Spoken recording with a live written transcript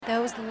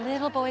Those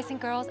little boys and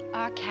girls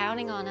are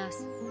counting on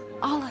us.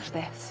 All of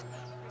this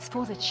is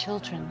for the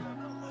children.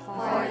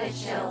 For the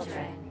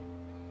children.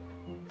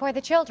 For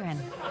the children.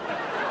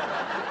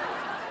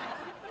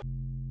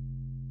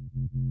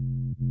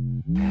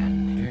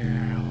 And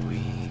here we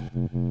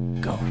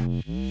go.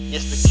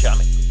 It's the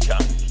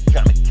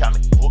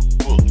comic book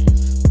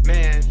bullies.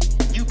 Man,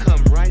 you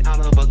come right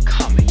out of a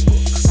comic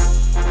book.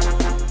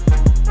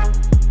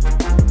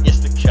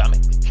 It's the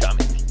comic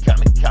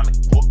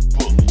book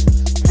bullies.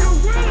 You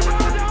will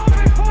bow down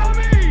before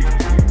me!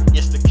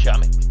 It's the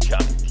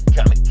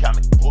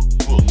comic book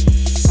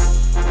bullies.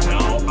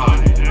 Now I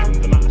am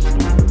the master.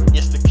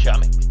 It's the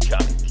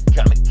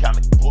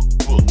comic book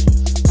bullies.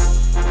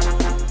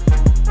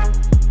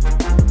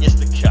 It's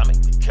the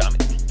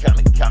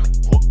comic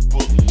book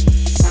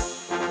bullies.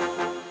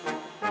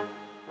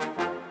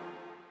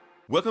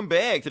 Welcome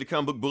back to the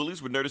Comic Book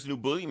Bullies with Nerdist New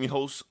Bully. I'm your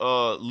host,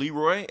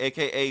 Leroy,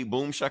 aka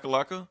Boom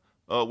Shakalaka,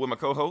 with my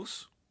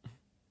co-host.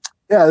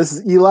 Yeah, this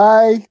is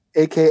Eli,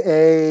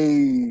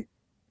 aka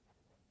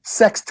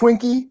Sex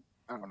Twinkie.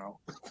 I don't know.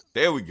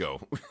 There we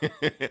go.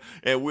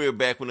 And we're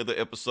back with another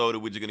episode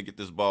and we're just going to get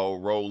this ball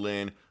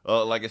rolling.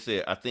 Like I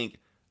said, I think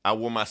I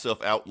wore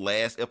myself out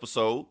last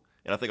episode,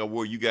 and I think I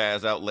wore you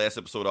guys out last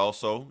episode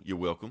also. You're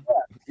welcome.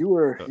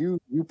 You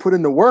put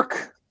in the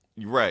work.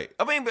 You're right.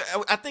 I mean,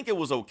 I think it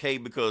was okay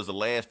because the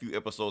last few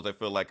episodes, I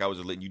felt like I was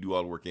just letting you do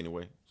all the work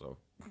anyway. So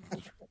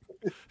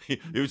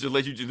it was just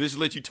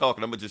let you talk,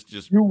 and I'm gonna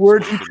just You were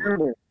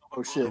determined.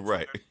 Oh shit!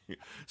 Right.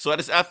 So I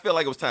felt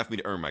like it was time for me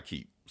to earn my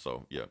keep.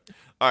 So yeah.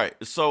 All right.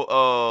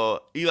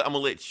 So Eli, I'm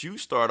gonna let you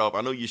start off.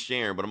 I know you're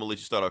sharing, but I'm gonna let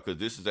you start off because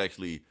this is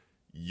actually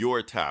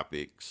your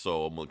topic.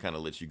 So I'm gonna kind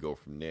of let you go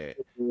from that,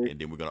 and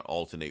then we're gonna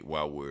alternate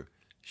while we're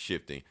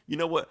shifting. You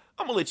know what?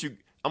 I'm gonna let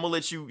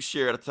you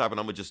share at the top, and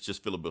I'm gonna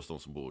just filibuster on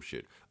some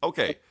bullshit.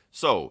 Okay.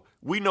 So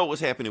we know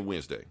what's happening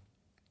Wednesday.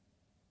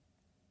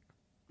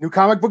 New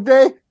comic book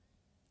day.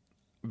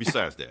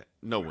 Besides that,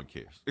 no one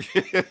cares.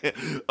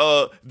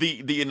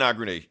 The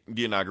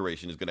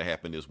inauguration is going to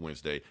happen this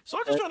Wednesday. So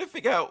I'm just trying to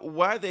figure out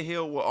why the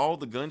hell were all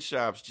the gun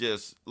shops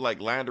just like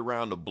lined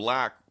around the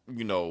block,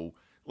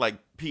 like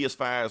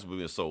PS5s were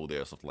being sold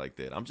there or something like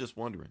that. I'm just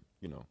wondering,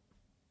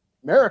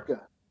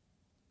 America.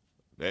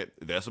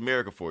 That's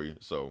America for you.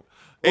 So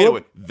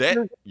anyway,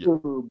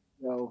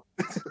 No.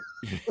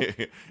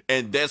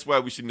 and that's why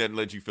we shouldn't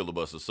let you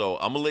filibuster. So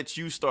I'm gonna let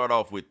you start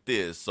off with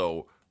this.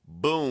 So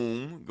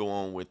boom, go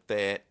on with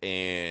that.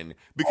 And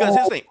because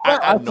his thing,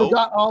 I know,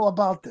 forgot all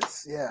about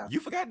this. Yeah, you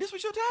forgot this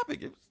was your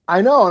topic.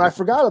 I know, and I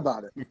forgot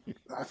about it.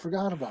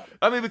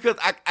 I mean, because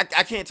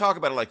I can't talk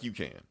about it like you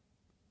can.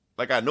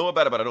 Like I know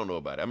about it, but I don't know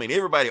about it. I mean,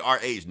 everybody our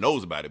age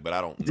knows about it, but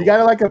I don't know. You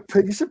gotta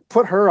you should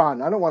put her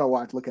on. I don't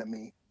want to look at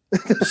me.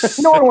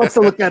 No one wants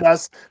to look at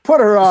us. Put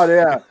her on,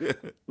 yeah.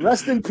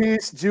 Rest in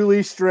peace,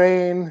 Julie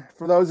Strain.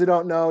 For those who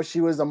don't know, she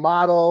was a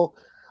model.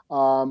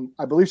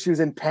 I believe she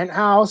was in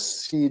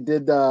Penthouse. She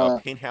did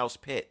a Penthouse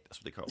Pet. That's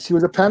what they call it. She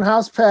was a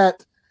Penthouse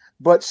Pet,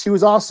 but she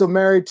was also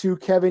married to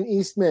Kevin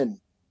Eastman.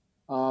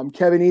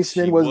 Kevin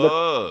Eastman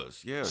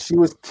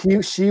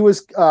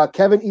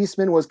Kevin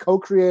Eastman was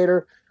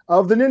co-creator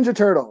of the Ninja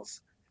Turtles.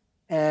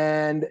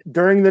 And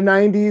during the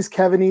 90s,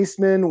 Kevin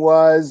Eastman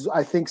was,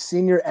 I think,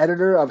 senior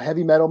editor of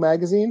Heavy Metal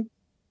magazine.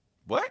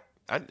 What?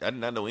 I did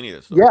not know any of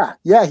this stuff.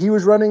 Yeah, he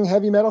was running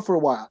Heavy Metal for a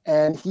while.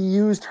 And he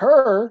used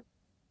her,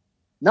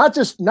 not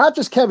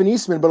just Kevin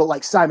Eastman, but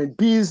like Simon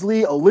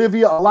Beasley,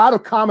 Olivia, a lot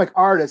of comic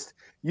artists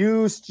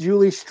used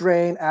Julie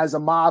Strain as a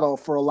model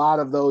for a lot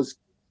of those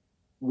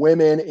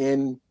women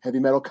in Heavy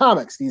Metal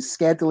comics, these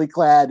scantily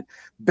clad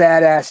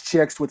badass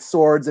chicks with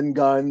swords and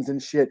guns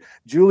and shit.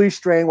 Julie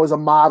Strain was a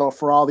model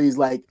for all these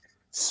like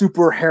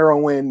super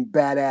heroine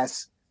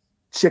badass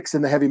chicks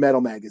in the Heavy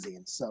Metal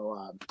magazine.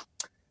 So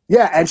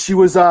and she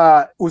was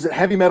it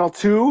Heavy Metal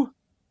 2?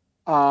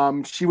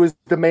 She was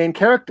the main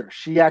character.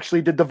 She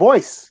actually did the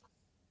voice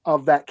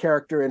of that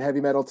character in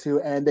Heavy Metal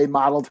 2, and they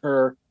modeled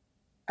her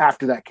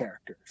after that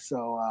character.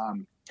 So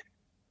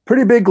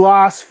pretty big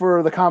loss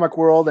for the comic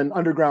world and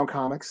underground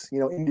comics,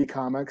 indie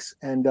comics.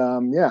 And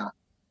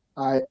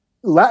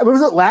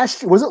was it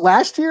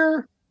last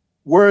year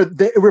where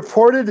it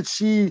reported that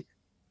it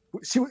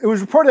was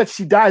reported that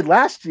she died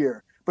last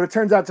year, but it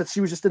turns out that she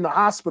was just in the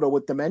hospital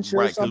with dementia.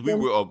 Right, because we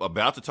were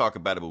about to talk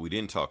about it, but we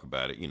didn't talk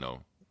about it,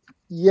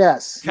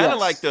 Yes. Kind of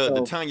like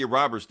the Tanya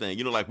Roberts thing,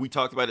 like we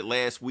talked about it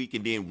last week,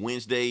 and then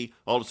Wednesday,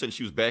 all of a sudden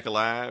she was back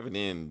alive, and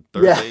then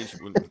Thursday,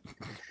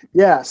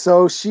 yeah.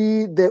 So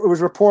it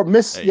was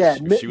reported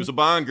she was a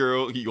Bond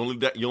girl. You only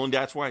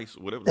die twice,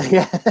 whatever.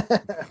 Yeah.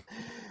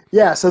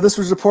 Yeah. So this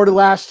was reported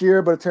last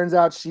year, but it turns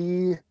out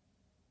she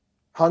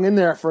hung in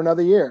there for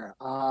another year.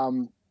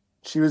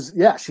 She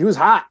was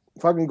hot,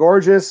 fucking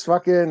gorgeous,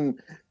 fucking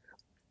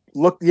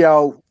looked,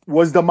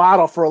 was the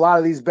model for a lot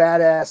of these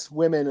badass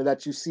women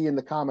that you see in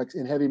the comics,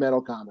 in Heavy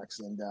Metal comics.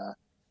 And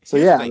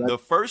the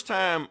first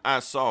time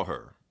I saw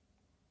her,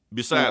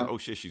 besides oh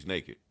shit, she's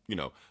naked,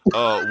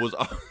 was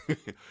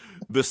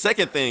the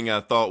second thing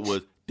I thought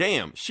was,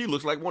 damn, she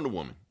looks like Wonder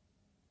Woman.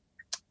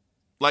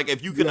 Like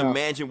if you can Yeah.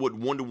 imagine what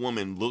Wonder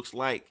Woman looks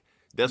like,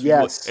 that's what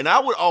Yes. and I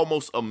would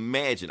almost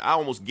imagine, I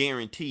almost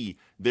guarantee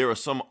there are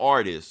some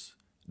artists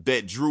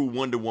that drew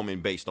Wonder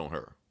Woman based on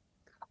her.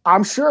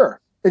 I'm sure.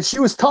 And she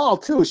was tall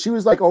too. She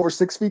was like over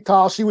 6 feet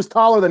tall. She was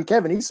taller than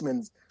Kevin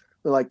Eastman's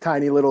like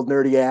tiny little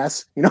nerdy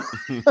ass, you know.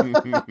 You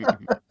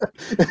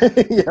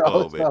know,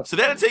 Oh man! So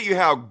that'll tell you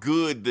how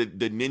good the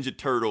Ninja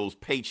Turtles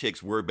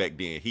paychecks were back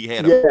then. He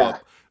had Yeah.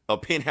 a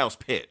penthouse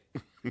pet.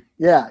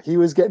 Yeah, he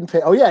was getting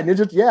paid. Oh yeah,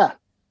 Ninja. Yeah,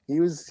 he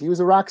was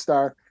a rock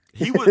star.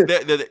 He was and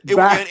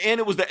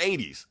it was the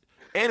 80s,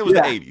 and it was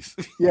Yeah. the 80s.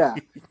 Yeah,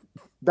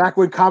 back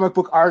when comic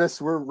book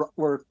artists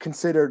were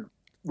considered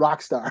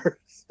rock stars.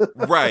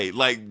 Right,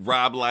 like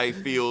Rob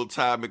Liefeld,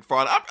 Todd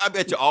McFarlane. I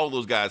bet you all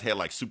those guys had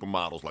like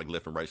supermodels like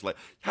left and right. It's like,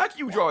 how can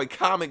you draw a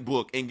comic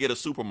book and get a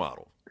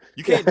supermodel?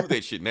 You can't do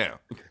that shit now.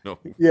 No.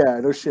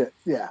 Yeah, no shit.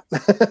 Yeah,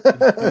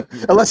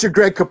 unless you're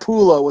Greg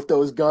Capullo with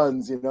those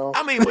guns, you know.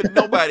 I mean, but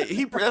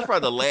nobody. That's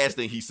probably the last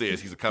thing he says.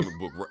 He's a comic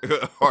book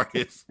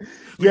artist. Look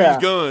Yeah. at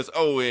these guns.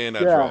 Oh, and I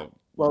Yeah. draw.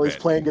 Well, he's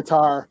Batman. playing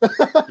guitar.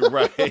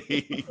 Right.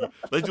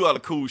 Let's do all the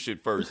cool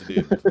shit first.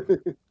 And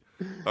then.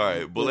 All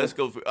right, but let's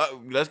go from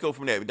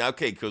that. Now,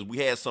 okay, because we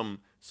had some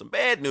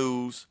bad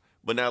news,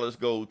 but now let's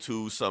go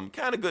to some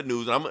kind of good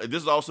news. And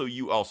this is also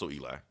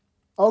Eli.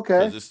 Okay.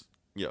 'Cause this,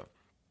 yeah.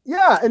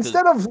 Yeah,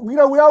 instead of, we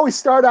always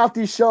start out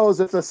these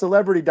shows if a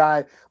celebrity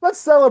died. Let's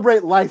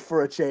celebrate life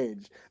for a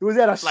change. It was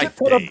at a shit Life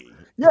ton of, Day.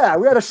 yeah,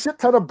 we had a shit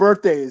ton of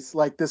birthdays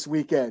like this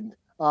weekend.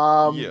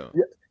 Yeah.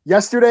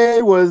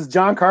 Yesterday was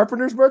John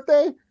Carpenter's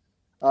birthday.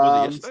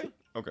 Was it yesterday?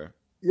 Okay.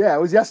 Yeah,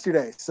 it was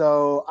yesterday.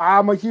 So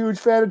I'm a huge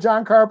fan of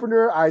John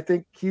Carpenter. I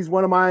think he's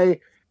one of my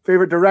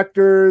favorite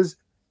directors.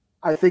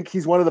 I think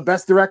he's one of the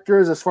best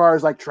directors as far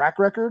as like track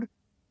record,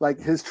 like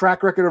his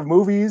track record of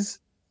movies.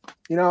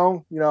 You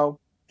know,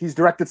 he's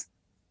directed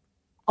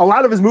a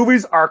lot of his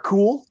movies are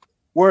cool.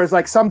 Whereas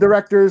like some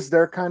directors,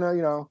 they're kind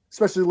of,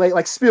 especially late,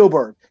 like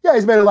Spielberg. Yeah,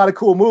 he's made a lot of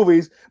cool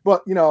movies,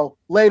 but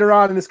later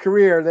on in his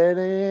career,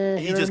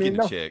 they He just getting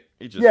a check.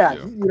 He just, yeah,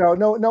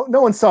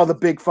 no one saw The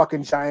Big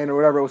Fucking Giant or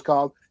whatever it was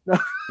called. But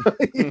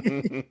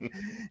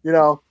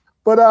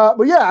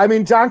yeah, I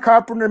mean, John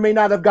Carpenter may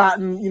not have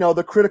gotten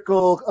the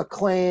critical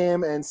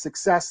acclaim and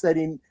success that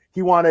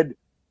he wanted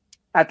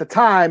at the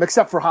time,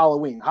 except for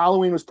Halloween.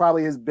 Halloween was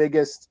probably his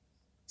biggest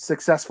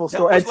successful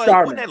story. And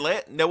Starman.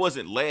 That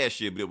wasn't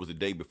last year, but it was the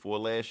day before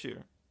last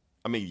year.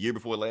 I mean, year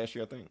before last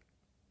year, I think.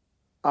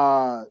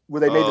 Where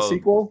they made the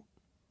sequel.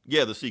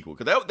 Yeah, the sequel,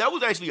 because that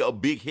was actually a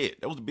big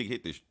hit. That was a big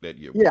hit that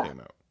year when Yeah. it came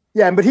out.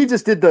 Yeah, but he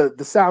just did the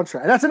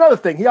soundtrack. And that's another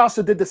thing. He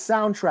also did the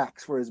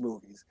soundtracks for his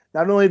movies.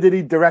 Not only did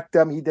he direct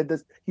them,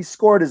 he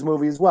scored his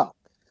movie as well.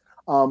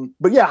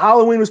 But yeah,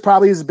 Halloween was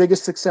probably his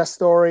biggest success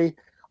story.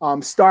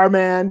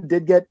 Starman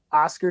did get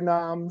Oscar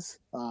noms.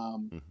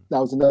 That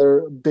was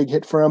another big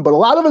hit for him. But a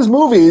lot of his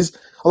movies,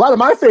 a lot of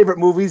my favorite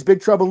movies, Big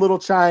Trouble in Little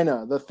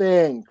China, The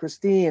Thing,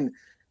 Christine,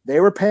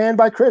 they were panned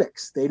by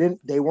critics.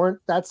 They weren't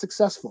that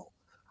successful.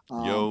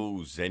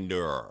 Yo,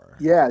 Xander.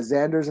 Yeah,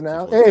 Xander's in the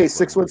house. Hey,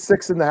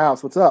 616 in the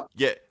house. What's up?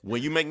 Yeah,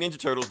 when you make Ninja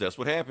Turtles, that's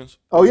what happens.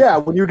 Oh yeah,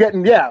 when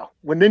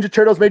Ninja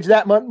Turtles made you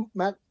that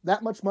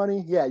much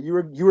money, yeah, you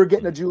were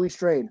getting a Julie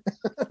Strain.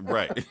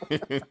 Right.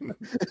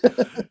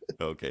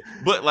 Okay.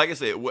 But like I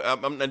said, I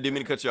didn't mean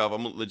to cut you off.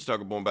 I'm going to let you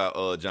talk more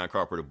about John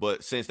Carpenter.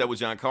 But since that was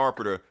John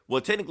Carpenter,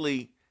 well,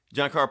 technically,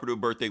 John Carpenter's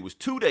birthday was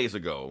 2 days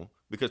ago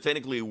because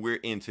technically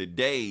we're in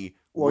today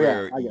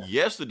where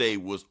yesterday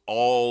was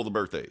all the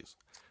birthdays.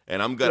 And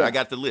I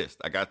got the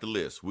list.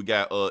 We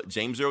got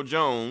James Earl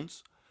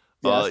Jones,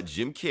 Yes.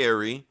 Jim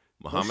Carrey,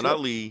 Muhammad shit.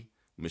 Ali,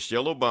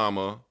 Michelle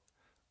Obama,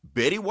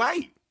 Betty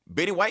White.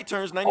 Betty White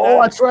turns 99. Oh,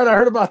 that's right. I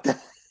heard about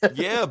that.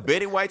 Yeah,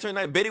 Betty White turned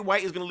 99. Betty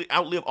White is going to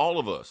outlive all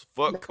of us.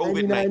 Fuck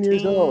 99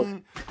 years old.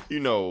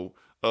 COVID-19.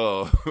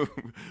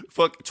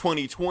 Fuck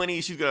 2020.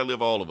 She's going to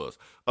outlive all of us.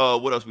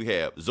 What else we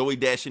have? Zoe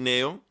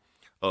Deschanel,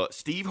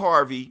 Steve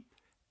Harvey,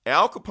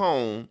 Al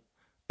Capone,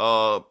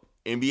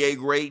 NBA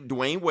great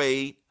Dwayne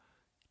Wade,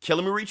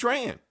 Kelly Marie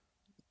Tran.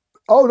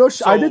 Oh no, I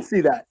So- did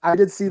see that. I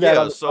did see that. Yeah,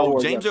 on the Star so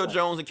Wars James Earl website.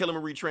 Jones and Kelly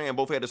Marie Tran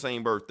both had the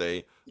same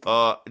birthday. Did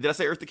I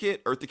say Eartha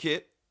Kitt? Eartha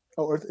Kitt?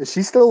 Oh, is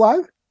she still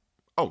alive?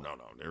 Oh no,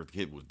 Eartha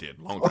Kitt was dead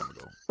a long time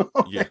ago.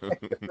 Yeah.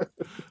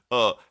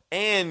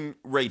 And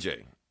Ray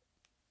J.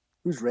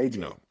 Who's Ray J?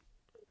 No, All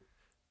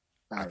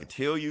I right. could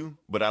tell you,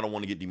 but I don't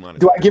want to get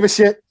demonetized. Do I give a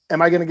shit? Am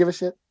I going to give a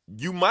shit?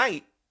 You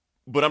might,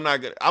 but I'm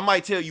not gonna. I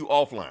might tell you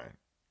offline.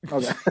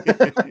 Okay.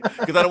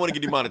 Because I don't want to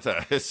get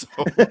demonetized. So,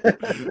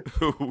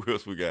 who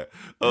else we got?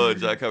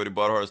 John Carpenter,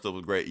 Bart Hart stuff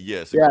was great.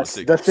 Yes, Yes,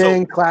 The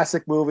Thing,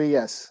 classic movie.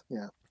 Yes,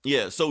 yeah.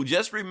 Yeah, so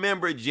just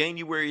remember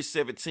January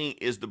 17th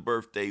is the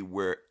birthday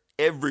where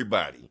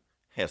everybody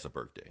has a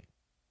birthday.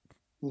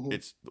 Mhm.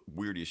 It's the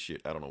weirdest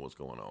shit. I don't know what's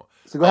going on.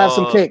 So go have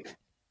some cake.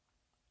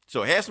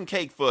 So have some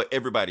cake for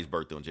everybody's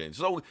birthday on January.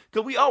 So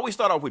because we always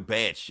start off with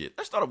bad shit.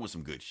 Let's start off with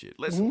some good shit.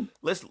 Let's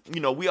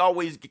we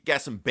always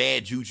got some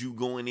bad juju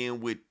going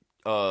in with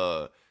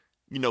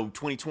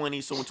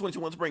 2020. So in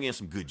 2021, let's bring in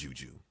some good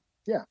juju.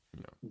 Yeah.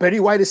 Betty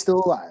White is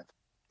still alive.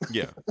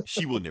 Yeah,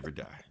 she will never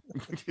die.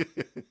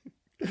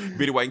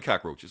 Betty White and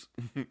cockroaches.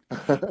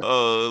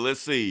 Let's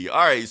see.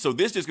 All right, so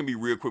this is just gonna be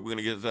real quick. We're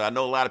gonna get. I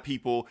know a lot of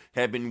people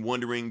have been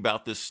wondering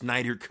about the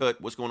Snyder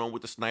Cut. What's going on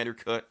with the Snyder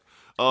Cut?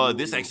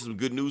 This actually some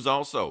good news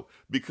also,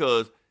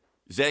 because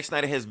Zack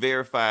Snyder has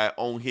verified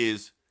on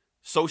his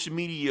social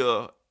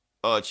media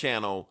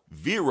channel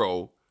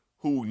Vero,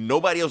 who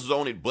nobody else is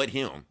on it but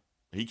him.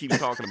 He keeps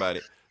talking about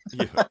it.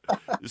 Yeah.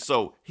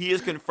 So he has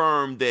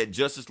confirmed that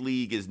Justice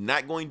League is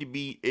not going to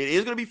be, it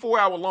is going to be 4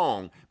 hour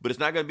long, but it's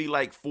not going to be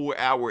like 4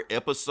 hour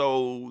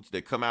episodes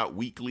that come out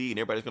weekly and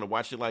everybody's going to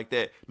watch it like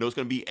that. No, it's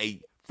going to be a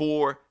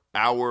 4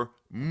 hour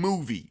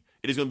movie.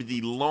 It is going to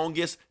be the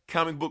longest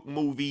comic book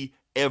movie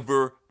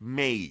ever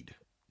made.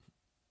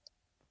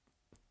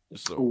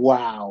 So,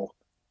 Wow.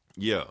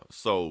 yeah.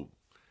 So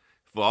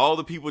for all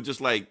the people just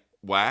like,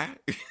 why?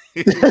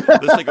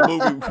 Let's take a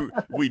movie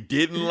we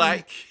didn't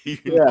like,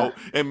 know,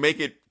 and make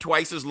it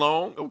twice as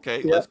long.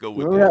 Okay, let's go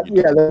with that.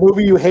 Yeah, the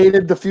movie you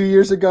hated a few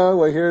years ago.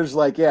 Well, here's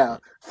like,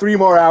 3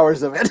 more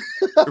hours of it.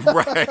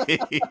 Right.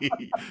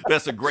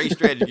 That's a great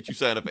strategy to get you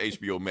signed up for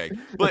HBO Max.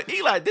 But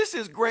Eli, this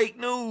is great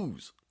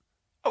news.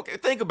 Okay,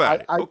 think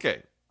about it.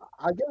 Okay,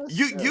 I guess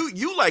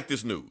you like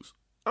this news.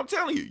 I'm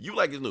telling you, you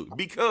like this news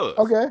because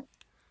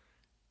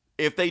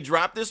if they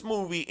drop this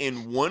movie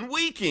in one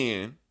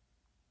weekend,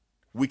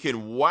 we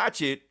can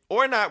watch it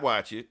or not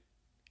watch it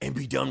and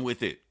be done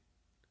with it.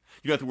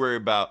 You don't have to worry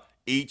about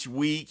each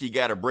week you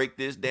got to break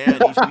this down. Each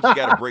week you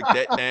got to break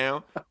that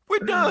down.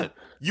 We're done.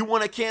 You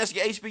want to cancel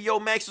your HBO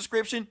Max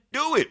subscription?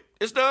 Do it.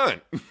 It's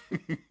done.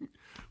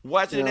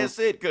 Watch it and that's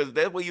it. Because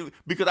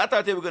I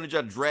thought they were going to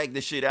just drag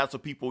this shit out so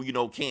people,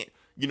 can't,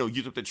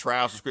 use up the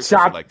trial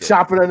subscription like that.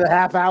 Chop it in a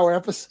half-hour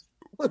episode.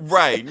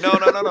 Right. No.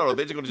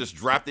 They're just going to just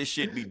drop this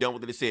shit and be done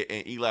with it. They said,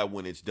 and Eli,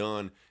 when it's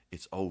done,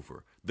 it's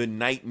over. The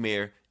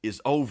nightmare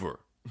is over.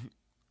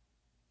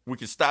 We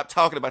can stop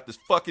talking about this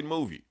fucking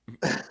movie.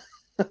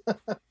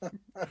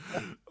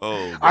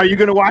 Are you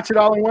going to watch it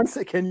all in one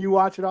sitting? Can you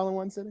watch it all in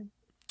one sitting?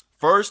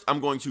 First, I'm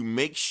going to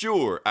make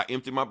sure I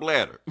empty my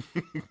bladder.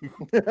 Wait,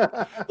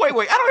 I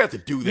don't have to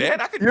do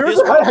that. I can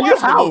just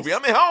watch the movie.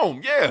 I'm at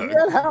home. Yeah.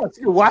 You're at house.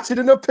 You watch it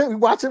in the pit.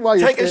 Watch it while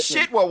you're take a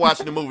shit while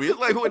watching the movie. It's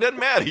like, it doesn't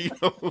matter.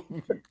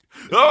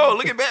 Oh,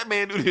 look at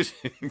Batman do this.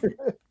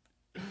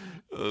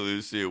 Oh,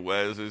 this shit.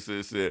 Why is this?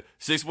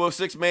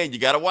 616, man. You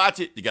got to watch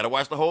it. You got to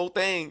watch the whole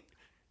thing.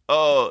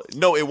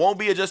 No, it won't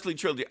be a Justice League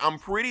trilogy. I'm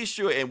pretty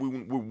sure, and we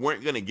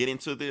weren't going to get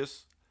into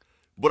this,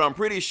 but I'm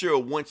pretty sure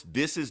once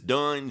this is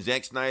done,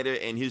 Zack Snyder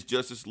and his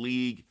Justice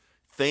League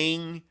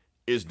thing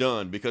is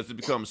done because it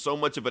becomes so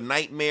much of a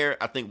nightmare.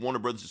 I think Warner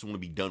Brothers just want to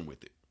be done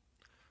with it,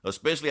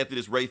 especially after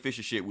this Ray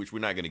Fisher shit, which we're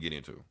not going to get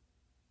into.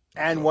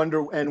 And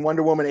Wonder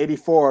Woman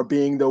 84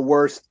 being the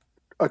worst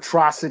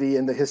atrocity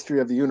in the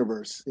history of the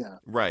universe. Yeah.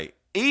 Right.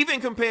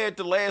 Even compared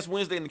to last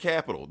Wednesday in the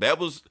Capitol, that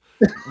was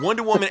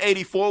Wonder Woman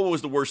 84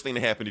 was the worst thing that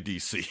happened to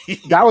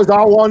DC. That was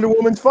all Wonder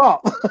Woman's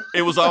fault.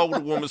 It was all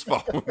Wonder Woman's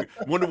fault.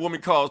 Wonder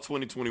Woman calls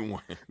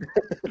 2021.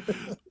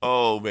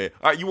 Oh man!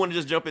 All right, you want to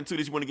just jump into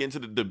this? You want to get into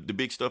the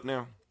big stuff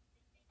now?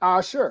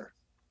 Sure.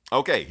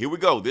 Okay, here we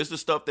go. This is the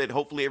stuff that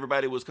hopefully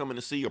everybody was coming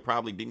to see or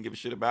probably didn't give a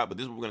shit about, but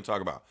this is what we're going to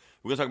talk about.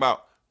 We're going to talk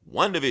about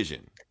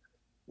WandaVision.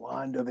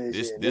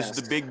 WandaVision. This is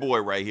the big boy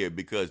right here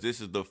because this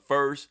is the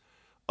first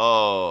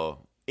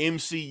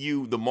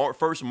MCU, the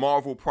first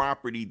Marvel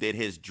property that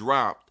has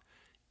dropped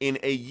in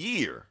a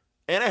year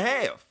and a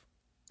half.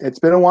 It's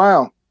been a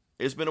while.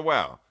 It's been a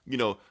while.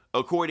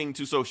 According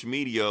to social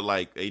media,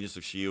 like Agents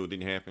of S.H.I.E.L.D.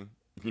 didn't happen.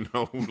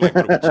 Like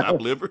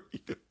chopped liver.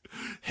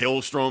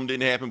 Hellstrom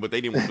didn't happen, but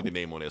they didn't want to put the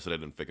name on it, so that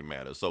didn't fucking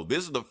matter. So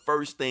this is the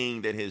first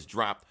thing that has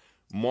dropped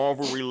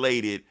Marvel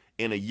related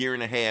in a year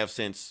and a half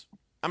since,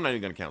 I'm not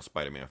even going to count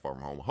Spider-Man Far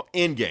From Home.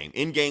 Endgame.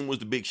 Endgame was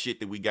the big shit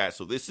that we got.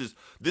 So this is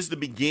the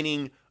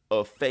beginning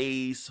of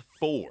phase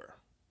 4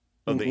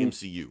 of the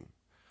MCU,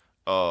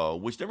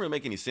 which doesn't really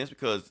make any sense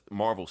because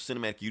Marvel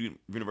Cinematic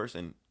Universe,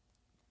 and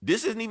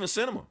this isn't even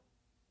cinema.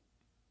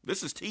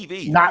 This is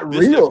TV. Not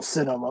real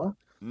cinema.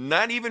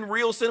 Not even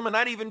real cinema.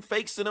 Not even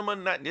fake cinema.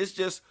 It's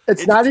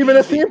not TV. Even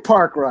a theme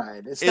park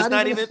ride. It's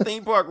not even a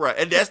theme park ride,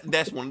 and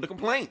that's one of the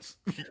complaints.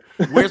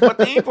 Where's my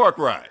theme park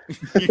ride?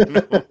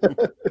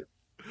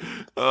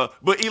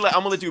 But Eli, I'm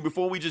gonna let you,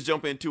 before we just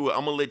jump into it,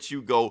 I'm gonna let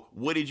you go.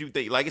 What did you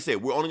think? Like I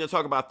said, we're only gonna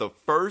talk about the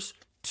first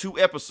 2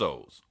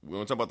 episodes. We're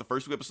gonna talk about the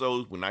first 2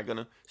 episodes. We're not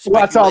gonna speculate.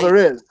 Well, that's all there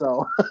is.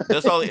 So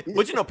that's all.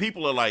 But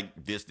people are like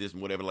this,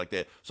 and whatever like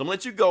that. So I'm gonna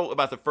let you go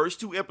about the first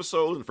 2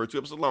 episodes. And the first 2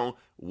 episodes alone.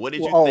 What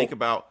did you think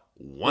about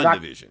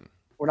WandaVision?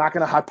 We're not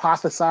gonna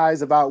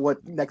hypothesize about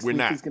what next week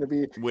is gonna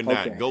be. We're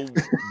not. Go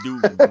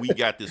do. We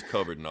got this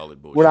covered and all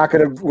that bullshit.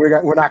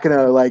 We're not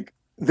gonna like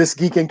this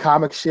geek and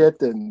comic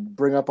shit and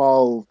bring up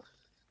all.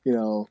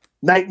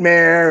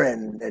 Nightmare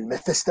and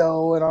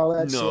Mephisto and all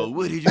that shit. No,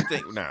 what did you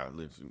think? Nah,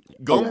 listen.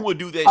 Gomer will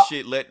do that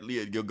shit.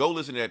 Go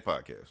listen to that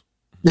podcast.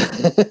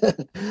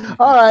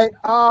 All right.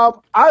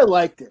 I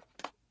liked it.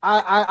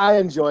 I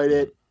enjoyed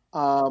it.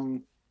 I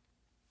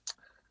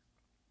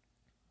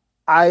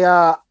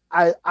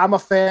I'm a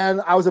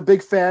fan. I was a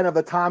big fan of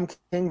the Tom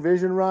King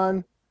Vision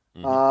run.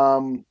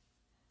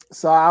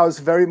 So I was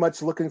very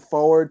much looking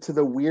forward to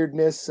the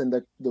weirdness and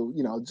the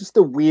just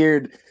the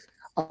weird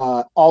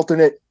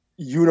alternate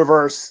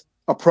universe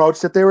approach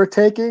that they were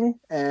taking,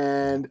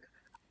 and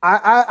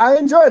I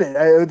enjoyed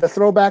it. The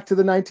throwback to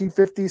the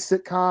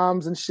 1950s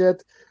sitcoms and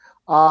shit.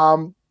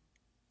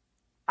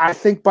 I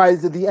think by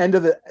the end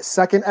of the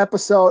second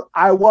episode,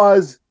 I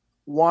was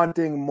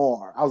wanting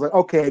more. I was like,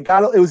 okay,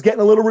 it was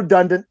getting a little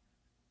redundant.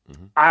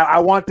 I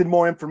wanted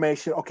more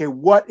information. Okay,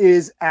 what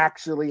is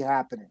actually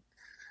happening?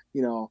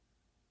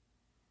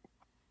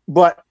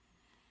 But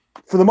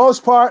for the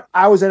most part,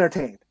 I was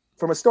entertained.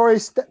 From a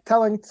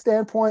storytelling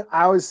standpoint,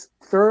 I was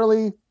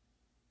thoroughly,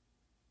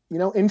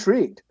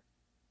 intrigued.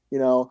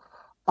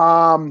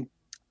 I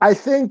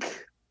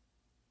think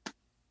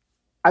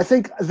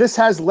this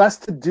has less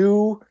to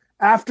do,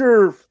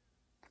 after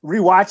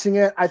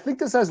rewatching it, I think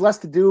this has less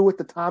to do with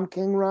the Tom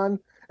King run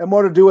and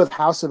more to do with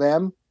House of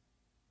M.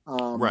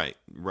 Right.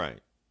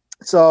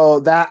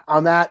 So that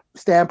on that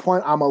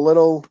standpoint, I'm a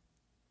little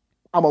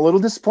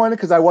disappointed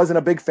because I wasn't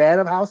a big fan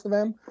of House of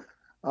M.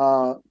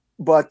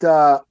 But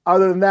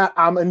other than that,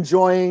 I'm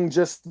enjoying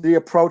just the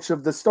approach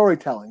of the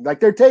storytelling.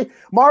 Like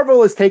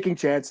Marvel is taking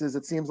chances.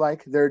 It seems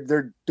like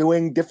they're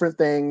doing different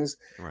things.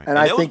 Right. And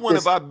I think was one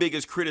of our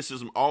biggest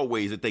criticism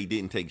always, that they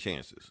didn't take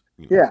chances.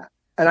 Yeah.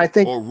 And I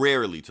think, or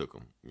rarely took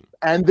them.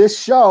 And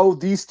this show,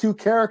 these two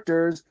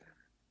characters,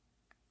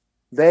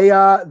 they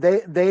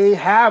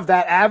have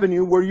that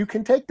avenue where you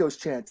can take those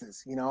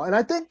chances, And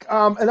I think,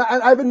 and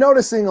I've been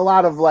noticing a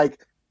lot of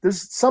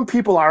there's some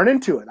people aren't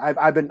into it.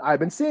 I've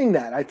been seeing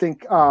that. I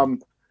think I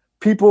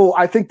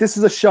think this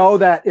is a show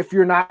that if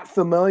you're not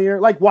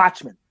familiar, like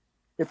Watchmen,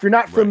 if you're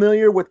not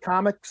familiar with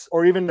comics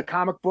or even the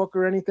comic book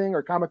or anything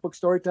or comic book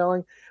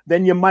storytelling,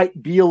 then you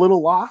might be a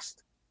little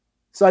lost.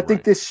 So I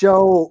think this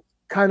show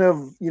kind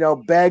of,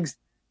 begs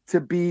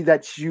to be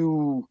that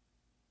you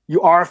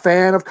are a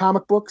fan of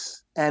comic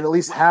books and at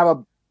least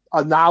have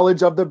a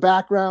knowledge of their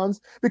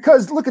backgrounds,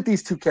 because look at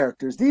these two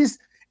characters. These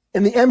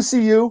in the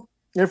MCU,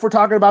 and if we're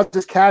talking about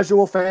just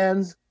casual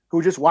fans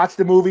who just watch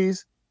the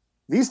movies,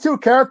 these two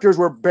characters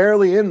were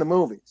barely in the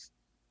movies,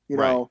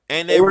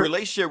 and their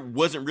relationship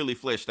wasn't really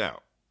fleshed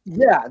out.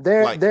 Yeah,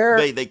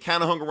 they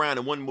kind of hung around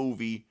in one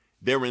movie.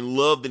 They're in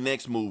love the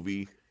next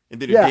movie,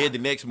 and then they're dead the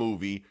next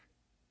movie.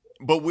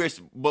 But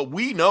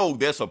we know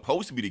they're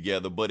supposed to be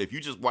together. But if you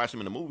just watch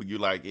them in the movie, you're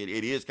like, it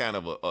is kind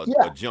of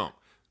a jump.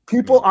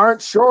 People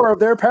aren't sure of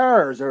their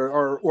powers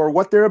or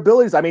what their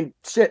abilities. I mean,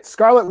 shit,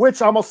 Scarlet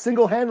Witch almost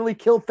single-handedly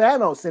killed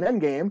Thanos in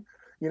Endgame,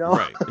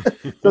 Right.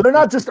 So they're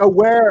not just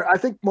aware. I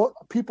think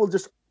people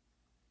just,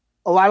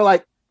 a lot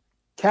of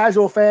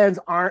casual fans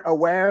aren't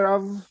aware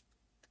of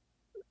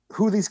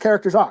who these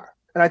characters are.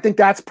 And I think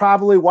that's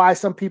probably why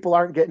some people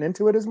aren't getting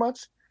into it as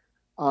much,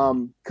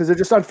 because they're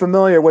just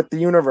unfamiliar with the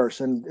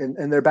universe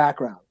and their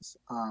backgrounds.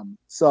 But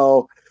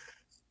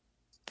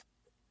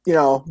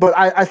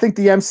I think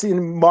the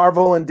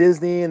Marvel and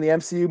Disney and the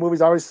MCU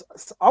movies always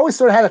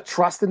sort of had a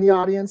trust in the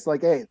audience.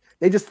 Like, hey,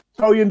 they just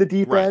throw you in the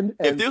deep end.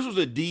 And if this was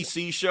a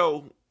DC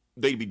show,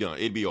 they'd be done.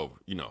 It'd be over.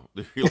 They're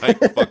like,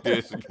 fuck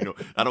this.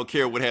 I don't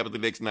care what happens the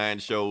next 9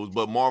 shows.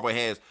 But Marvel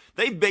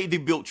they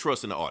built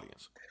trust in the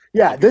audience.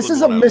 Yeah, this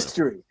is a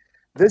mystery.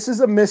 This is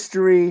a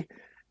mystery,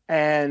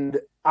 and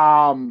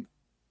yeah,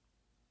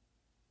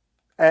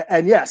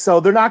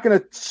 so they're not going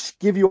to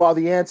give you all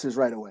the answers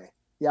right away.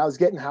 Yeah, I was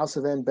getting House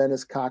of M,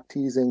 Bendis cock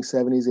teasing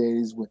 70s,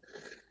 80s.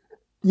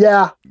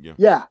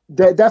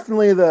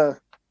 Definitely the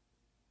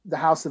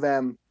House of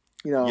M.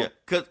 Yeah,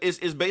 because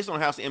it's based on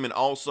House of M, and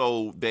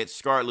also that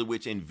Scarlet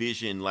Witch and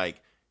Vision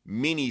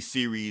mini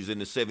series in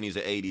the 70s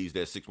or 80s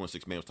that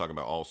 616 Man was talking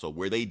about also,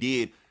 where they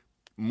did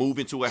move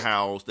into a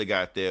house. They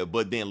got there,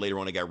 but then later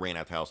on they got ran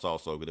out the house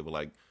also because they were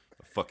like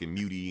a fucking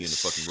mutie and the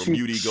fucking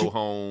mutie go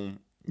home.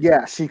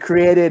 Yeah, she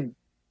created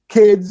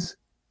kids.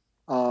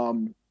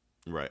 Right.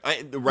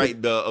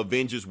 The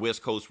Avengers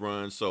West Coast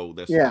run. So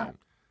that's fine.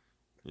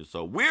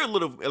 So we're a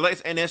little,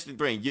 and that's the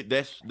thing.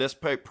 That's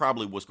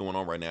probably what's going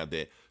on right now.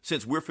 That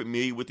since we're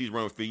familiar with these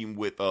runs,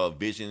 with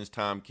Visions,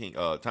 Tom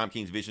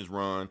King's Visions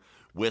run,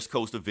 West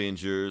Coast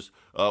Avengers,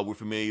 we're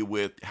familiar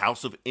with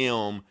House of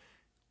M.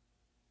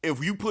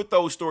 If you put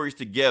those stories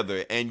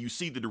together and you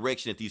see the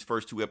direction that these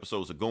first 2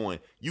 episodes are going,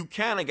 you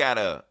kind of got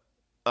a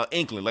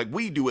inkling, like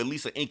we do, at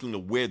least an inkling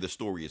of where the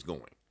story is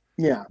going.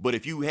 Yeah. But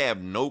if you have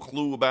no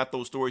clue about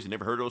those stories and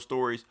never heard those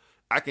stories,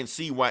 I can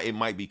see why it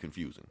might be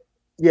confusing.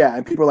 Yeah,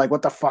 and people are like,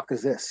 "What the fuck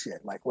is this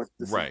shit? Like, what?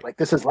 This right? Is, like,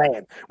 this is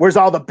land. Where's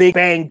all the big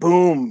bang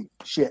boom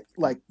shit?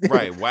 Like,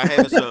 right? Why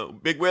haven't some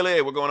Big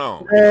Willie? What's going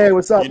on? Hey,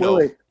 what's up,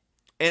 Willie?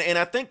 And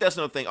I think that's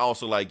another thing.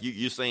 Also, like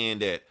you're saying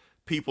that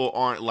people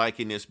aren't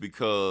liking this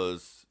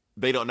because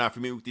they don't not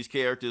familiar with these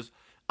characters.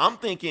 I'm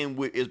thinking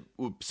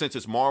since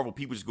it's Marvel,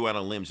 people just go out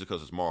on limbs just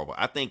because it's Marvel.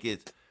 I think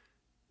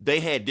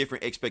they had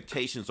different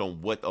expectations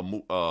on what a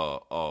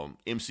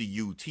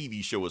MCU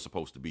TV show is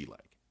supposed to be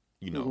like.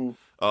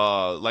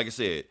 Like I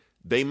said,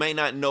 they may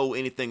not know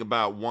anything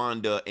about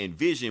Wanda and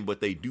Vision,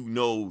 but they do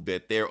know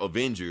that they're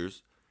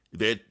Avengers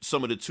They're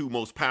some of the two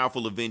most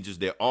powerful Avengers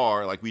there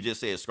are. Like we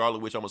just said, Scarlet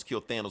Witch almost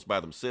killed Thanos by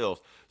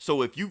themselves.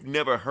 So if you've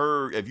never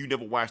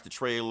watched the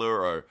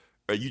trailer, or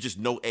you just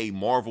know a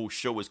Marvel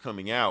show is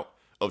coming out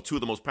of two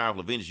of the most powerful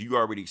Avengers, you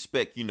already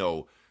expect,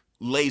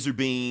 laser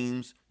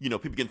beams,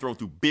 people getting thrown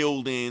through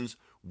buildings,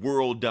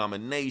 world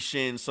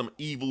domination, some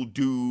evil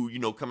dude,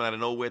 coming out of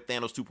nowhere,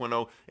 Thanos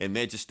 2.0, and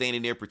they're just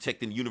standing there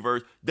protecting the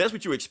universe. That's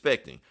what you're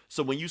expecting.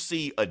 So when you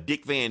see a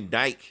Dick Van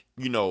Dyke,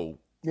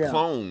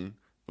 clone,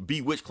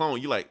 Bewitched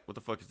clone, you're like, what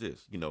the fuck is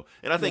this?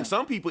 And I think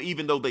some people,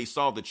 even though they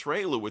saw the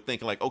trailer, were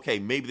thinking like, okay,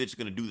 maybe they're just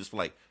going to do this for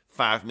like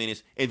 5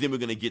 minutes, and then we're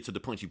going to get to the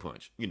punchy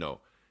punch.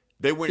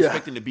 They weren't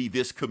expecting to be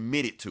this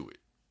committed to it,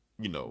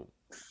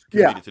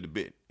 committed to the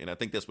bit. And I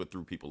think that's what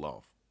threw people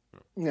off.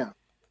 Yeah.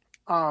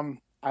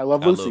 I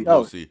love Lucy.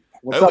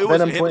 What's up,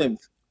 Venom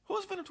Twins?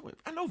 Who's Venom Twins?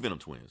 I know Venom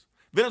Twins.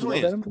 Venom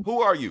Twins.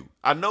 Who are you?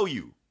 I know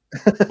you.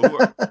 Who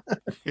are...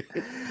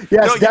 Yes, no, you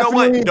know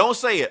definitely. what? Don't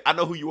say it. I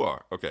know who you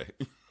are. Okay.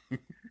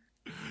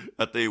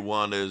 I think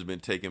Wanda has been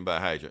taken by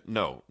Hydra.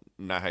 No,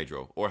 not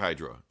Hydra or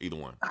Hydra. Either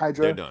one.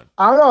 Hydra. They're done.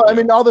 I don't know. I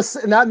mean, all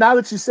this now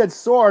that you said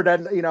sword,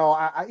 and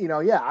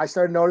I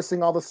started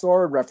noticing all the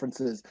sword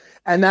references,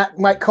 and that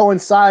might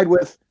coincide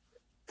with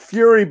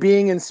Fury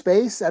being in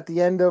space at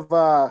the end of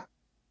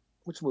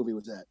which movie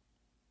was that?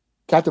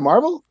 Captain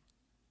Marvel.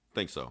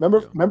 Think so.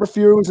 Remember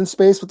Fury was in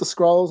space with the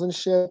Skrulls and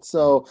shit.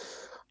 So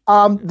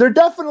they're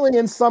definitely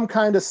in some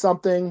kind of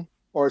something,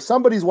 or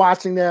somebody's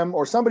watching them,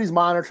 or somebody's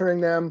monitoring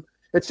them.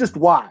 It's just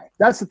why.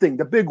 That's the thing,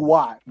 the big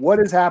why. What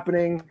is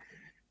happening?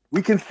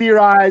 We can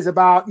theorize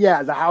about,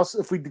 the house,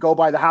 if we go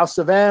by the House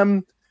of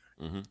M,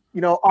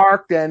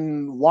 arc,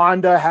 then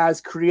Wanda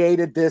has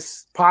created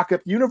this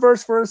pocket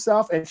universe for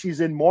herself, and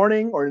she's in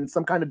mourning or in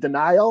some kind of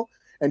denial,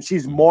 and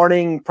she's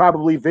mourning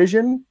probably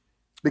Vision,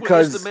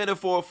 because it's the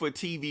metaphor for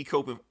TV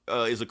coping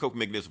is a coping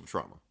mechanism for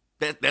trauma.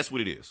 That's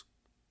what it is.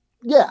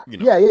 Yeah.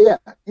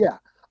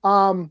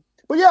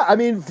 But yeah, I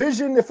mean,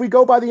 Vision, if we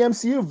go by the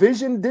MCU,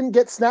 Vision didn't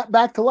get snapped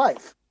back to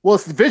life. Well,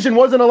 Vision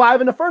wasn't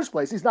alive in the first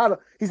place. He's not a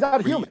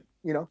human,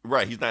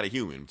 Right, he's not a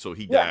human, so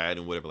he died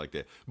and whatever like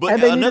that.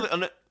 But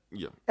and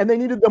and they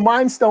needed the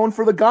Mind Stone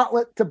for the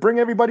Gauntlet to bring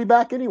everybody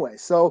back anyway.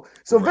 So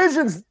right.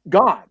 Vision's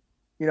gone,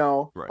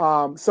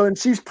 Right. And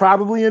she's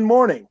probably in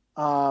mourning.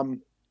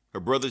 Her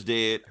brother's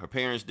dead. Her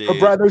parents dead. Her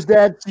brother's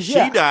dead. She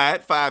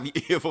died for 5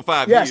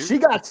 years. Yeah, she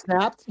got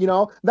snapped.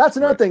 That's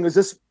another thing.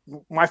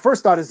 My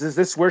first thought is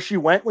this where she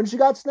went when she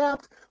got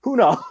snapped? Who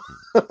knows?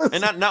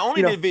 And not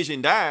only did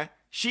Vision die,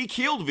 she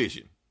killed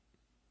Vision.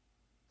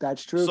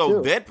 That's true.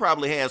 So that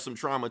probably has some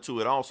trauma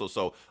to it also.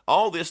 So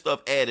all this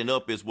stuff adding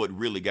up is what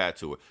really got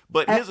to her.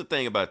 But here's the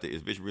thing about this: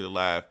 is Vision really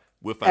alive?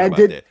 We'll find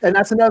about that. And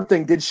that's another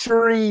thing. Did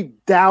Shuri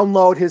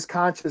download his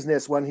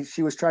consciousness when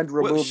she was trying to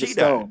remove the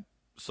stone? Died.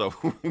 So,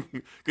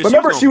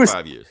 remember she was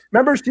 5 years.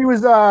 Remember she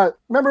was.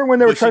 Remember when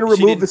they were trying to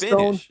remove the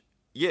stone?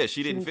 Yeah,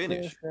 she didn't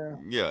finish.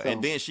 Yeah, so.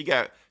 And then she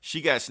got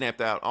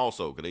snapped out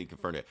also because they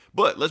confirmed that.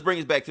 But let's bring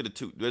it back to the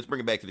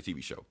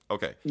TV show.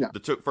 Okay,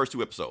 the first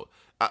 2 episodes.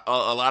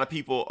 A lot of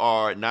people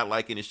are not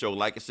liking the show,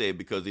 like I said,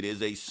 because it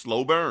is a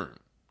slow burn.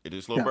 It is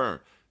a slow burn.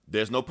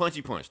 There's no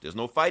punchy punch. There's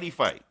no fighty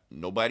fight.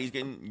 Nobody's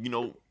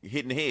getting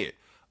hit in the head.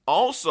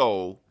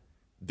 Also,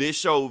 this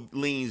show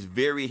leans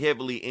very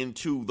heavily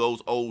into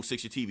those old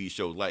 60 TV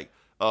shows. Like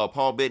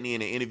Paul Bettany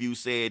in an interview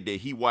said that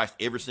he watched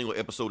every single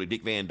episode of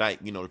Dick Van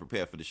Dyke, to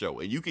prepare for the show.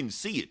 And you can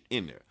see it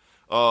in there.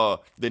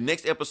 The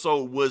next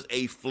episode was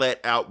a flat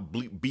out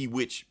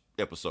Bewitched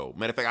episode.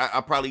 Matter of fact,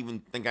 I probably even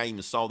think I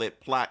even saw that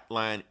plot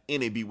line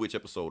in a Bewitched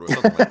episode or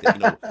something like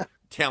that.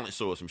 Talent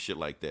show or some shit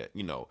like that.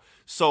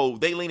 So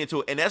they lean into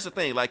it. And that's the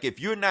thing. Like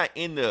if you're not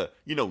in the,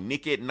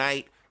 Nick at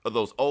Night, of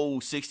those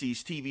old 60s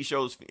TV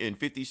shows and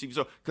 50s TV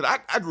shows, because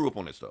I grew up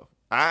on that stuff.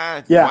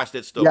 I watched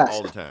that stuff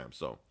all the time.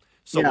 So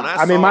when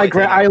I mean,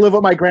 I live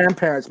with my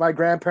grandparents. My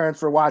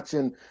grandparents were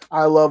watching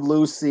I Love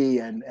Lucy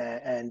and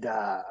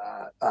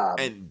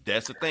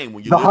that's the thing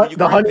when you live with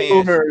your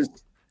Honeymooners.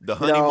 The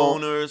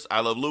Honeymooners, I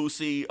Love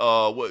Lucy,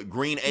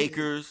 Green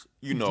Acres,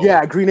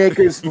 Yeah, Green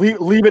Acres,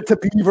 Leave It to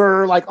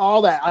Beaver, like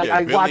all that.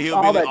 I watched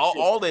all that.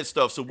 All that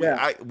stuff. So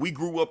we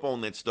grew up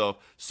on that stuff.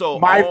 So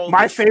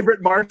my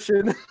favorite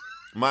Martian.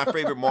 My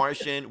favorite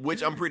Martian,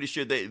 which I'm pretty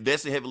sure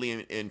that's heavily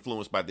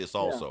influenced by this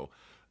also.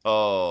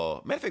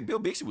 Matter of fact, Bill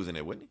Bixby was in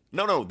there, wasn't he?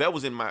 No, that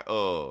was in my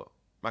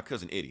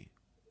cousin Eddie.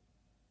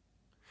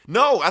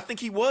 No, I think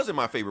he was in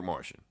My Favorite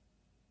Martian.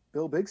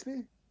 Bill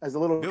Bixby as a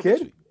little kid?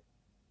 Bixby.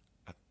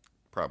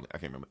 Probably, I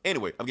can't remember.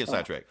 Anyway, I'm getting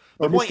sidetracked.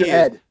 The point is,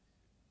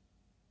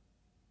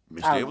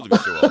 Mr. Ed was a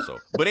good show also.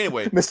 But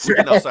anyway, we're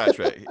getting off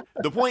sidetracked.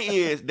 The point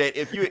is that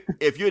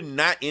if you're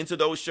not into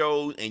those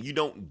shows and you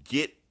don't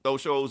get those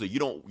shows, or you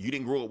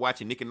didn't grow up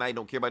watching Nick at Night,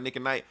 don't care about Nick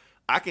at Night,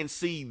 I can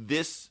see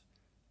this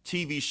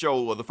TV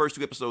show or the first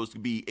 2 episodes to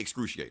be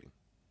excruciating.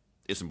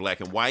 It's in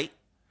black and white.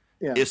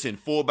 Yeah. It's in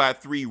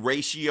 4:3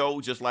 ratio,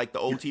 just like the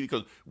old TV,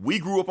 because we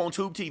grew up on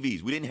tube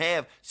TVs. We didn't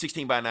have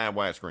 16:9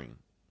 widescreen.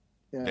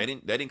 Yeah.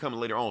 That didn't come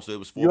later on, so it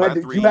was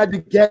 4:3. You had to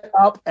get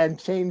up and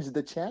change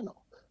the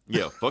channel.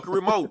 Yeah, fuck a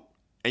remote.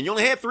 And you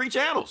only had 3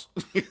 channels.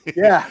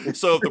 Yeah.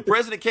 So if the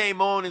president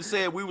came on and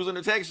said we was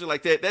under attack shit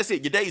like that, that's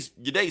it.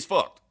 Your day's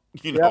fucked.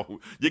 You know,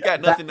 you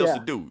got nothing else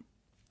to do.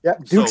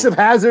 Yep. Dukes of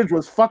Hazzard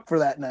was fucked for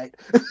that night.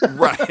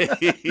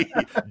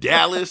 Right.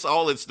 Dallas,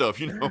 all that stuff,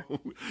 you know.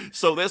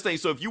 So that's the thing.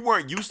 So if you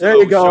weren't used to There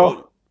those you go.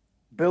 shows,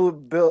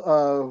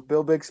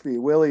 Bill Bixby.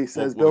 Willie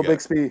says What we Bill got?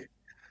 Bixby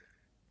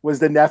was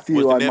the nephew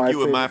was the on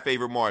nephew of my My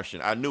Favorite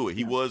Martian. I knew it.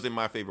 He was in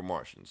My Favorite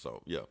Martian.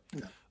 So yeah.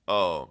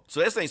 So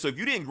that's the thing. So if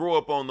you didn't grow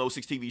up on those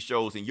 6 TV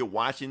shows and you're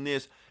watching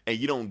this and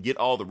you don't get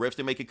all the refs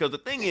they make it, because the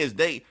thing is,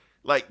 they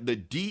like the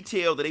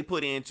detail that they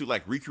put into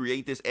like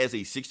recreate this as a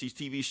 60s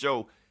TV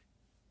show.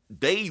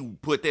 They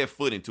put their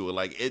foot into it.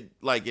 Like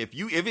if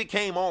it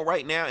came on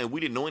right now and we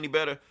didn't know any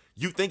better,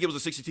 you think it was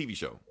a 60s TV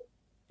show.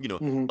 You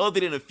know,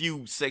 other than a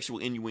few sexual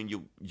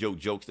innuendo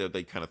jokes that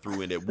they kind of threw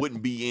in that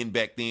wouldn't be in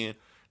back then.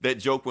 That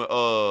joke when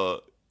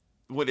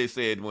what they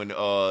said when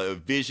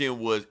Vision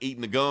was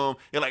eating the gum,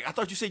 and like, I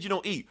thought you said you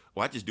don't eat.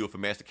 Well, I just do it for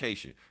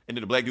mastication. And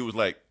then the black dude was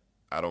like,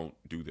 I don't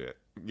do that.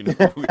 You know,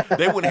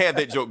 they wouldn't have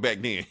that joke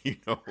back then, you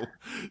know.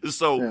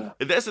 So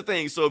that's the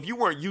thing. So if you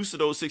weren't used to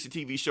those 60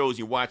 TV shows,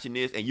 you're watching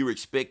this and you're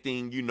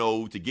expecting, you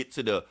know, to get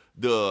to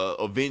the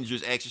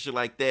Avengers action shit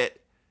like that,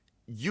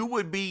 you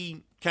would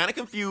be kind of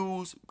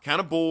confused, kind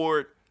of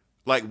bored.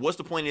 Like, what's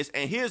the point of this?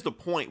 And here's the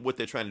point, what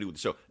they're trying to do with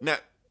the show. Now,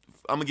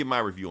 I'm going to give my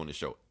review on the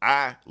show.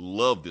 I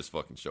love this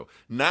fucking show.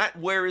 Not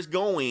where it's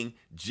going,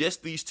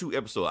 just these 2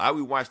 episodes. I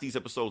would watch these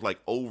episodes like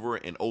over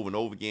and over and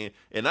over again.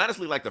 And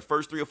honestly, like the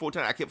first 3 or 4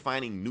 times, I kept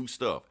finding new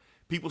stuff.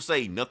 People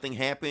say nothing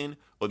happened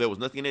or there was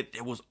nothing in it.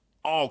 There was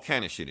all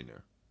kind of shit in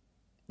there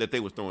that they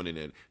was throwing in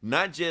there.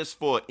 Not just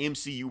for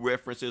MCU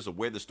references or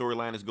where the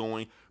storyline is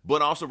going,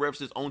 but also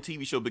references on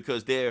TV show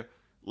because they're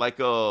like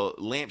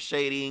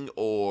lampshading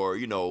or,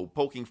 you know,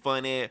 poking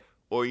fun at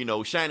or, you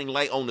know, shining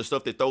light on the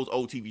stuff that those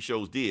old TV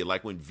shows did.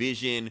 Like when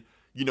Vision,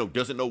 you know,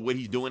 doesn't know what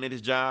he's doing at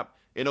his job.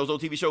 In those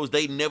old TV shows,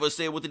 they never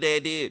said what the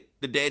dad did.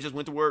 The dad just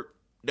went to work.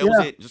 That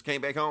was it. Just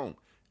came back home.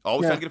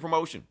 Always trying to get a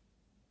promotion.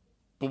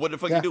 But what the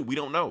fuck he do? We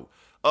don't know.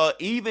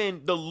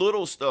 Even the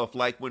little stuff,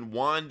 like when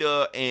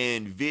Wanda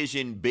and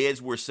Vision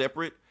beds were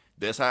separate,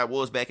 that's how it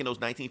was back in those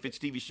 1950s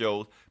TV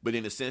shows. But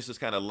in a sense, just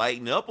kind of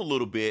lighten up a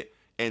little bit.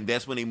 And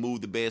that's when they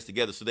moved the beds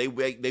together. So they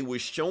were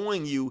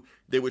showing you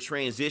they were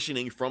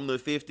transitioning from the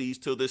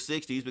 50s to the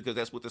 60s because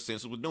that's what the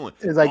Simpsons was doing.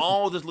 It's like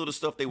all this little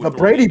stuff they were The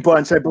Brady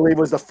Bunch, I believe,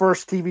 was the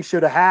first TV show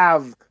to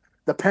have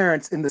the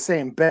parents in the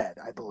same bed,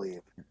 I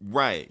believe.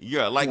 Right.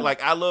 Yeah.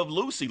 Like I Love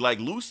Lucy. Like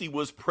Lucy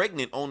was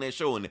pregnant on that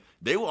show and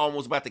they were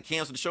almost about to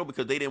cancel the show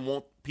because they didn't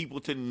want people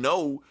to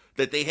know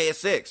that they had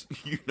sex,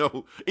 you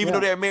know, even though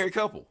they're a married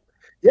couple.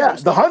 Yeah.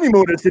 The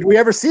honeymooners, did we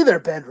ever see their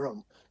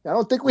bedroom? I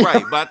don't think we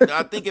right, but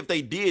I think if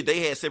they did,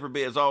 they had separate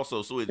beds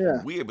also. So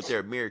it's weird, but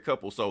they're a married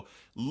couple. So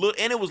look,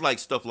 and it was like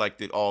stuff like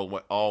that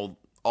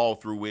all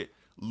through it.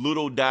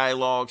 Little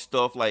dialogue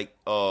stuff like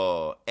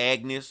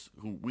Agnes,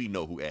 who we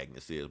know who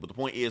Agnes is. But the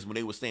point is, when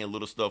they were saying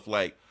little stuff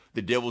like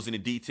the devil's in the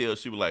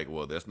details, she was like,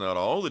 "Well, that's not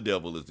all the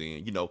devil is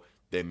in." You know,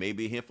 there may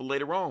be a hint for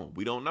later on.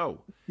 We don't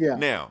know. Yeah.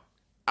 Now,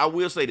 I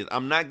will say this: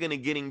 I'm not gonna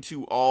get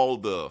into all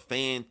the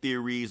fan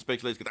theories,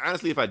 speculations. Because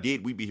honestly, if I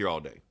did, we'd be here all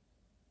day.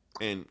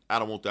 And I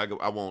don't want to.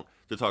 I want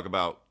to talk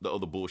about the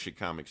other bullshit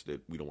comics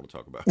that we don't want to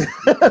talk about.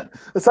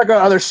 Let's talk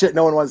about other shit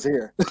no one wants to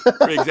hear.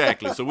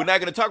 Exactly. So we're not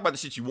going to talk about the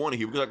shit you want to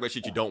hear. We're going to talk about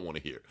shit you don't want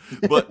to hear.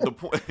 But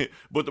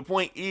the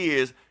point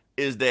is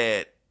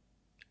that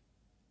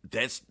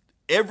that's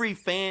every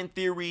fan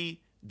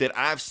theory that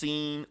I've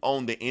seen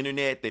on the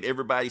internet, that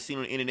everybody's seen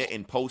on the internet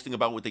and posting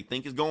about what they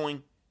think is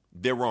going,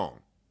 they're wrong.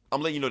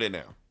 I'm letting you know that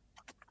now.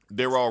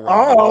 They're all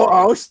wrong.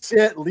 Oh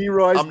shit!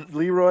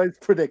 Leroy's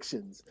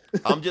predictions.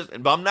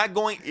 But I'm not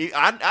going.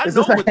 I is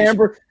know this a what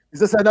hamburger?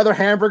 Is this another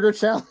hamburger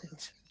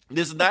challenge?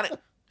 This is not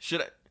it.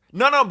 Should I?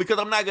 No, because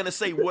I'm not gonna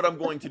say what I'm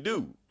going to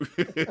do.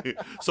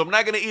 So I'm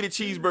not gonna eat a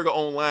cheeseburger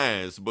on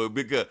lines. But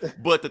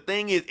the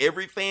thing is,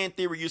 every fan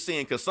theory you're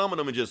seeing, because some of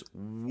them are just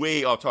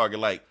way off target.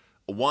 Like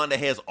Wanda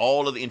has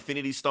all of the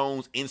Infinity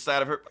Stones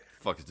inside of her.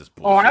 Fuck is this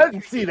bullshit? Oh, I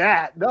didn't see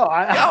that. No,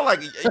 y'all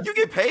like you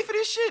get paid for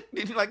this shit?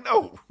 And you're like,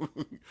 no.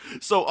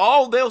 So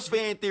all those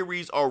fan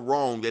theories are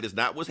wrong. That is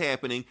not what's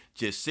happening.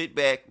 Just sit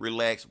back,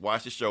 relax,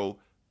 watch the show.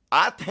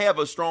 I have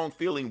a strong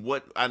feeling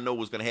what I know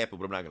was going to happen,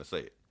 but I'm not going to say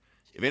it.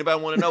 If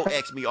anybody want to know,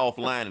 ask me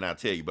offline and I'll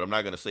tell you. But I'm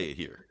not going to say it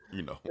here.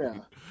 You know. Yeah.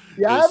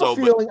 I have a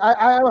feeling.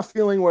 I have a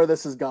feeling where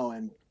this is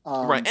going.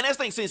 Right, and that's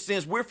the thing.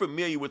 Since we're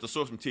familiar with the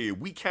source material,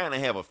 we kind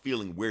of have a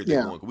feeling where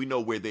they're going. We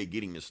know where they're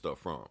getting this stuff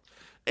from.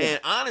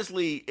 And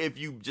honestly, if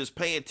you just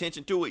pay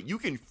attention to it, you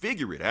can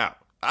figure it out.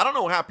 I don't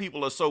know how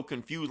people are so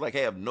confused, like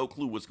have no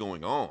clue what's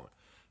going on.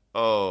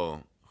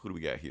 Who do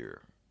we got here?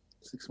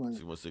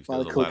 616. There's a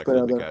lot of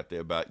clickbait out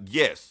there about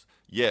yes.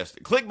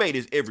 Clickbait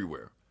is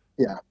everywhere.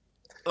 Yeah.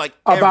 Like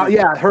about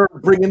everywhere. her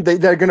bringing.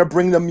 They're gonna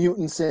bring the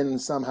mutants in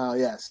somehow.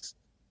 Yes.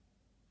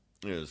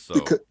 Yeah. So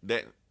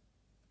that.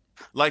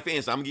 Like for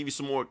instance, I'm gonna give you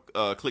some more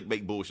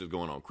clickbait bullshit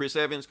going on. Chris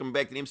Evans coming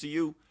back to the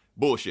MCU.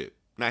 Bullshit.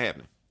 Not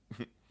happening.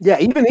 Yeah,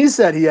 even he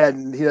said he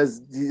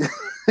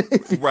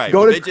Right.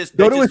 Go but to they just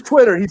go to his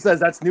Twitter. He says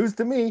that's news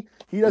to me.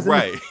 He doesn't.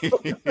 right.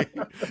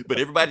 But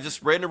everybody just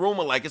spreading the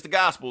rumor like it's the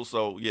gospel.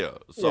 So yeah.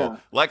 So Yeah.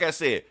 like I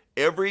said,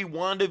 every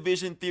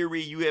WandaVision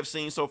theory you have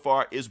seen so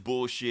far is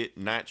bullshit,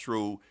 not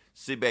true.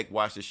 Sit back,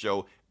 watch the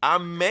show. I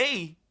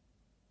may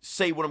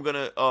say what I'm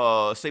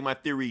gonna say my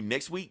theory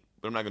next week,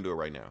 but I'm not gonna do it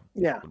right now.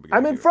 Yeah. What are we I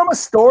gonna mean, do? from a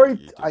story,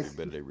 You I think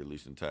better they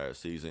release the entire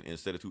season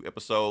instead of 2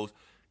 episodes.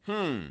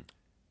 I'm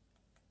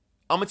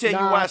gonna tell you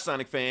Nah. why,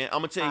 Sonic fan. I'm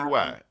gonna tell you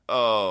why.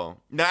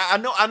 Now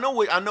I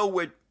know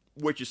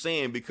what you're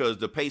saying, because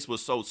the pace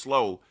was so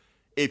slow.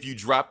 If you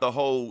drop the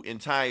whole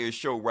entire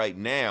show right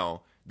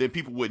now, then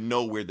people would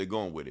know where they're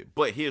going with it.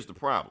 But here's the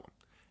problem,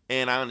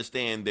 and I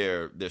understand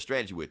their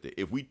strategy with it.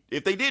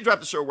 If they did drop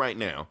the show right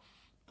now,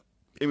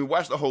 and we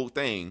watch the whole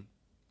thing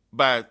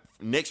by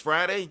next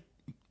Friday,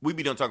 we'd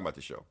be done talking about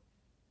the show.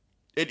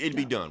 It'd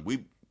be done.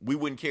 We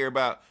wouldn't care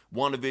about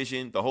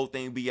WandaVision. The whole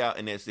thing would be out,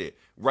 and that's it.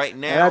 Right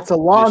now, and that's a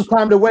long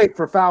time to wait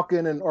for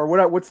Falcon or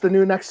what's the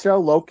new next show?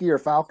 Loki or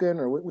Falcon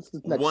or what's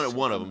the next?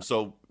 One of them.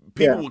 So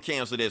people Yeah. will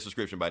cancel their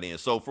subscription by then.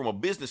 So from a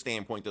business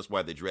standpoint, that's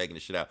why they're dragging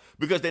this shit out,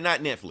 because they're not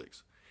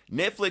Netflix.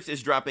 Netflix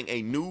is dropping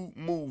a new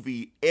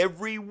movie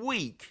every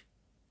week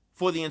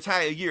for the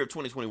entire year of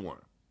 2021.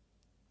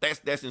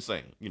 That's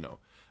insane. You know,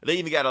 they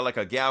even got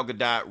a Gal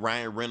Gadot,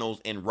 Ryan Reynolds,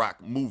 and Rock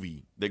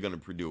movie they're gonna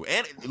produce,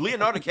 and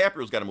Leonardo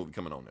DiCaprio's got a movie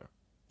coming on there.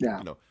 Yeah.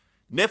 You know,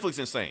 Netflix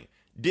insane.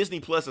 Disney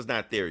Plus is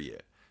not there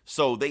yet,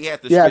 so they have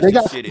to Yeah, switch they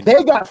this got shit in.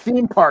 they got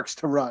theme parks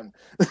to run.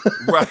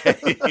 Right.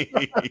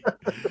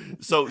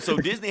 So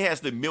Disney has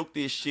to milk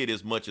this shit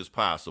as much as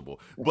possible.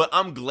 But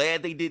I'm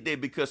glad they did that,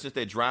 because since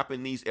they're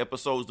dropping these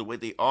episodes the way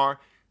they are,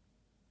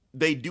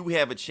 they do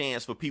have a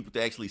chance for people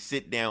to actually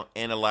sit down,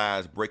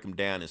 analyze, break them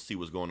down, and see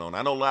what's going on.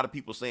 I know a lot of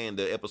people saying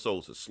the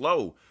episodes are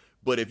slow,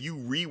 but if you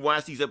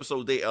rewatch these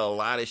episodes, there are a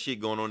lot of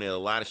shit going on. There's a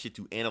lot of shit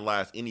to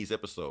analyze in these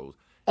episodes.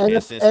 And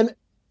if, since-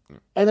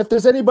 and if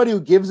there's anybody who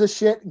gives a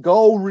shit,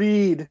 go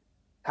read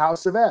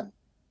House of M.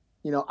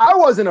 You know, I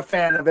wasn't a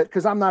fan of it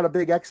because I'm not a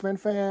big X-Men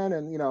fan,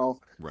 and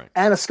Right.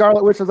 Anna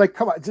Scarlet Witch was like,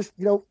 come on, just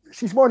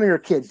she's more than your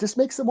kids. Just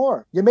make some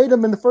more. You made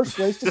them in the first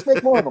place. Just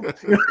make more of them.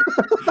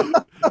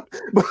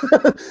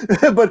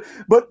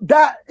 but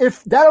that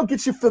if that'll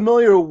get you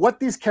familiar with what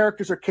these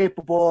characters are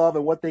capable of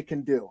and what they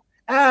can do.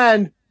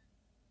 And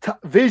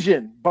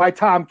Vision by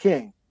Tom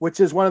King, which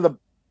is one of the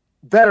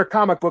better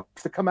comic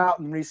books to come out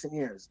in recent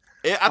years.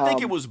 I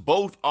think it was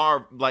both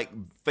our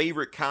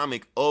favorite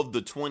comic of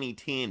the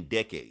 2010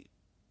 decade.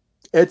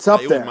 It's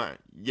up It there. was mine.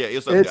 Yeah,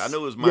 it's up there. I know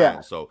it was mine.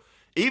 yeah. So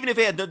even if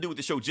it had nothing to do with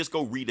the show, just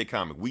go read the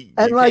comic. We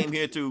And, came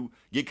here to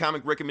get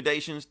comic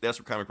recommendations. That's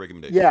what comic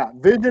recommendations. Yeah,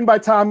 Vision by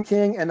Tom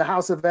King and the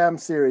House of M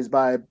series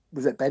by,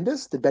 was it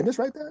Bendis? Did Bendis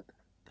write that?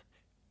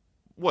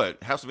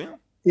 What, House of M?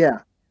 Yeah.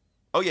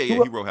 Oh yeah, he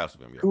wrote House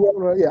of M. Yeah.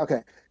 Yeah,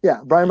 okay. Yeah,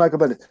 Brian Michael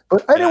Bendis.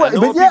 But And anyway, I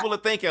know but yeah, people are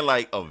thinking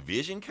a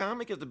Vision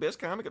comic is the best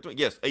comic of 20.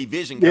 Yes, a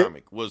Vision Yeah.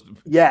 comic was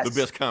Yes. the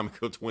best comic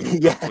of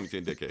Yeah.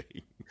 2010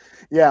 decade.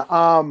 yeah.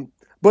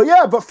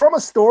 But from a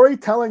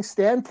storytelling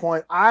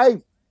standpoint,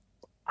 I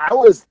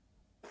was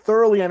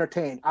thoroughly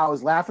entertained. I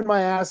was laughing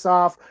my ass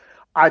off.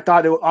 I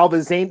thought all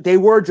the Zane, they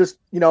were just,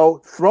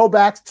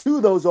 throwbacks to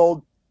those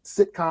old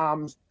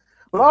sitcoms.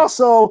 But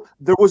also,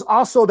 there was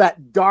also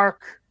that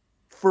dark,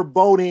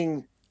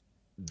 foreboding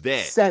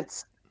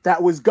sense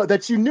that was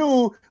that you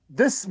knew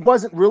this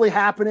wasn't really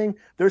happening.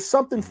 There's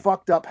something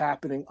fucked up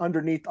happening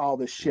underneath all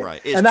this shit.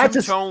 Right. It's and that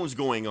two tones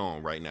going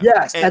on right now.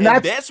 Yes, and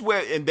and that's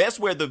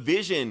where the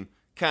Vision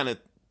kind of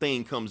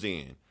thing comes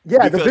in.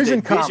 Yeah, the because Vision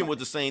that Vision comic. was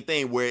the same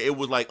thing where it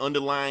was like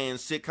underlying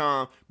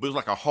sitcom, but it was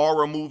like a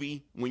horror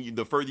movie when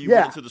the further you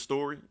Yeah. went into the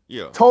story.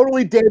 Yeah.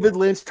 Totally David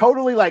Lynch,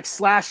 totally like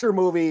slasher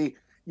movie,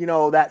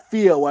 that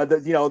feel where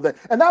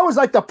and that was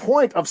like the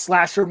point of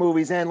slasher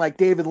movies and like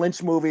David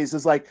Lynch movies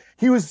is like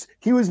he was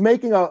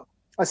making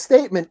a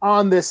statement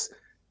on this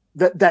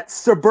that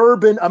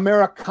suburban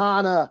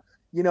Americana,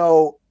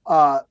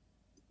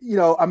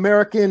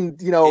 American,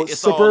 It's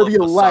suburbia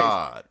all a life.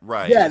 facade,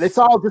 right? Yeah, it's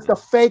all just a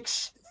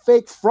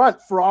fake front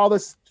for all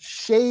this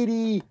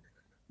shady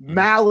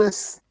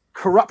malice,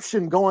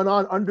 corruption going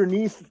on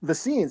underneath the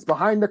scenes,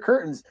 behind the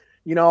curtains,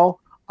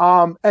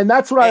 and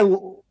that's what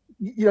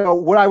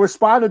what I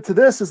responded to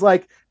this is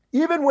like,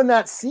 even when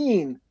that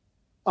scene,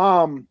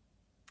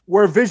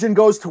 where Vision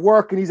goes to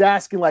work and he's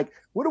asking like,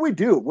 what do we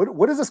do?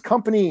 What does this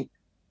company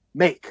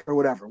make or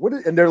whatever?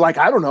 And they're like,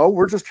 I don't know.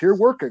 We're just here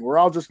working. We're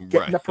all just getting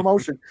Right. the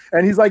promotion.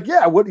 And he's like,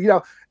 yeah,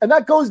 and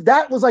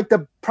that was like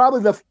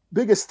probably the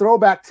biggest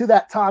throwback to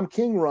that Tom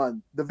King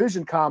run, the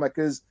Vision comic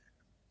is,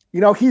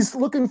 he's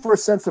looking for a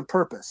sense of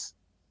purpose.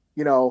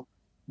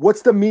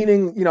 What's the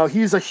meaning?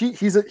 He's a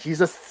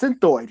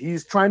synthoid.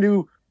 He's trying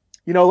to,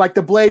 like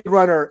the Blade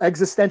Runner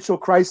existential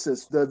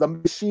crisis, the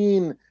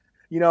machine,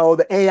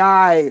 the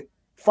AI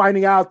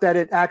finding out that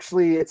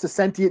it's a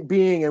sentient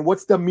being, and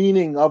what's the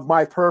meaning of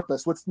my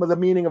purpose? What's the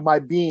meaning of my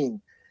being?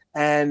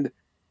 And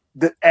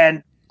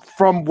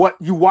from what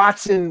you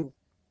watch in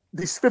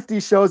these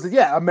 50s shows,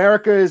 that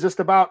America is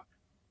just about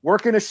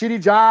working a shitty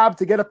job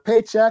to get a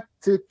paycheck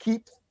to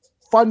keep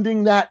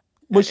funding that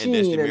machine.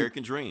 And that's the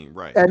American dream,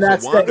 right? and so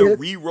that's Wanda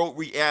rewrote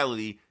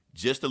reality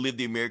just to live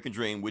the American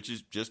dream, which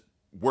is just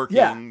working,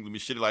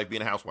 shitty life,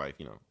 being a housewife,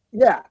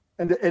 Yeah.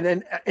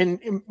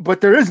 And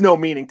but there is no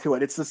meaning to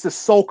it. It's just this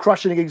soul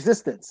crushing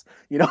existence,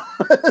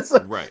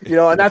 Right.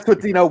 And that's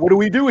what, what do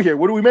we do here?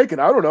 What are we making?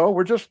 I don't know.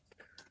 We're just,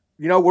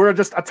 we're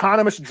just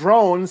autonomous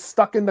drones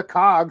stuck in the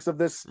cogs of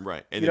this.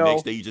 Right. And the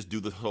next day you just do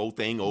the whole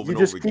thing over and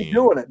over again. You just keep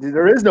doing it.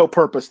 There is no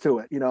purpose to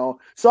it,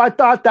 So I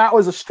thought that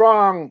was a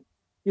strong,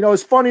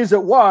 as funny as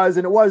it was,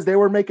 they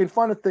were making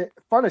fun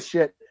of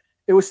shit.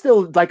 It was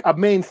still like a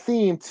main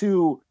theme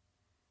to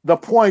the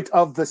point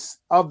of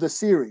the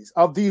series,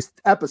 of these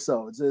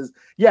episodes is,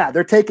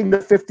 they're taking the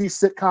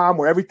 50s sitcom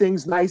where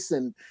everything's nice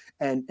and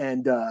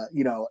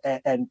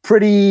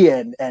pretty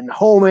and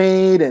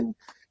homemade and,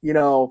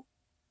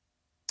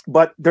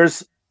 but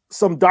there's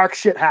some dark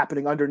shit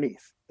happening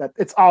underneath that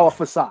it's all a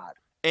facade.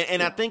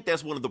 And I think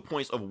that's one of the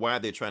points of why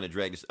they're trying to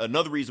drag this.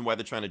 Another reason why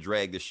they're trying to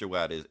drag this show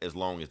out as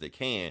long as they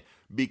can,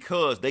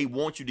 because they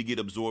want you to get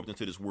absorbed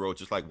into this world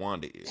just like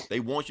Wanda is. They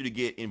want you to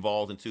get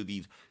involved into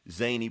these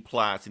zany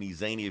plots and these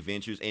zany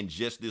adventures and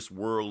just this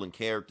world and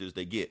characters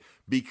they get.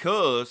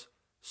 Because,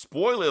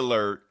 spoiler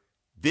alert,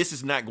 this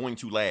is not going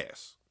to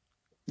last.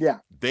 Yeah.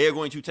 They're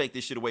going to take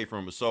this shit away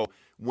from her. So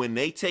when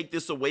they take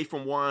this away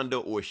from Wanda,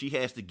 or she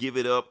has to give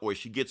it up, or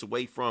she gets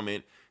away from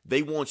it,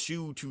 they want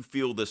you to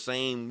feel the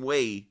same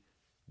way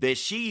that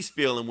she's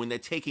feeling when they're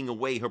taking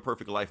away her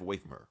perfect life away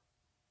from her.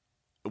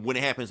 When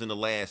it happens in the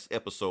last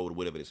episode or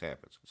whatever this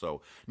happens.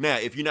 So now,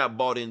 if you're not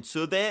bought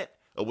into that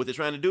or what they're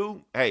trying to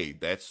do, hey,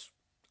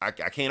 I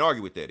can't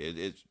argue with that.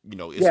 It's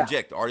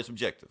subjective. Art is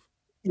subjective.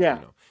 Yeah.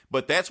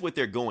 But that's what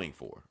they're going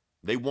for.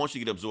 They want you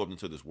to get absorbed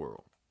into this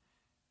world.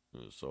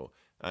 So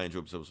I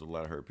enjoyed this episode. A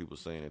lot of heard people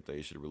saying that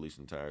they should have released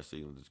the entire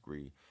season.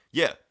 Disagree.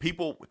 Yeah,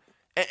 people,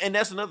 and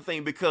that's another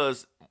thing,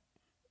 because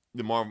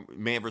the Marvel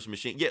Man vs.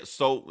 Machine. Yeah,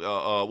 so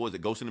what was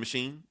it? Ghost in the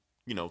Machine?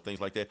 Things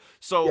like that.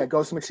 So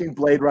Ghost in the Machine,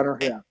 Blade Runner.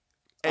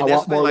 And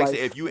that's the thing. Like I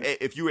said,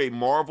 if you're a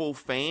Marvel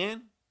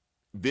fan,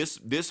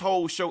 this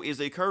whole show is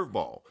a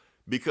curveball,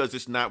 because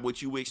it's not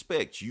what you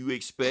expect. You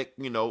expect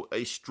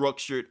a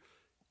structured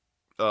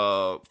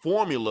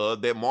formula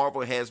that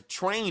Marvel has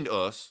trained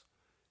us,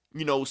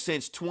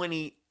 since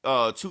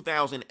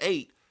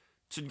 2008.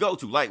 To go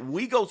to. Like,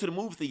 we go to the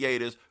movie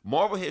theaters,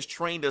 Marvel has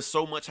trained us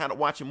so much how to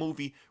watch a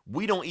movie,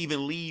 we don't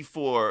even leave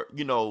for,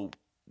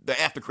 the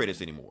after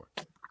credits anymore.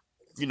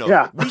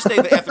 We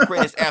stay the after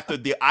credits after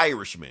The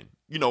Irishman,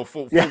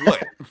 for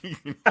what?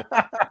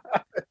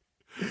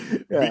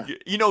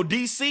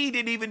 DC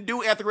didn't even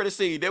do after credit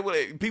scene. They were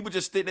people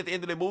just sitting at the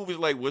end of the movies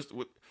like, what?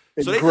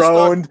 So they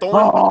groaned. Just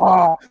start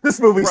throwing, this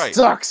movie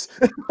sucks.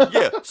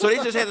 Yeah, so they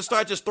just had to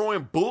start just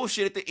throwing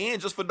bullshit at the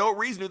end just for no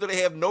reason, that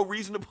they have no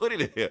reason to put it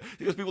in there,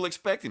 because people are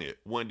expecting it.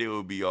 One day it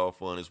will be all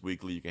fun. It's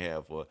weekly. You can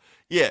have fun.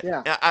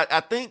 Yeah.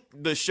 I think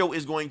the show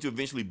is going to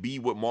eventually be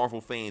what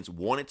Marvel fans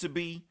want it to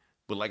be,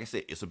 but like I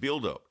said, it's a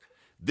build-up.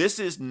 This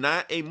is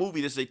not a movie.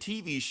 This is a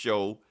TV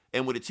show,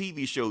 and with a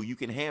TV show, you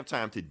can have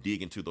time to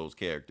dig into those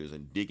characters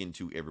and dig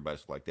into everybody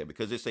like that,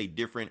 because it's a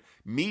different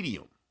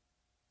medium.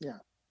 Yeah.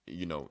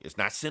 It's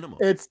not cinema.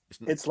 It's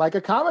like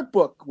a comic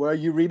book where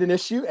you read an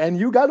issue and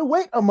you got to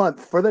wait a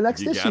month for the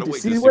next issue to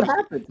see what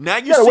happens. Now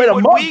you see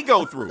what we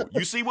go through.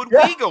 You see what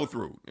we go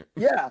through.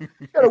 Yeah.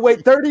 You got to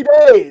wait 30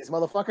 days,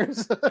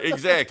 motherfuckers.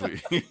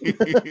 Exactly.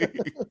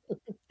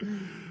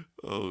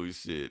 Oh,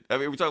 shit. I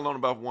mean, we're talking a lot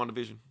about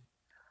WandaVision.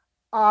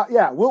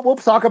 Yeah, we'll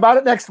talk about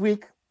it next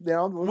week. We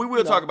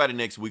will talk about it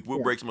next week.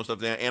 We'll break some more stuff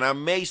down. And I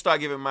may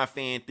start giving my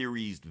fan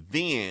theories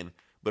then,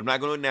 but I'm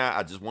not going to now.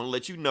 I just want to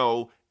let you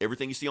know,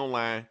 everything you see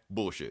online,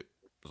 bullshit.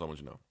 That's all I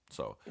want you to know.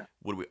 So,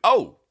 what do we...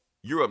 Oh,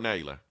 you're up now,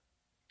 Eli.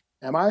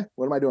 Am I?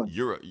 What am I doing?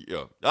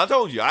 Yeah. I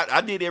told you.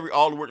 I did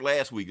all the work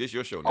last week. This is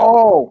your show now.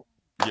 Oh.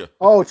 Yeah.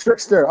 Oh,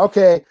 Trickster.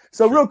 Okay.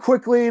 So real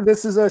quickly,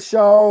 this is a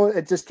show.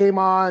 It just came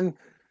on,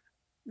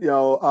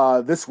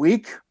 this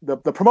week. The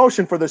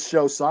promotion for this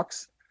show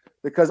sucks,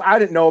 because I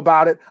didn't know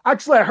about it.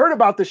 Actually, I heard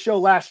about this show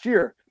last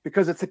year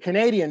because it's a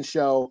Canadian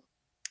show,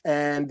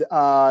 and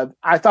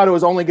I thought it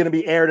was only going to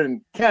be aired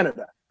in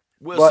Canada.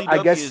 Well, but CW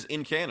I guess is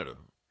in Canada.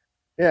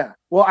 Yeah.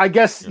 Well, I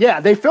guess,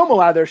 they film a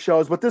lot of their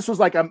shows, but this was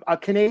like a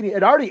Canadian.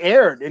 It already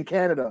aired in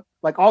Canada,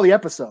 like all the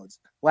episodes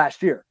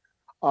last year.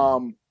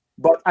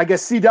 But I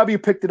guess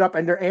CW picked it up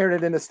and they're airing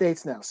it in the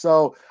States now.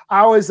 So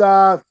I was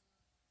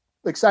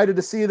excited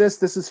to see this.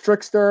 This is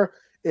Trickster.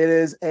 It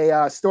is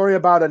a story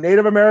about a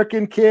Native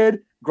American kid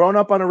growing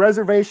up on a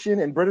reservation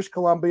in British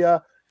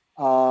Columbia.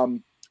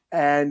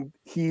 And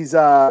he's,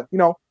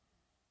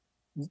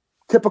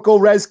 typical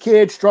res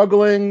kid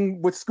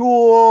struggling with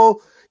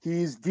school.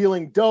 He's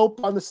dealing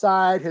dope on the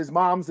side. His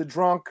mom's a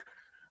drunk,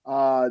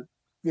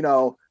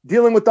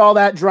 dealing with all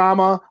that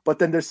drama. But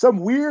then there's some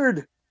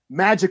weird,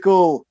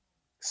 magical,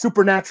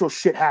 supernatural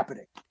shit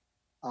happening.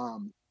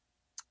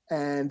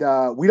 And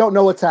we don't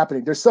know what's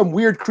happening. There's some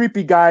weird,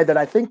 creepy guy that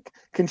I think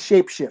can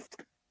shapeshift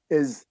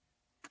is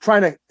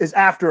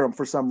after him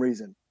for some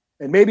reason.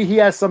 And maybe he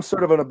has some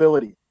sort of an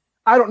ability.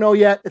 I don't know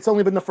yet. It's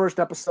only been the first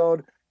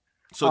episode.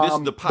 So this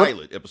is the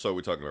pilot episode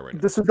we're talking about right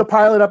now. This is the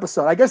pilot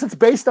episode. I guess it's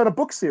based on a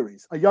book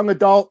series, a young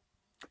adult.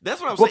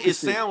 That's what I'm book saying. It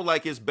series. sounds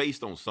like it's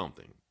based on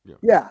something. Yeah.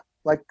 Yeah,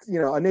 like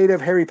a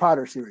native Harry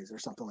Potter series or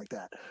something like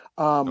that.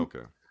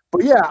 Okay.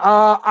 But yeah,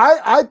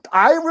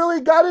 I really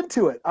got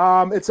into it.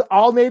 It's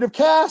all native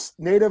cast,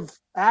 native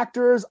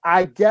actors.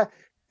 I get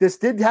this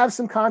did have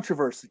some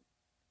controversy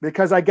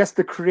because I guess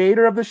the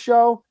creator of the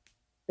show,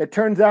 it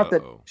turns out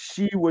that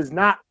she was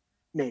not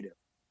native,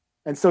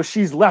 and so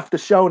she's left the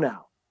show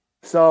now.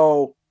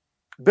 So,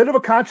 bit of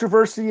a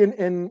controversy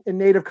in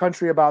native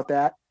country about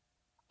that,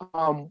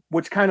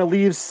 which kind of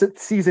leaves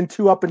season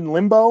 2 up in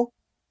limbo.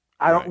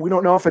 We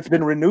don't know if it's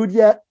been renewed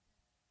yet,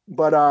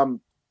 but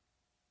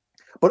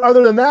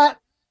other than that,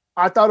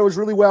 I thought it was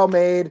really well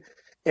made.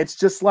 It's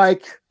just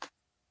like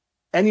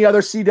any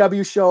other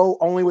CW show,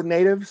 only with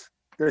natives.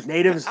 There's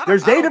natives.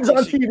 There's natives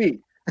on TV.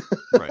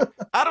 Right.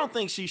 I don't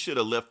think she should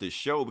have left this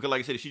show because,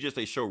 like I said, if she's just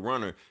a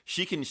showrunner,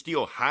 she can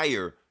still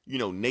hire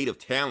native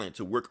talent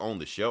to work on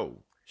the show.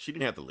 She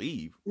didn't have to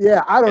leave.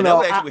 Yeah, I don't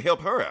know. That would actually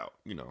help her out.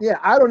 Yeah,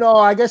 I don't know.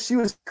 I guess she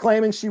was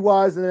claiming she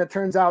was, and then it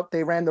turns out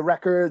they ran the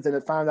records, and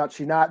it found out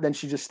she not. Then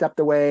she just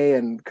stepped away,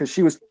 and because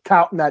she was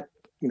touting that,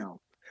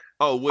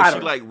 Oh, was she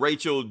like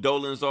Rachel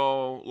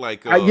Dolezal?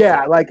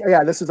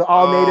 This is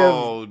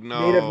all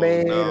native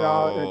made, and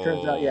all. And it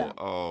turns out, yeah.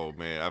 Oh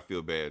man, I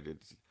feel bad.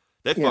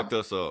 That fucked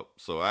us up.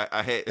 So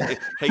I hate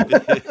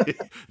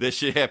that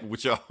shit happened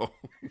with y'all.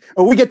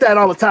 Oh, we get that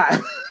all the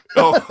time.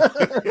 Oh.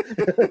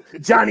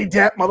 Johnny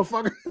Depp,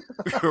 motherfucker.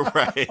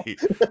 Right.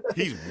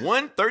 He's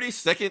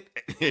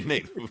 1/32nd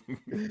native.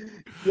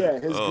 Yeah,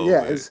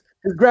 his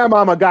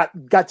grandmama got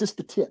just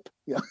the tip.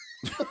 Yeah.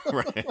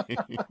 Right.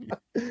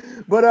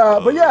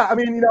 But yeah, I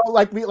mean,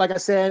 like I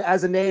said,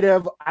 as a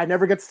native, I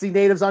never get to see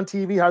natives on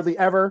TV hardly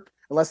ever,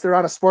 unless they're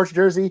on a sports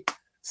jersey.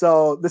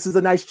 So this is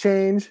a nice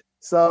change.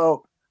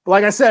 So, but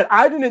like I said,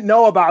 I didn't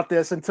know about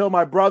this until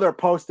my brother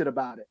posted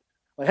about it.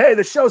 Like, hey,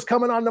 the show's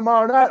coming on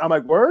tomorrow night. I'm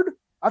like, word?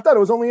 I thought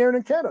it was only airing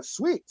in Canada.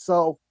 Sweet.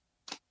 So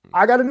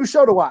I got a new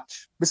show to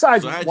watch.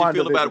 Besides, so how'd you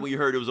feel about it when you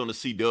heard it was on the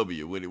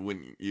CW?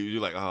 When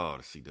you're like, oh,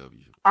 the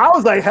CW. I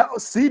was like, hell,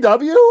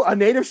 CW? A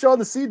native show on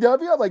the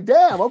CW? I'm like,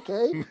 damn,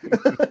 okay.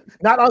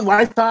 Not on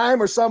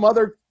Lifetime or some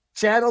other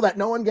channel that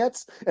no one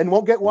gets and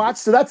won't get watched.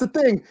 So that's the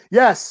thing.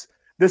 Yes,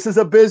 this is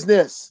a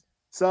business.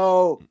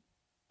 So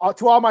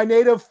to all my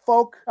native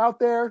folk out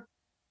there,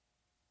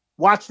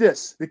 watch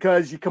this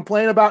because you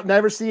complain about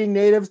never seeing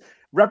natives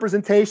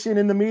representation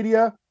in the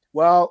media.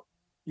 Well,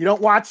 you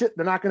don't watch it,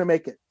 they're not going to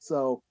make it.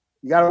 So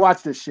you got to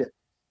watch this shit.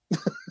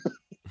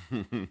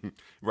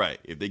 Right.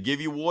 If they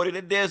give you water in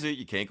the desert,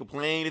 you can't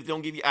complain if they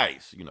don't give you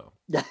ice,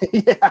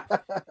 Yeah.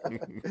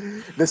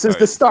 This is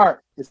the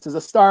start. This is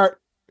a start.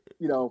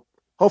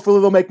 Hopefully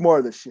they'll make more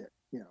of this shit.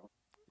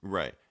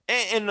 Right.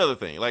 And another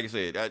thing, like I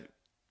said,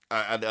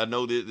 I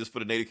know this for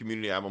the native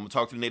community. I'm going to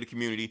talk to the native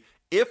community.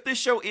 If this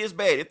show is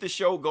bad, if the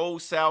show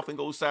goes south and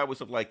goes sideways,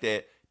 stuff like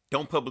that,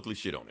 don't publicly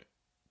shit on it.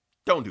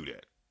 Don't do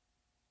that.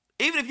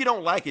 Even if you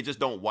don't like it, just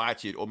don't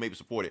watch it or maybe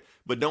support it.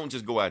 But don't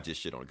just go out and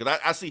just shit on it. Because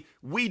I see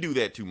we do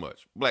that too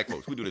much. Black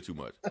folks, we do that too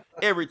much.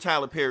 Every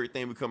Tyler Perry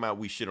thing we come out,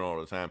 we shit on all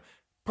the time.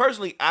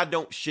 Personally, I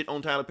don't shit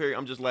on Tyler Perry.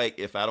 I'm just like,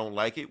 if I don't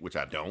like it, which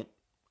I don't,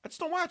 I just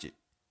don't watch it.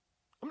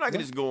 I'm not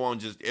going to just go on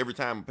just every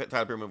time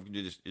Tyler Perry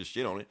movie just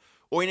shit on it.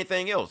 Or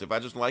anything else. If I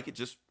just like it,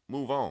 just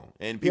move on.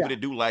 And people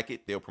that do like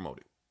it, they'll promote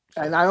it.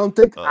 So, and I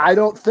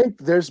don't think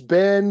there's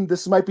been,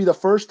 this might be the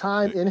first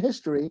time in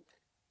history,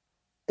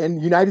 in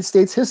United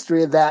States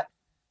history, that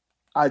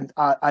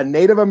a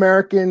Native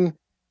American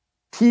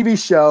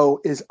TV show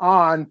is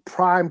on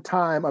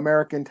primetime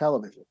American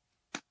television.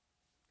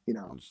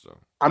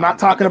 I'm not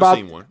talking about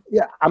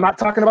I'm not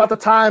talking about the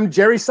time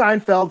Jerry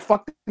Seinfeld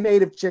fucked a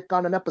native chick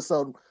on an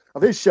episode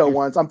of his show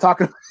once. I'm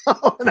talking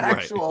about an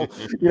actual,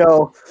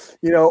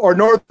 or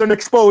Northern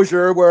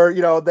Exposure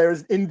where,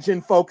 there's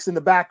Indian folks in the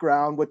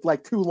background with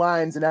like 2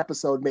 lines an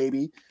episode,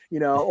 maybe,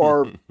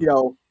 or,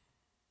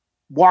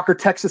 Walker,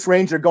 Texas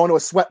Ranger going to a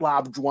sweat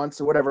lodge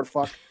once or whatever the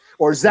fuck,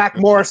 or Zach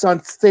Morris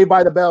on Saved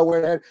by the Bell.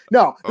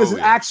 This is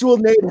actual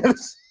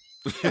natives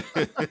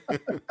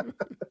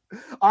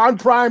on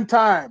prime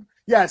time.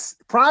 Yes,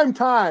 prime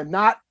time,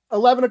 not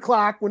 11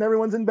 o'clock when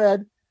everyone's in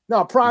bed.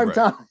 No, prime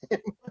time.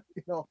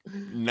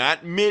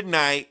 Not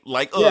midnight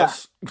like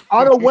us.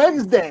 On a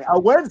Wednesday.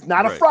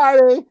 Not a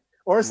Friday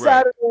or a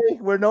Saturday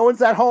where no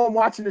one's at home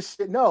watching this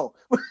shit. No.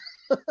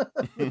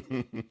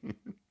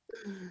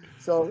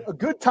 So a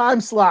good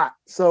time slot.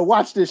 So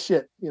watch this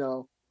shit,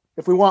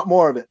 if we want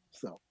more of it.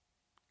 So. All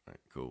right,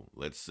 cool.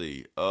 Let's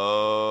see.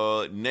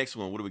 Next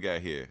one. What do we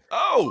got here?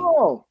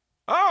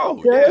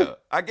 Okay. Yeah.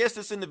 I guess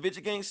it's in the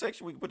video game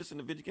section. We can put this in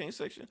the video game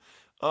section.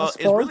 It's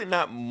really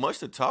not much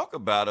to talk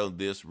about on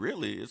this,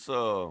 really. It's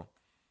nope,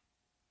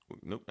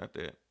 not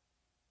that.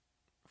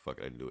 Fuck,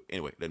 I didn't do it.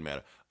 Anyway, doesn't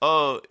matter.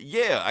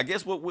 Yeah, I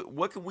guess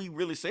what can we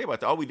really say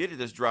about that? All we did is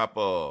just drop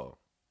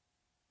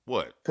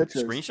what?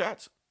 Pictures.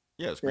 Screenshots?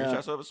 Yeah,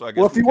 screenshots of it. So I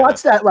guess if you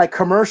watch that like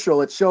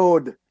commercial, it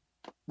showed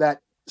that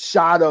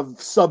shot of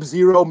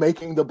Sub-Zero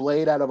making the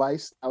blade out of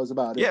ice. That was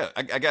about it. Yeah,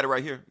 I got it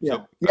right here. Yeah.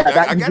 So, Yeah, I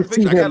that- you got a can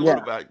see picture. I got a him, little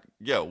yeah. about.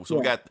 Yeah, so we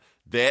Yeah. got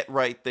that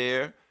right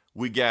there.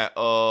 We got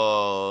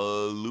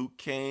Liu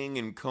Kang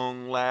and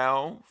Kung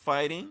Lao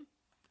fighting.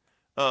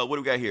 What do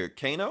we got here?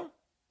 Kano?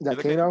 Is that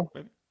it Kano?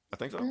 Maybe? I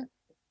think so. Yeah.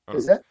 I don't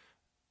Is know. that?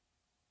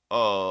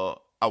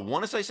 I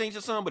want to say Shang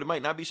Tsung, but it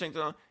might not be Shang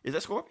Tsung. Is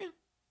that Scorpion?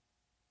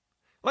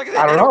 Like I I said,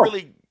 don't they don't know.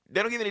 really.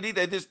 They don't give any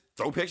detail. They just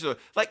throw pictures.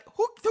 Like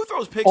who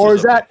throws pictures? Or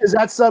is of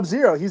that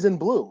Sub-Zero? He's in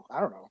blue.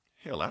 I don't know.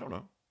 Hell, I don't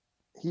know.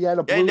 He had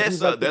a blue. And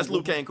he's like that's in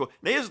Liu blue. Kang.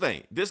 Now here's the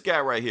thing. This guy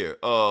right here,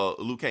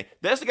 Liu Kang.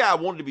 That's the guy I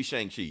wanted to be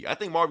Shang-Chi. I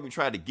think Marvel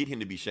tried to get him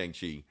to be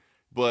Shang-Chi,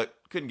 but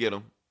couldn't get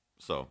him.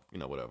 So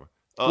whatever.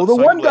 Well, the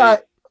Sonya one Blade, guy.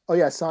 Oh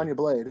yeah, Sonya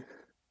Blade.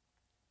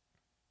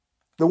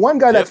 The one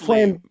guy that's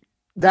definitely- playing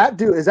that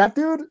dude is that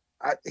dude.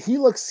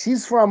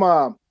 He's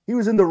from. He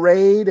was in the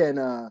Raid and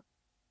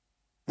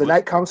The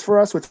Night Comes for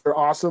Us, which are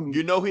awesome.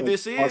 You know who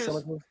this is?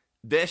 awesome-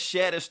 That's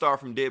Shatterstar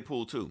from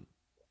Deadpool 2.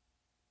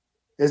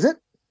 Is it?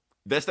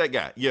 That's that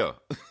guy. Yeah.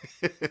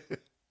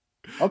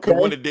 Okay. The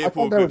one that I thought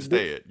Deadpool that could was-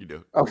 stand. You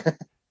know. Okay.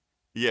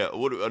 Yeah.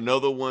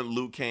 Another one?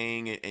 Liu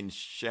Kang and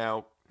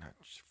Shao.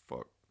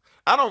 Fuck.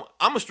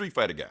 I'm a Street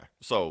Fighter guy,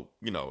 so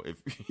if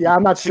Yeah,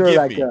 I'm not sure. Forgive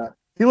Like, me.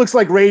 he looks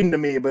like Raiden to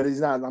me, but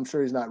he's not. I'm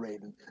sure he's not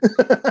Raiden.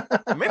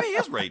 Maybe he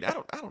is Raiden.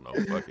 I don't know.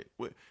 Fuck it.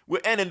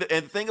 And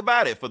the thing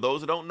about it, for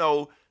those that don't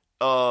know,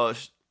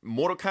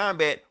 Mortal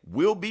Kombat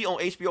will be on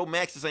HBO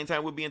Max at the same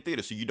time we'll be in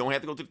theaters. So you don't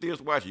have to go to the theaters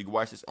to watch it. You can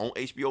watch this on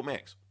HBO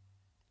Max.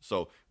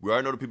 So we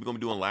already know that people are going to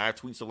be doing live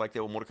tweets, stuff like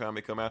that when Mortal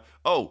Kombat come out.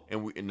 Oh,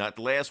 and not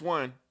the last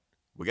one.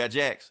 We got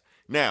Jax.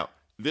 Now,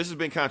 this has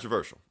been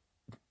controversial.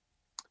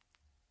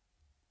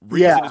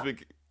 Reason Yeah. has been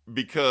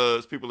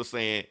because people are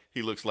saying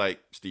he looks like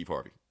Steve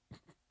Harvey.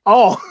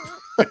 Oh,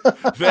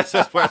 That's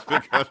why it's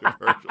been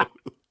controversial.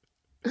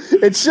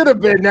 it should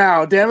have been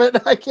now. Damn it!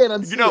 I can't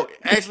unsee it.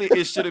 Actually,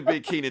 it should have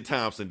been Kenan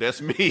Thompson.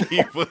 That's me.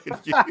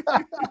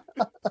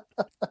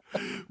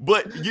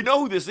 But you know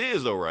who this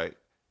is, though, right?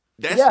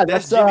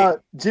 That's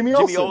Jimmy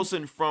Olsen. Jimmy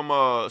Olsen from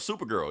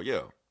Supergirl.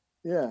 Yeah.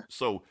 Yeah.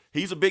 So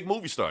he's a big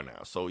movie star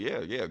now. So yeah,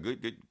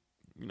 good.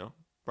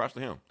 Props to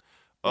him.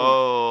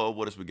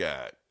 What else we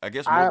got? I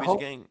guess I more video hope-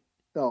 game.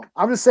 No,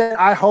 I'm just saying.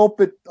 I hope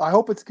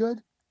it's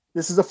good.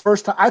 This is the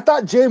first time. I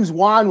thought James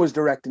Wan was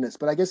directing this,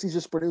 but I guess he's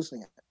just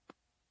producing it.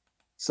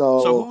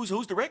 So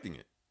who's directing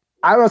it?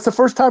 I don't know. It's the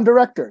first time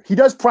director. He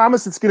does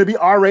promise it's going to be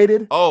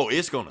R-rated. Oh,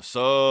 it's gonna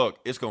suck.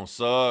 It's gonna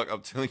suck.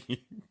 I'm telling you.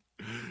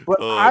 But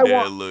Oh, I that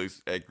want.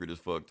 looks accurate as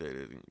fuck. That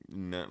is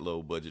not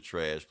low budget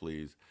trash,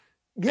 please.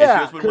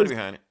 Yeah, HBO, put money 'cause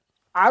behind it.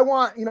 I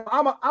want.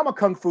 I'm a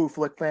kung fu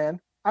flick fan.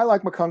 I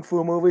like my kung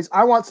fu movies.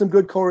 I want some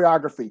good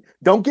choreography.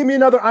 Don't give me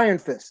another Iron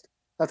Fist.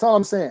 That's all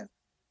I'm saying.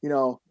 You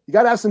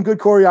got to have some good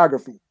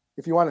choreography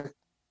if you want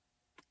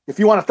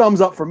a thumbs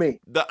up for me.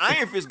 The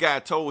Iron Fist guy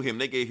told him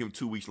they gave him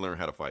 2 weeks to learn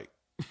how to fight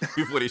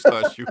before they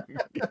start shooting.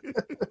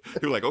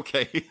 He was like,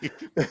 okay.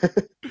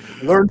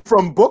 Learn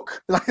from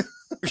book.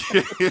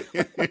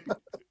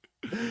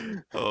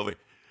 Oh, man.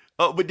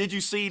 But did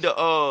you see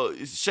the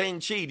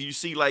Shang-Chi? Did you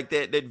see like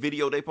that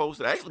video they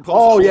posted? I actually posted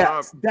Oh on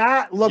yeah,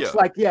 that looks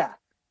like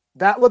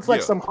that looks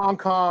like Yeah. some Hong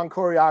Kong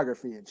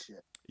choreography and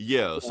shit.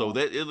 Yeah, so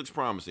that it looks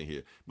promising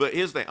here. But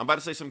here's the thing. I'm about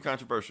to say something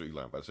controversial,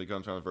 Eli. I'm about to say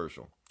something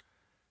controversial.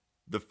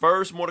 The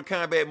first Mortal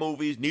Kombat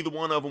movies, neither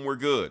one of them were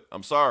good.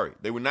 I'm sorry.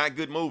 They were not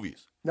good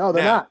movies. No,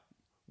 they're Now, not.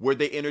 Were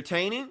they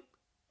entertaining?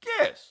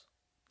 Yes.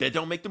 That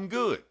don't make them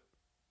good.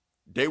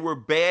 They were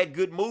bad,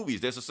 good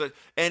movies.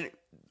 And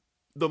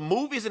the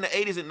movies in the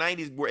 80s and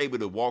 90s were able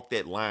to walk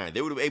that line.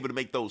 They were able to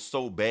make those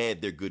so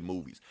bad they're good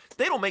movies.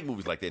 They don't make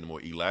movies like that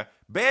anymore, Eli.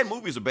 Bad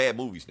movies are bad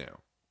movies now.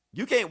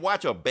 You can't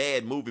watch a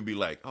bad movie and be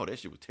like, oh, that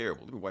shit was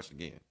terrible. Let me watch it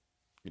again.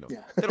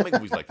 Yeah. They don't make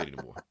movies like that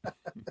anymore.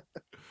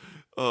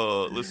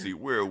 Let's see.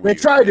 Where are we? They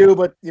try to,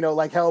 but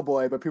like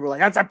Hellboy, but people are like,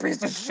 that's a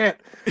piece of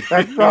shit.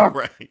 That sucks.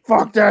 Right.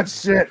 Fuck that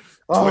shit.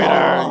 Twitter,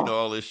 Oh,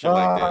 all this shit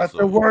like that. That's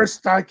the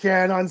worst. I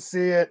can't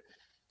unsee it.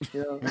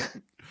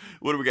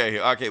 What do we got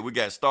here? Okay, we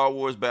got Star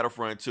Wars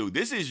Battlefront 2.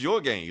 This is your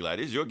game, Eli.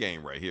 This is your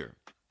game right here.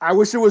 I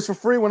wish it was for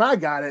free when I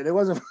got it. It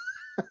wasn't.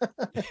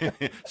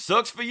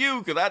 Sucks for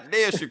you, because I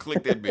dare should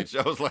click that bitch.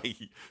 I was like,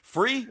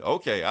 free?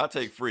 Okay, I'll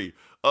take free.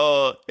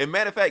 And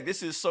matter of fact,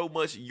 this is so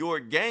much your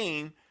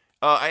game.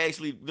 I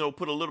actually,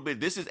 put a little bit.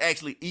 This is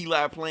actually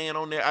Eli playing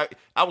on there.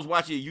 I was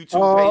watching a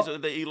YouTube page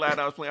of the Eli that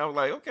I was playing. I was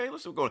like, okay,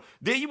 let's see what's going on.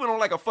 Then you went on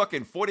like a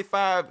fucking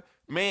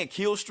 45-man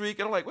kill streak,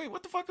 and I'm like, wait,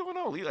 what the fuck going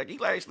on?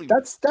 Eli actually.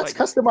 That's like,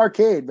 custom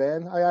arcade,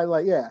 man. I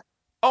like, yeah.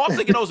 Oh, I'm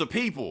thinking those are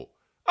people.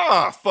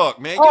 Oh, fuck,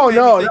 man. Oh You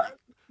made me no, think-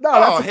 no. Oh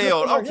That's a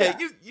hell. custom- Okay,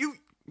 yeah.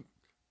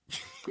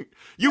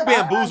 you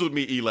bamboozled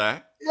me, Eli.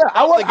 Yeah,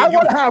 I want thinking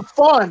you- to have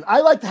fun. I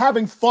like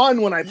having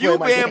fun when I play You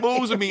my game.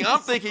 bamboozled me. I'm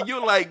thinking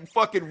you're like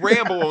fucking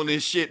Rambo on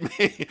this shit,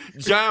 man.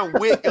 John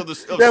Wick of That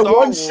Star one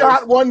Wars.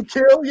 shot, one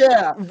kill.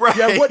 Yeah, Right.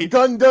 Yeah, what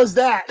gun does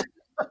that?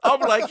 I'm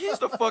like, here's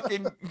the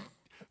fucking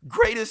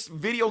greatest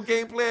video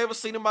gameplay I ever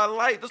seen in my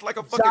life. That's like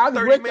a fucking John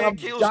 30-man Wick,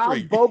 kill John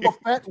streak. Boba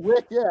Fett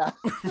Wick, yeah.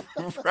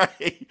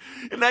 Right.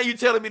 And now you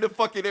telling me the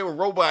fucking they were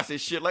robots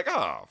and shit. Like,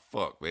 oh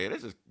fuck, man.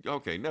 That's just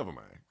okay, never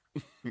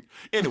mind.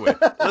 Anyway,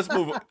 let's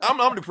move on.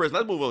 I'm depressed.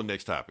 Let's move on to the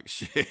next topic.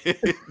 Shit.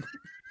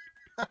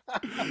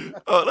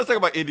 Let's talk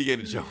about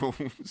Indiana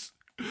Jones.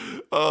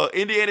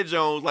 Indiana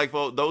Jones, like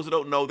for those who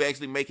don't know, they're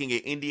actually making an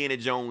Indiana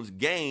Jones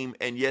game,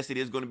 and yes, it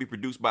is going to be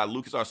produced by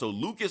LucasArts. So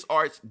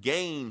LucasArts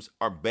games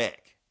are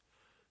back.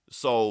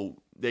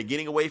 So they're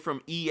getting away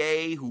from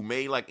EA, who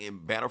made like in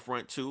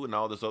Battlefront 2 and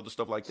all this other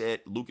stuff like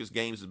that. Lucas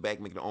Games is back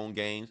making their own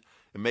games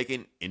and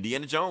making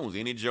Indiana Jones.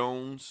 Indiana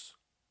Jones,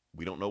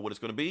 we don't know what it's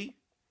going to be.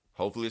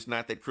 Hopefully it's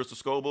not that Crystal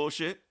Skull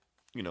bullshit,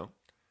 you know.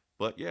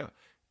 But yeah.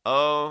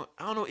 I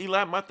don't know,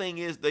 Eli. My thing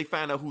is they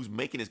find out who's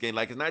making this game.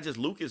 Like, it's not just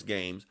Lucas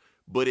Games,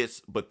 but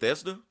it's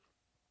Bethesda.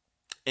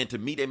 And to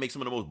me, they make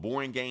some of the most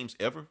boring games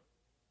ever.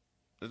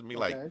 That's me,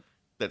 like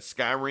that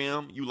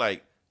Skyrim. You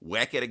like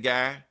whack at a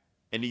guy,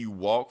 and then you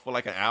walk for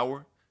like an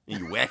hour, and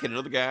you whack at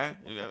another guy.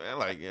 And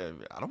like, yeah,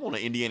 I don't want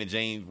an Indiana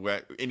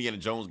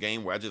Jones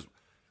game where I just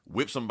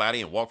whip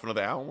somebody and walk for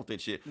another hour. I don't want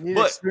that shit. You need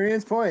But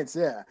experience points,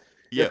 yeah.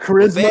 yeah, Your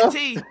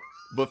charisma.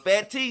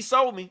 Fat T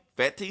sold me.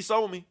 Fat T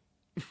sold me.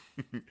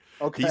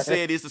 Okay. He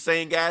said it's the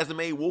same guys that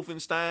made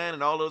Wolfenstein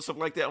and all that stuff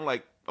like that. I'm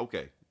like,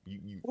 okay,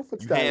 you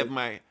have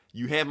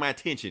my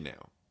attention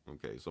now.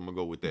 Okay, so I'm gonna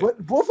go with that.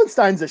 But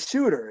Wolfenstein's a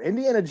shooter.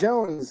 Indiana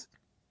Jones,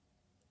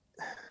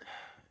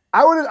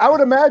 I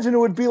would imagine it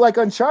would be like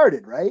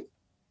Uncharted, right?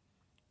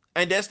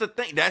 And that's the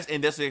thing. That's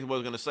what I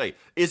was gonna say.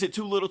 Is it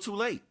too little, too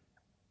late?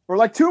 Or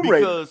like Tomb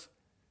Raider. Because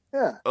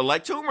yeah,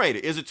 like Tomb Raider,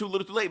 is it too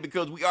little, too late?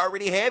 Because we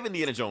already have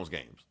Indiana Jones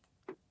games,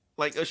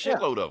 like a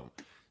shitload of them.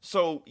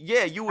 So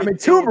yeah, you would. I mean,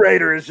 Tomb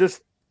Raider is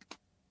just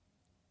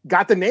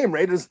got the name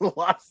Raiders of the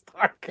Lost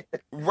Ark.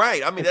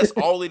 Right. I mean, that's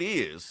all it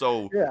is.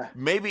 So yeah,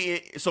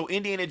 so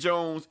Indiana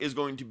Jones is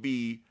going to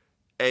be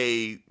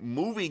a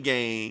movie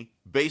game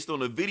based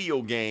on a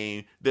video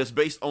game that's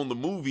based on the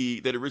movie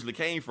that originally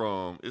came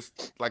from. It's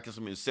like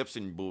some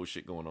Inception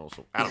bullshit going on.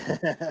 So I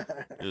don't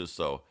know.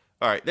 So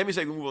all right, let me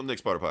say we move on to the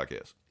next part of the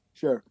podcast.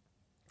 Sure.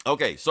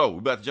 Okay, so we're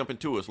about to jump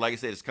into it. So like I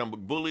said, it's Comic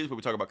Book Bullies, where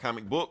we talk about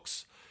comic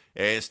books.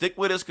 And stick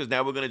with us, because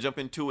now we're going to jump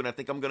into it. And I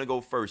think I'm going to go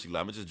first, Eli.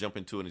 I'm going to just jump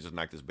into it and just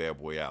knock this bad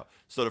boy out.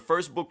 So the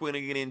first book we're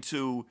going to get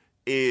into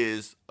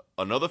is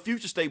another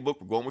Future State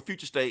book. We're going with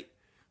Future State.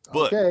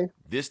 But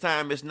this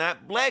time it's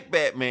not Black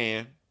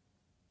Batman.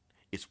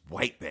 It's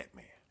White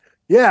Batman.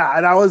 Yeah,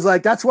 and I was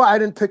like, that's why I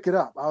didn't pick it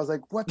up. I was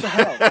like, what the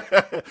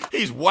hell?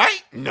 He's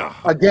white? No.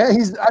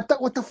 Again, I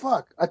thought, what the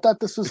fuck? I thought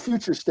this was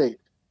Future State.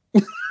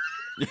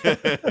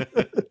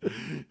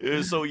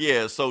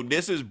 So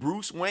this is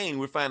Bruce Wayne.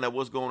 We find out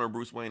what's going on with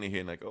Bruce Wayne in here,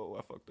 and like, oh,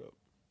 I fucked up.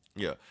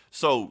 Yeah.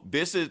 So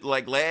this is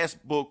like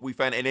last book we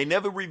find, and they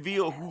never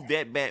reveal who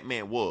that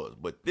Batman was,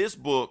 but this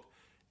book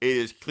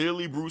is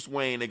clearly Bruce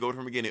Wayne. They go from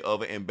the beginning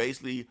of it, and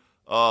basically,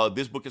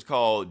 this book is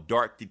called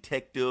Dark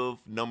Detective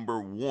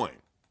 #1.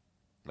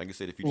 Like I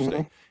said, the Future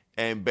State,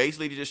 and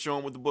basically they're just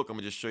showing with the book. I'm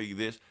gonna just show you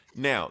this.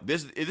 Now,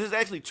 this is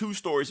actually two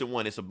stories in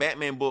one. It's a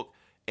Batman book.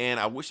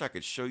 And I wish I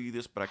could show you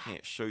this, but I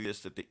can't show you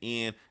this at the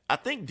end. I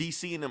think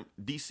DC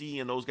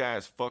and those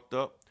guys fucked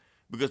up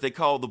because they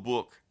called the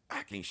book,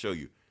 I can't show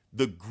you,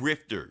 The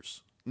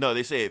Grifters. No,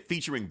 they said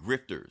featuring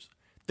grifters.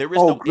 There is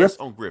no S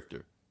on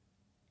grifter.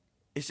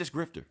 It's just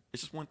grifter.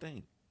 It's just one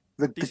thing.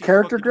 The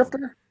character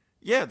grifter?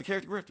 Yeah, the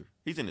character grifter.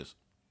 He's in this.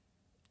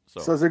 So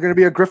is there going to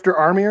be a grifter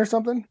army or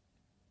something?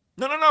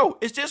 No.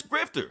 It's just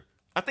grifter.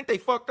 I think they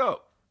fucked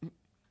up.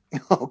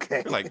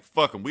 Okay. They're like,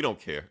 fuck them, we don't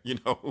care, you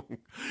know.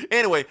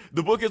 Anyway,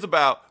 the book is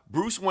about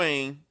Bruce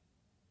Wayne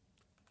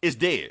is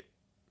dead.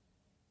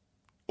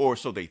 Or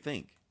so they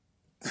think.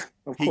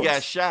 He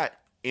got shot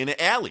in an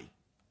alley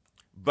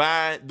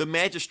by the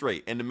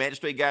magistrate. And the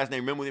magistrate guy's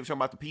name, remember when they were talking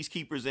about the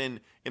Peacekeepers in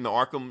the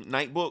Arkham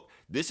Knight book?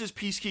 This is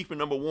Peacekeeper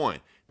 #1.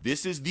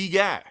 This is the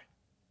guy.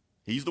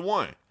 He's the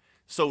one.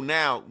 So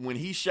now, when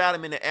he shot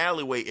him in the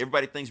alleyway,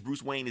 everybody thinks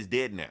Bruce Wayne is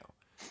dead now.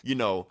 You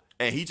know,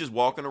 and he's just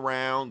walking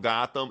around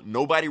Gotham.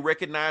 Nobody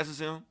recognizes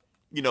him.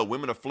 You know,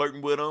 women are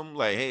flirting with him.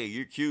 Like, hey,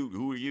 you're cute.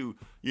 Who are you?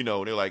 You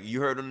know, they're like,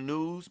 you heard on the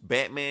news?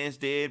 Batman's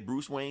dead.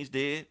 Bruce Wayne's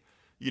dead.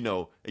 You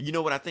know, and you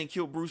know what I think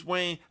killed Bruce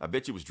Wayne? I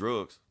bet you it was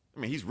drugs. I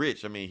mean, he's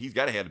rich. I mean, he's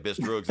got to have the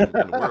best drugs in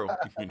the world,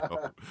 you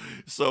know.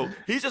 So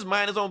he's just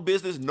minding his own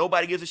business.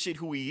 Nobody gives a shit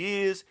who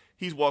he is.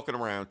 He's walking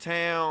around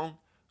town.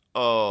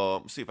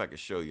 See if I can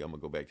show you. I'm going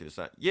to go back to the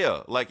side.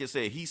 Yeah, like I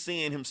said, he's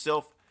seeing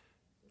himself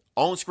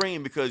on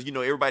screen because, you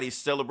know,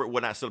 everybody's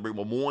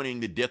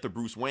mourning the death of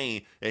Bruce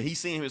Wayne, and he's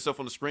seeing himself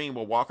on the screen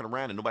while walking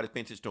around and nobody's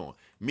paying attention to him.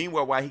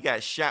 Meanwhile, while he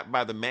got shot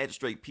by the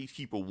magistrate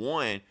Peacekeeper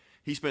 1,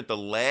 he spent the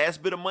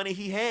last bit of money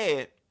he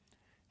had,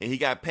 and he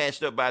got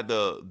patched up by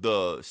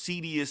the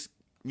seediest,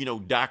 you know,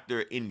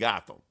 doctor in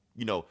Gotham,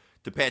 you know,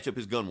 to patch up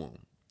his gun wound,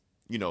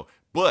 you know.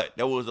 But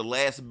that was the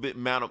last bit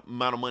amount of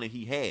money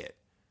he had.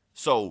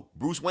 So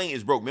Bruce Wayne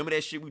is broke. Remember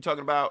that shit we were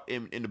talking about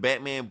in the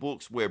Batman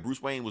books where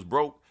Bruce Wayne was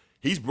broke?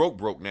 He's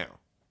broke now.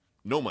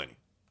 No money.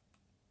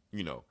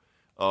 You know.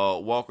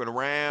 walking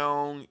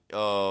around.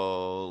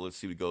 Let's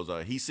see what goes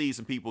on. He sees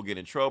some people get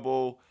in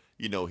trouble.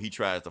 You know, he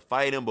tries to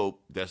fight him, but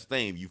that's the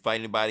thing. If you fight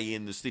anybody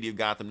in the city of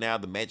Gotham now,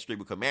 the magistrate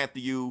will come after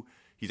you.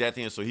 He's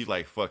after him, so he's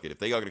like, fuck it. If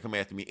they are going to come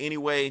after me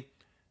anyway,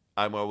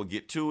 I might as well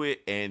get to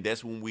it. And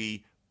that's when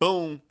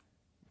boom,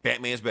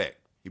 Batman's back.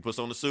 He puts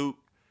on the suit,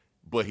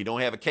 but he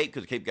don't have a cape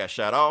because the cape got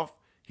shot off.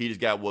 He just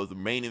got the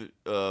remaining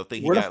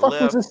thing he Where the got fuck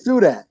left. was this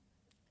suit at?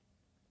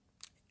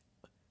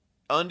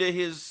 Under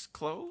his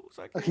clothes,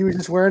 I guess. He was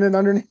just wearing it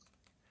underneath.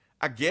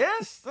 I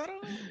guess. I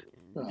don't know.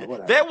 Oh,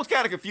 whatever. That was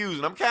kind of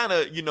confusing. I'm kind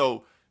of,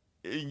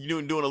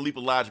 doing a leap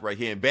of logic right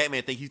here. And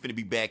Batman think he's going to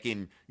be back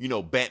in,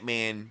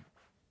 Batman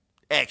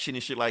action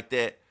and shit like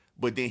that.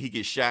 But then he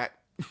gets shot.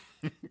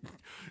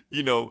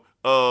 He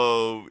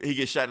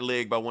gets shot in the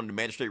leg by one of the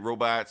magistrate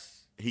robots.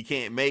 He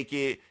can't make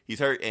it. He's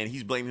hurt, and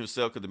he's blaming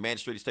himself because the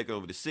magistrate is taking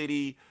over the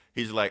city.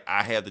 He's like,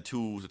 I have the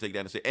tools to take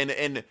down the city.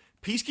 And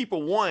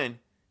Peacekeeper 1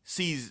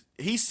 sees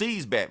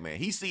Batman.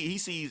 He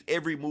sees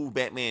every move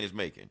Batman is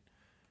making.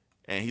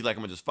 And he's like,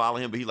 I'm gonna just follow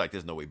him, but he's like,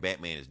 there's no way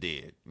Batman is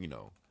dead,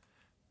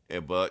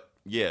 But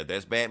yeah,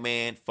 that's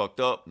Batman, fucked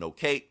up, no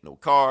cape, no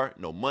car,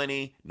 no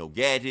money, no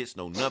gadgets,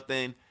 no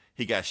nothing.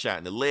 He got shot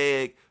in the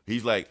leg.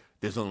 He's like,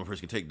 there's only one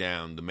person can take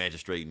down the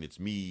magistrate, and it's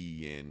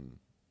me. And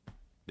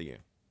yeah.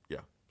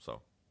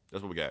 So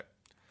that's what we got.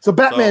 So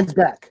Batman's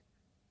back.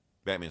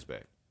 Batman's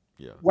back.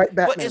 Yeah. White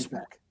Batman's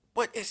back.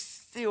 But it's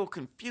still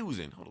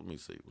confusing. Hold on, let me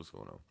see what's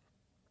going on.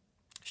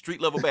 Street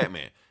level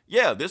Batman.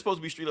 Yeah, they're supposed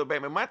to be street level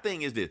Batman. My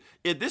thing is this: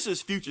 if this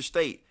is future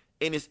state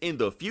and it's in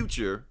the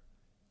future,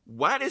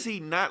 why does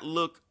he not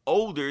look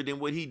older than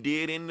what he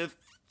did in the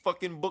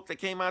fucking book that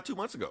came out 2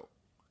 months ago?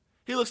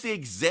 He looks the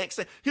exact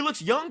same. He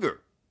looks younger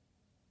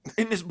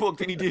in this book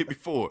than he did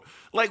before.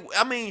 Like,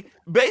 I mean,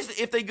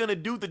 basically, if they're gonna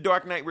do the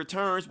Dark Knight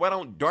Returns, why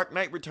don't Dark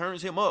Knight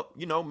Returns him up?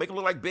 Make him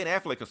look like Ben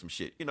Affleck or some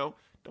shit. Don't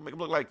make him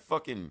look like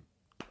fucking,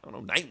 I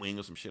don't know, Nightwing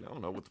or some shit. I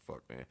don't know what the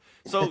fuck, man.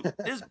 So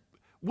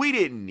we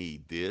didn't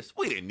need this.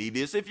 We didn't need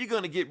this. If you're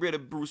gonna get rid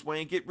of Bruce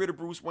Wayne, get rid of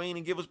Bruce Wayne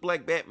and give us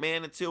Black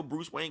Batman until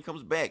Bruce Wayne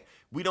comes back.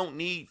 We don't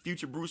need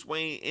future Bruce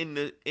Wayne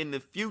in the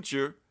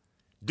future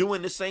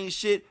doing the same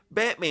shit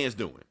Batman's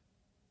doing.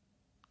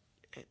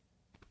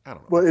 I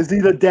don't know. Well, is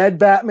he the dead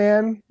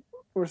Batman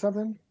or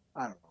something?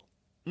 I don't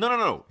know.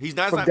 No. He's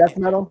not From Death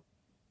Metal?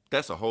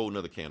 That's a whole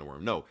nother can of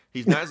worms. No,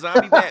 he's not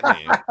zombie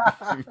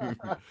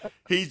Batman.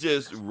 He's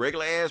just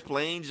regular ass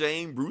plain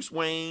Jane Bruce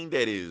Wayne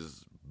that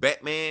is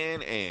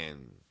Batman,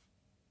 and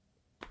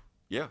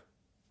yeah.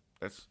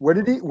 That's Where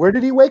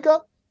did he wake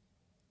up?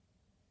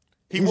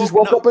 He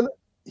woke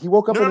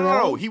up in an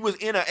alley? No. He was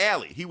in an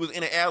alley. He was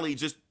in an alley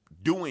just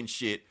doing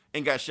shit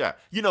and got shot.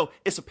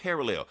 It's a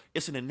parallel.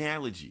 It's an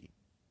analogy.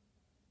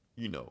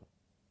 Okay.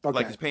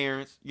 Like his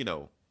parents,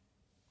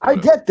 I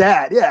get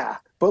that, yeah.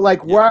 But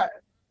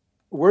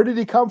where did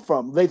he come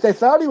from? They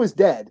thought he was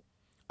dead.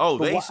 Oh,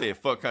 they said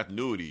fuck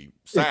continuity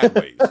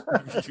sideways.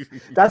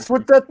 That's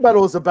what Death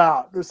Metal is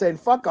about. They're saying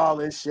fuck all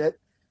this shit.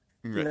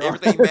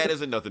 Everything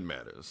matters and nothing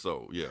matters.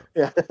 So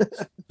yeah.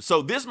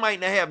 So this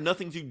might not have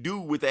nothing to do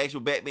with the actual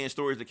Batman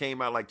stories that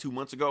came out like 2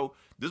 months ago.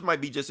 This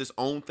might be just its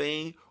own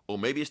thing, or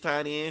maybe it's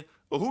tied in.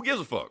 But who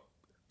gives a fuck?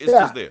 It's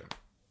just there.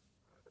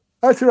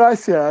 That's what I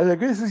said. I was like,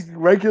 this is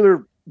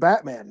regular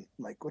Batman.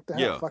 Like, what the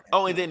hell? Yeah.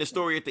 Oh, and then the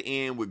story at the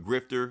end with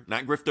Grifter,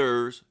 not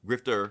Grifters,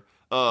 Grifter.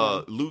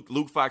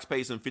 Luke Fox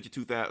pays him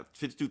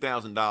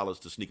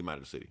 $52,000 to sneak him out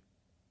of the city.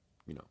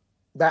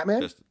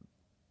 Batman?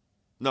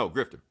 No,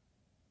 Grifter.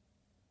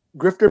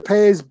 Grifter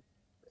pays.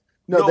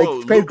 No, they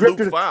paid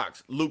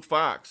Grifter. Luke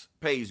Fox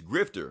pays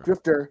Grifter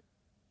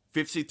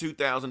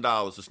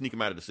 $52,000 to sneak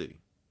him out of the city.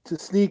 To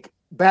sneak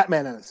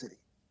Batman out of the city.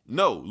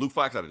 No, Luke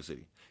Fox out of the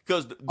city.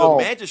 Because the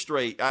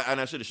magistrate, and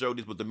I should have showed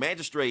this, but the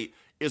magistrate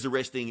is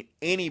arresting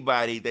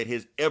anybody that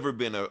has ever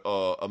been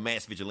a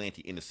mass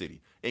vigilante in the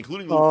city,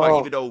 including Luke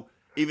Fox.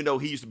 Even though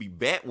he used to be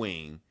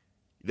Batwing,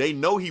 they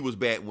know he was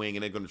Batwing,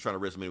 and they're going to try to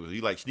arrest him anyway.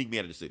 He sneak me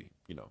out of the city,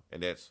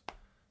 and that's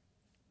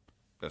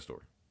that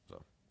story.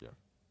 So yeah,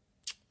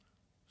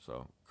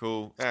 so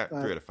cool. 3 out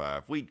of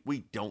 5.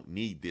 We don't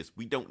need this.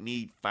 We don't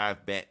need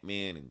 5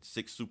 Batman and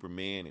 6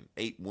 Superman and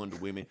 8 Wonder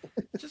Women.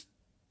 Just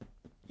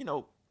I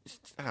don't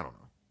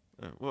know.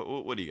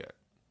 What do you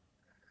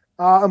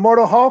got?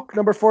 Immortal Hulk,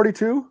 number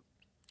 42.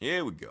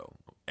 Here we go.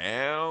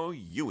 Al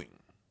Ewing.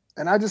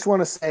 And I just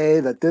want to say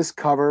that this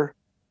cover,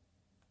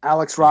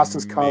 Alex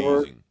Ross's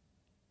cover,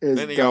 is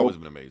I think dope. always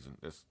been amazing.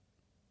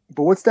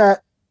 But what's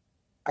that?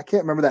 I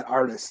can't remember that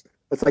artist.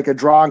 It's like a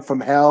drawing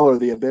from hell or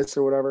the abyss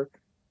or whatever.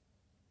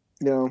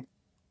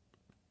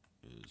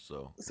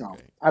 So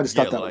okay. I just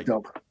thought that was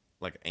dope.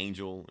 Like an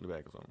angel in the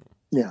back or something.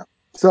 Yeah.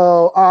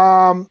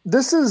 So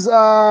this is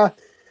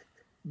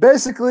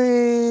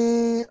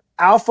basically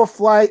Alpha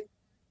Flight.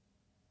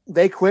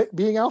 They quit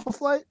being Alpha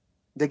Flight.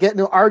 They get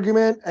into an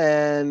argument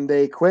and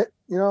they quit,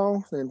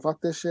 saying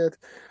fuck this shit.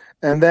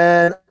 And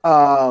then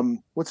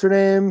what's her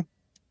name?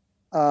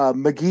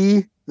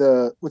 McGee,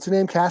 what's her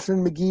name?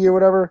 Catherine McGee or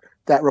whatever,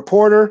 that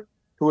reporter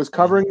who was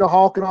covering the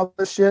Hulk and all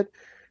this shit.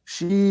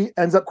 She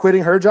ends up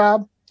quitting her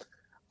job.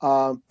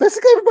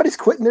 Basically, everybody's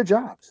quitting their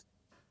jobs.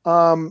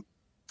 McGee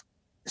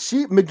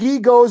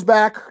goes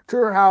back to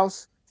her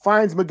house,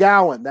 finds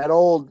McGowan, that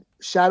old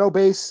shadow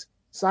base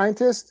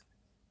scientist,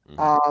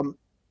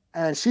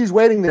 and she's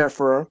waiting there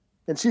for her.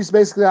 And she's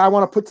basically, I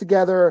want to put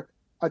together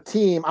a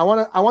team. I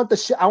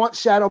want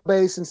Shadow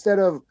Base, instead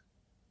of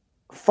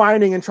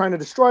finding and trying to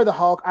destroy the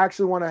Hulk, I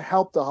actually want to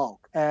help the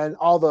Hulk and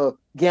all the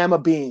Gamma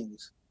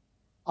beings.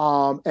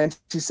 And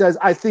she says,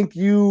 I think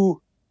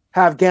you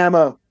have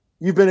Gamma.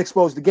 You've been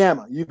exposed to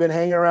Gamma. You've been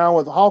hanging around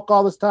with the Hulk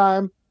all this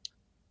time.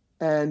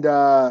 And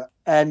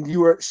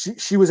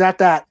she was at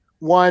that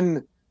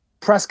one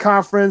press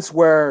conference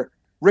where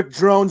Rick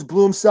Jones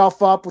blew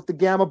himself up with the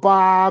Gamma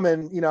bomb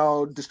and,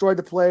 destroyed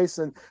the place.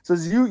 And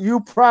says, you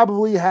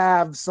probably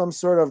have some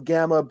sort of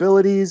Gamma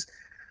abilities.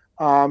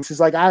 She's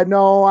like, I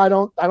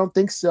don't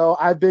think so.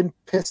 I've been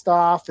pissed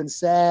off and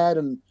sad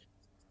and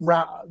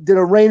did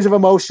a range of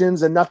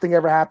emotions and nothing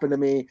ever happened to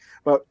me.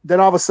 But then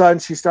all of a sudden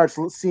she starts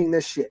seeing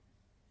this shit.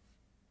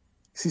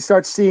 She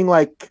starts seeing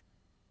like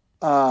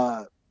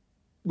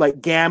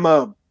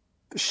Gamma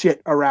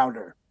shit around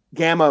her.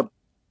 Gamma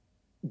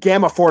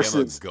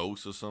forces. Gamma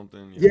ghosts or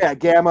something? Yeah,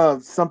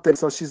 Gamma something.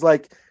 So she's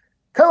like,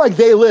 kind of like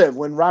They Live,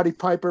 when Roddy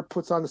Piper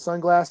puts on the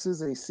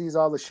sunglasses and he sees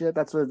all the shit.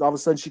 That's when all of a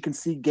sudden she can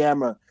see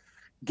Gamma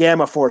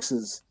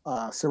forces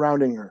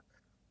surrounding her.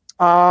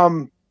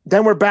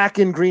 Then we're back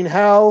in Green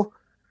Hell.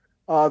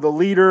 The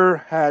leader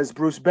has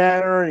Bruce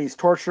Banner and he's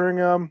torturing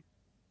him.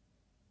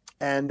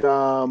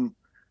 And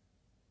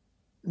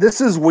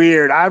this is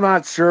weird. I'm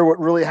not sure what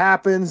really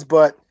happens,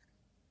 but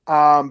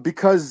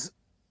because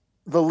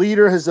the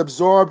leader has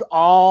absorbed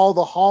all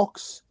the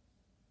Hulks,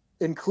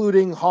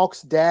 including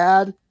Hulk's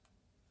dad.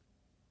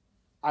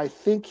 I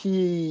think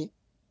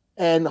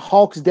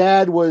Hulk's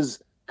dad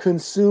was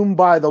consumed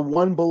by the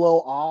One Below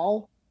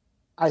All.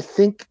 I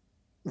think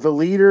the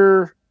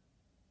leader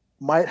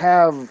might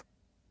have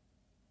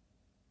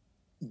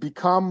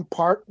become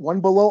part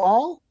One Below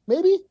All,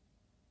 maybe?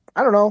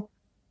 I don't know.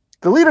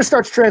 The leader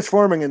starts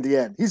transforming in the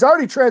end. He's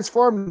already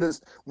transformed into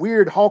this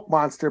weird Hulk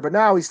monster, but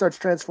now he starts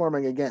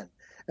transforming again.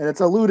 And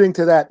it's alluding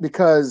to that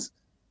because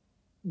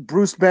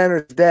Bruce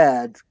Banner's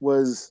dad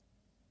was,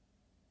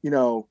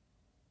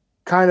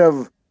 kind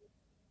of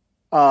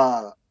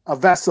a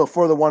vessel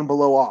for the One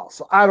Below All.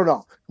 So I don't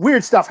know.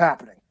 Weird stuff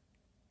happening.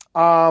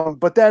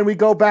 But then we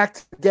go back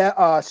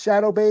to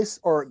Shadow Base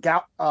or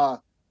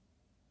Gamma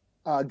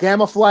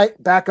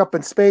Flight back up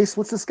in space.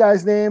 What's this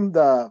guy's name?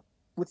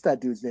 What's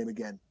that dude's name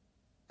again?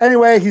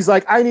 Anyway, he's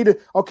like,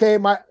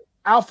 my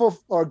Alpha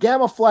or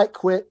Gamma Flight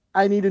quit.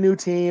 I need a new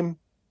team.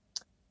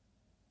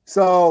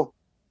 So,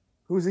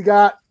 who's he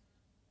got?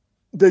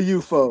 The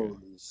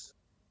UFOs.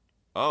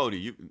 Oh,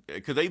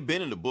 because they've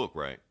been in the book,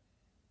 right?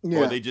 Yeah.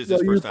 Or they just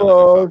this first time they're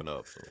popping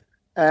up. So.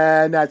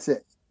 And that's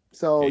it.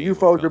 So Game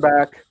UFOs are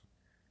back.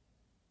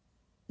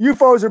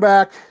 UFOs are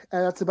back,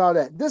 and that's about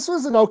it. This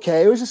was an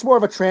okay. It was just more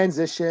of a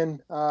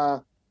transition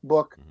book.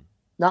 Mm-hmm.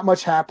 Not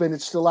much happened.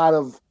 It's just a lot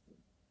of,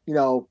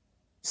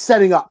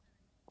 setting up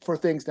for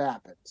things to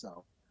happen.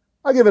 So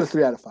I'll give it a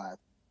 3 out of 5.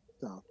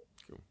 So.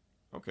 Cool.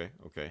 Okay.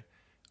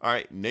 All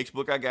right. Next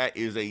book I got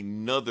is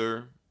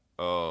another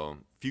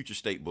future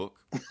state book.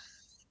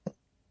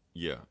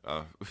 Yeah.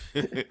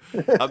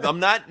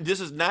 This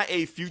is not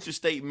a future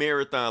state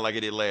marathon like I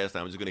did last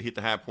time. I'm just going to hit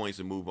the high points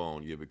and move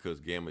on. Yeah, because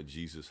Gamma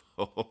Jesus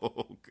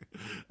Hulk.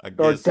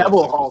 Or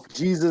Devil Hulk.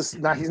 Jesus.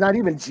 He's not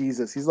even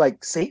Jesus. He's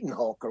like Satan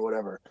Hulk or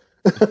whatever.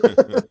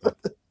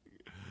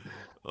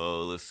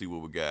 Let's see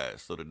what we got.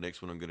 So the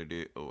next one I'm going to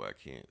do. Oh, I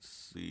can't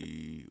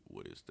see.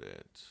 What is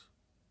that?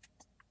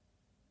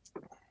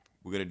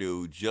 We're going to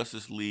do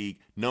Justice League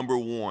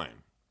 #1.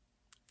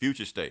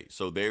 Future State.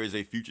 So there is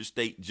a Future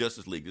State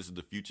Justice League. This is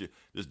the future.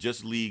 This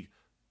Justice League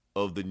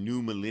of the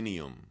New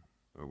Millennium,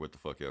 or what the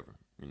fuck ever.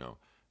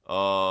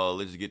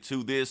 Let's get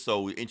to this.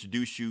 So we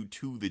introduce you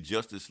to the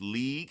Justice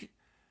League.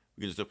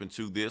 We're gonna jump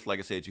into this. Like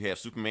I said, you have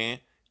Superman,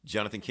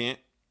 Jonathan Kent,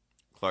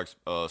 Clark's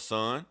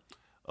son.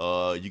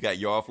 You got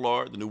Yara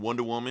Flor, the new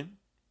Wonder Woman,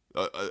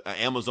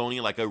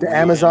 Amazonian, like a real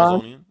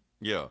Amazonian.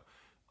 Yeah.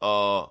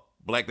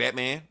 Black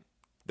Batman.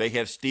 They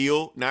have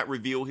still not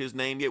revealed his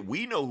name yet.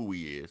 We know who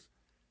he is.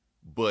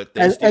 But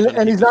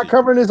and he's not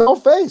covering his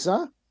own face,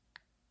 huh?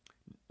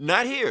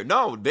 Not here.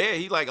 No, there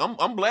he's like,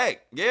 I'm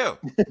black. Yeah.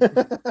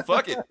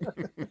 Fuck it.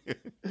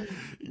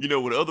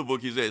 What other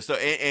book he's at. So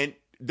and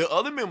the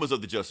other members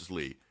of the Justice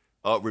League.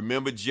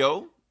 Remember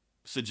Joe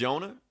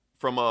Sajona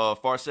from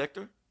Far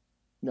Sector?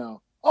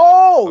 No.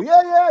 Oh,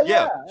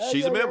 yeah.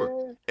 She's a member.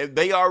 Yeah. And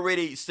they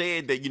already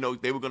said that,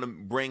 they were gonna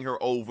bring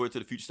her over to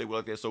the future state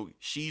like that. So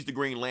she's the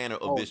Green Lantern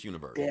of this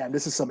universe. Damn,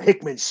 this is some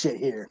Hickman shit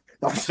here.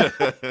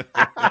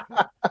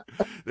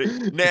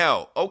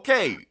 Now,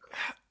 okay.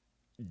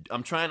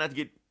 I'm trying not to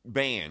get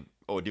banned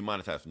or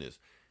demonetized from this.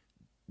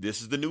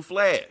 This is the new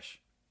Flash.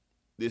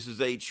 This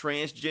is a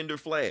transgender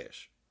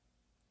Flash.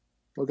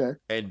 Okay.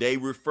 And they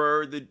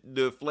refer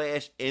the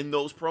Flash in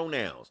those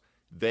pronouns.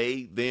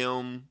 They,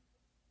 them.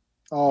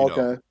 Oh,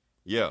 okay.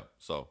 Yeah.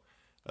 So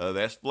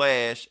that's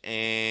Flash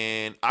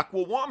and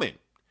Aquawoman.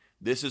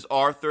 This is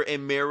Arthur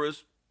and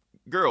Mara's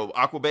girl,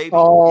 Aqua Baby.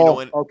 Oh, You know,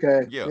 and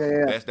okay. yeah,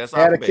 Yeah. that's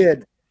Had Aqua a Baby.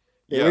 kid.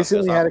 They Yeah,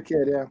 recently that's had a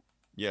Aqua. kid. Yeah.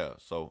 Yeah,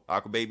 so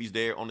Aqua Baby's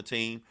there on the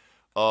team.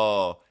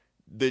 The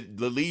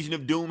Legion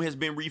of Doom has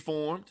been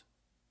reformed.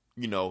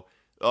 You know,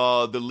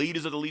 the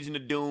leaders of the Legion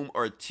of Doom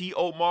are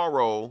T.O.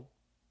 Morrow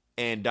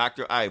and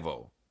Dr.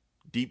 Ivo.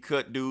 Deep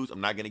cut dudes. I'm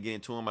not gonna get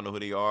into them. I know who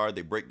they are.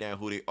 They break down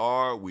who they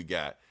are. We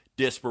got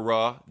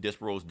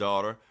Despero's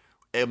daughter,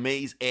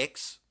 Amaze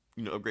X,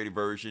 you know, upgraded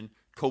version,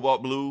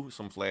 Cobalt Blue,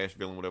 some Flash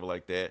villain, whatever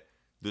like that.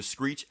 The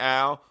Screech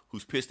Owl,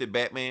 who's pissed at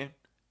Batman.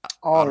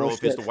 Oh, I don't no know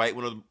if it's shit. the white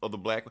one or the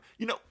black one.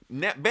 You know,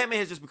 Batman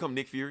has just become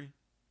Nick Fury.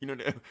 You know,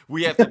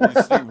 we have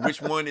to see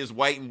which one is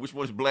white and which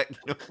one is black.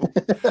 You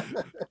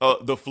know?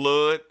 The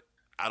Flood.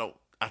 I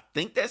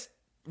think that's.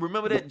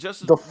 Remember that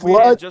Justice. The we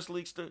had Flood? Justice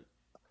League stuff.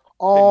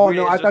 Oh weird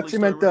no, ass I thought Justice you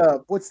League meant story.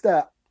 what's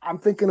that? I'm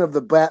thinking of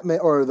the Batman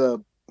or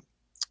the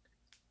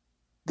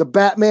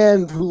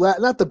Batman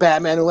not the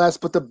Batman who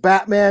left, but the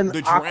Batman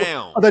The Aqua-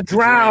 Drown. Oh, the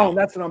Drown.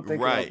 That's what I'm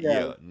thinking. Right,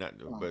 Of. yeah.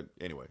 But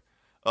anyway.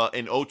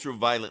 An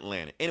ultraviolet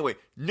lantern. Anyway,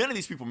 none of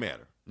these people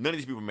matter. None of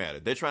these people matter.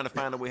 They're trying to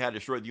find a way how to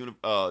destroy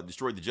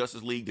the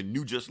Justice League, the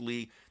new Justice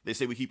League. They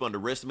say we keep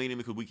underestimating them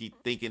because we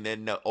keep thinking they're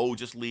the old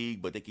Justice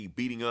League, but they keep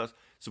beating us.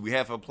 So we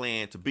have a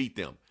plan to beat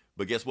them.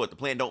 But guess what? The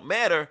plan don't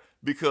matter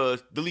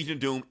because the Legion of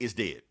Doom is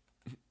dead.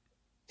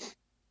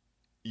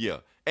 Yeah.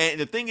 And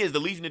the thing is, the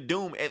Legion of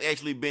Doom has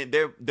actually been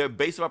their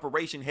base of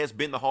operation has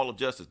been the Hall of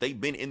Justice. They've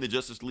been in the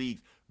Justice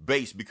League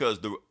base because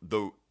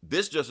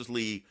this Justice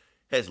League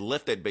has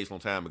left that base a long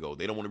time ago.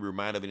 They don't want to be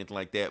reminded of anything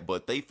like that,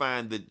 but they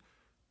find that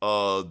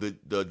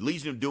the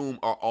Legion of Doom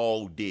are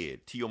all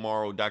dead. T.O.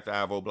 Morrow, Dr.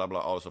 Ivo, blah, blah,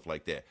 all stuff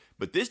like that.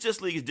 But this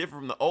Justice League is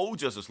different from the old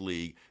Justice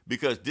League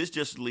because this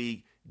Justice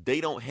League,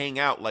 they don't hang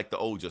out like the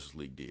old Justice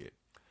League did.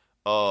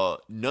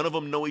 None of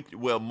them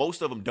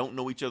most of them don't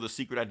know each other's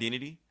secret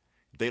identity.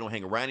 They don't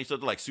hang around each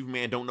other. Like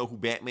Superman don't know who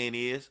Batman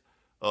is.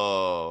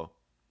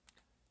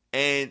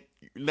 And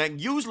like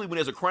usually when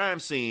there's a crime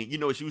scene, you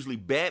know, it's usually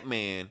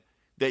Batman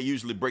that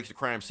usually breaks the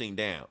crime scene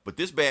down. But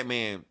this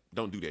Batman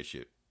don't do that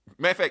shit.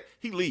 Matter of fact,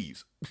 he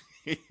leaves.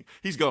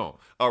 He's gone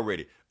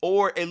already.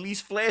 Or at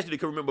least Flash did.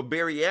 Because remember,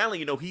 Barry Allen,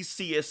 you know, he's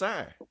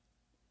CSI.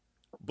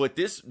 But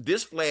this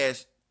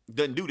Flash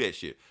doesn't do that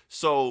shit.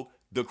 So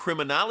the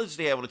criminologist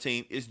they have on the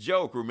team is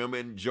Joe. Remember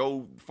in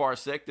Joe Far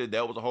Sector,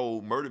 that was a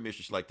whole murder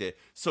mystery like that.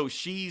 So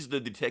she's the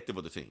detective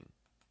of the team.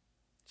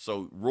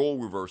 So role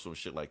reversal and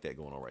shit like that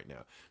going on right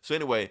now. So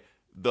anyway,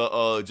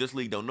 the Justice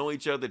League don't know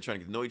each other. They're trying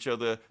to get to know each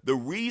other. The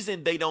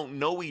reason they don't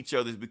know each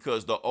other is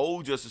because the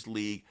old Justice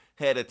League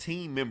had a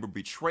team member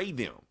betray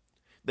them.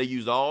 They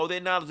used all their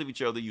knowledge of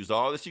each other, used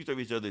all the secrets of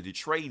each other to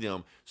betray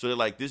them. So they're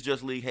like, this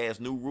Justice League has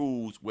new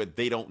rules where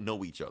they don't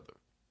know each other.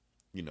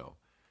 You know.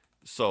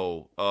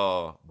 So,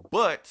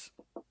 but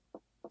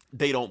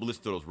they don't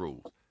listen to those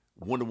rules.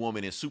 Wonder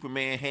Woman and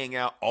Superman hang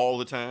out all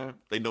the time.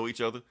 They know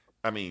each other.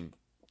 I mean,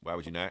 why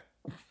would you not?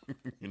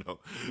 You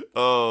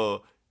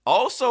know.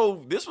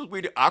 Also, this was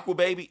weird. Aqua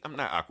Baby. I'm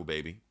not Aqua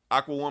Baby.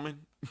 Aqua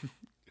Woman.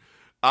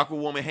 Aqua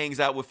Woman hangs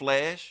out with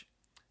Flash.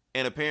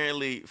 And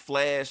apparently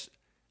Flash,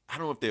 I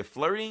don't know if they're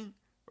flirting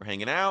or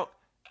hanging out.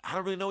 I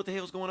don't really know what the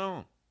hell's going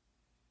on.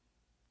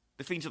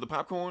 They feed each other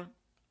popcorn,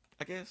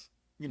 I guess.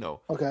 You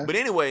know. Okay. But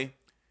anyway,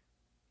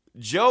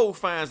 Joe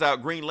finds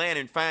out, Green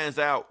Lantern finds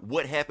out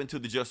what happened to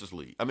the Justice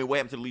League. I mean, what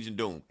happened to the Legion of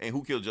Doom and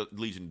who killed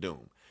Legion of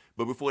Doom.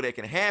 But before that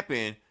can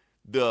happen,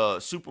 the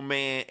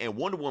Superman and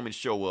Wonder Woman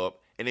show up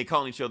and they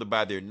call each other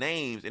by their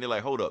names. And they're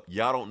like, hold up,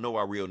 y'all don't know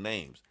our real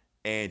names.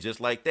 And just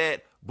like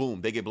that,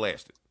 boom, they get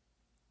blasted.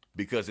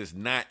 Because it's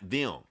not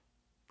them.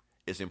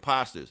 It's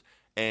imposters.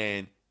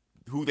 And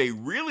who they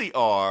really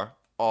are,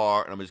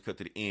 and I'm going to just cut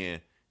to the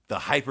end, the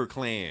Hyper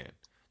Clan.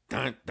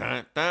 Dun,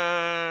 dun,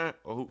 dun.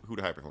 Oh, who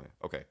the Hyper Clan?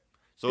 Okay.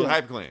 So the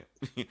Hyper Clan.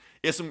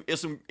 It's some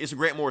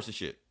Grant Morrison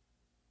shit.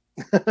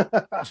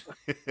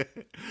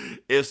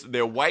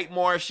 They're white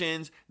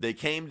Martians. They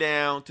came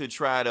down to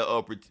try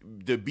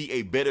to be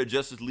a better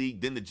Justice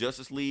League than the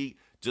Justice League.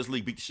 Justice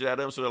League beat the shit out of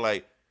them. So they're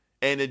like,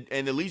 and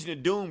the Legion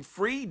of Doom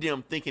freed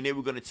them, thinking they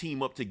were going to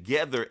team up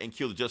together and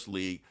kill the Justice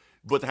League.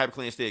 But the Hyper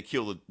Clan instead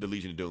killed the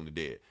Legion of Doom to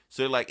dead.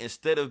 So they're like,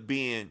 instead of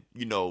being,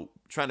 you know,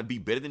 trying to be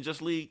better than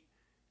Justice League,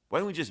 why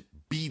don't we just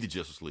be the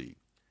Justice League?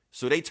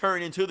 So they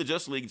turn into the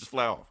Justice League and just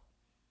fly off.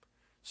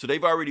 So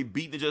they've already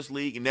beaten the Justice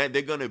League, and now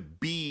they're going to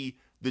be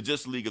the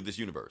Justice League of this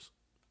universe.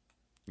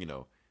 You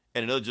know.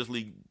 And another Justice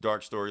League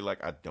dark story,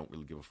 like, I don't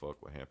really give a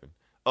fuck what happened.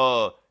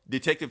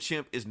 Detective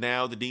Chimp is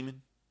now the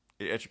demon,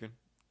 Etrigan,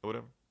 or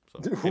whatever. So,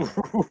 anyway.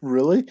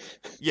 Really?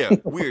 Yeah,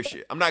 weird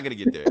shit. I'm not going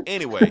to get there.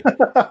 Anyway,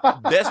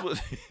 that's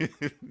what...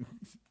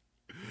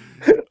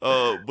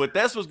 but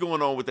that's what's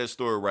going on with that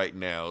story right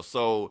now.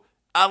 So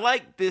I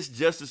like this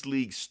Justice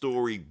League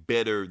story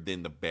better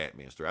than the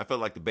Batman story. I felt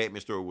like the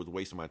Batman story was a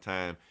waste of my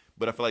time,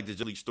 but I feel like the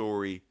Justice League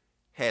story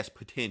has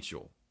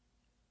potential.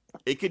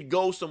 It could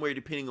go somewhere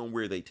depending on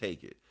where they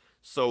take it.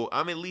 So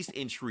I'm at least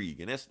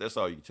intrigued, and that's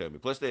all you can tell me.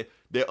 Plus,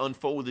 they're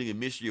unfolding a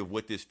mystery of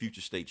what this future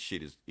state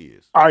shit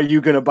is. Are you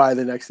gonna buy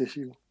the next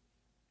issue?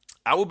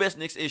 Our best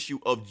next issue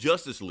of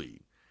Justice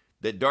League.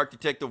 that Dark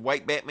Detective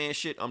White Batman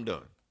shit, I'm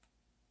done.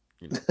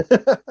 You know?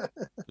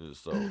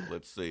 So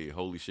let's see.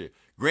 Holy shit.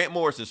 Grant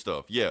Morrison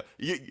stuff. Yeah.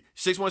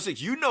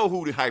 616, you know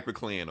who the Hyper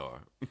Clan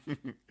are.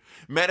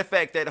 Matter of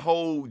fact, that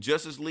whole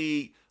Justice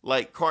League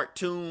like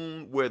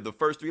cartoon where the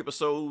first 3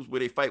 episodes where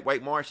they fight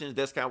White Martians,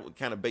 that's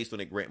kind of based on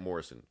that Grant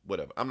Morrison.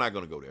 Whatever. I'm not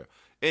going to go there.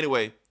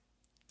 Anyway,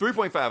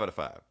 3.5 out of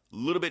 5. A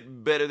little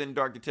bit better than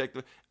Dark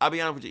Detective. I'll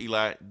be honest with you,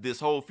 Eli. This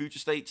whole Future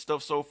State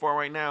stuff so far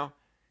right now,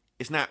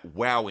 it's not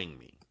wowing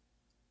me.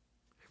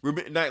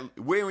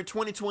 We're in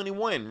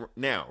 2021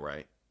 now,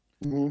 right?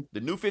 Mm-hmm. The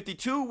New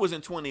 52 was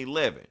in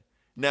 2011.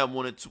 Now,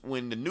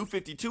 when the New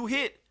 52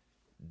 hit,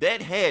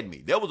 that had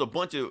me. There was a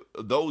bunch of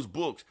those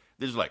books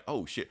that was like,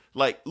 oh shit.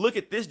 Like, look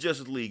at this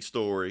Justice League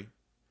story,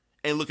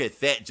 and look at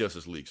that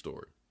Justice League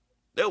story.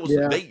 That was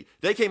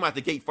they came out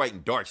the gate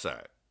fighting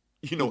Darkseid.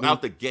 You know,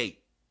 out the gate.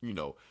 You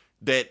know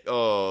that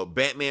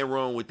Batman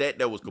run with that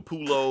was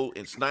Capullo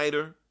and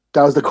Snyder.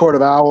 That was the Court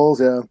of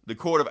Owls. Yeah, the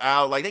Court of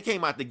Owls. Like they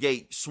came out the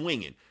gate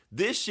swinging.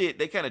 This shit,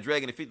 they kind of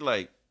dragging the feet.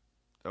 Like,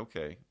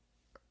 okay,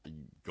 are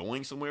you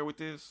going somewhere with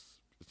this?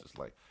 It's just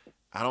like,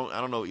 I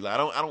don't know, Eli. I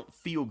don't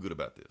feel good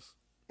about this.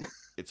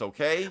 It's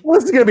okay. Well,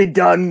 this is gonna be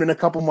done in a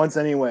couple months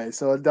anyway,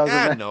 so it doesn't.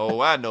 I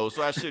know.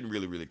 So I shouldn't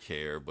really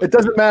care. But it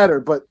doesn't matter.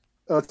 But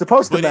it's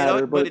supposed to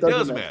matter. But it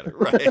does matter,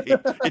 right?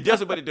 It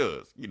doesn't, but it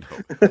does. You know.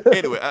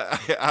 Anyway,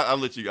 I'll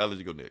let you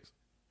go next.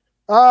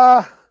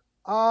 I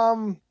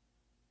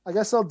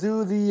guess I'll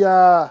do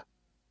the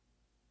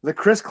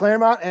Chris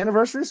Claremont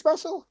anniversary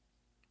special.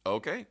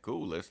 Okay,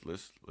 cool. Let's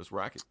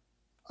rock it.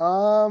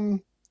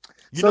 You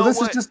know this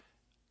what? Is just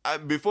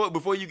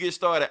before you get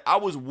started, I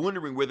was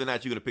wondering whether or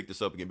not you're gonna pick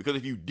this up again, because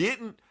if you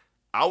didn't,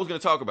 I was gonna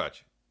talk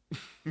about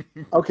you.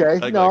 Okay,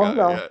 no.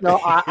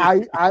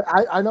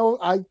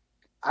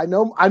 I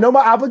know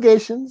my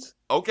obligations.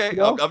 Okay, you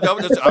know?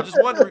 I'm just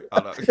wondering.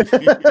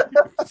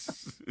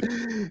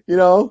 You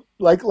know,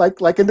 like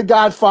in The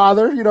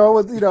Godfather, you know,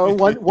 with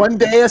one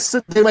day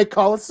they might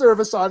call a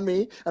service on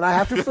me, and I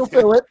have to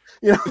fulfill it.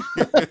 You know,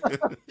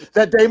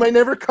 that day may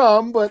never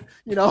come, but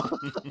you know,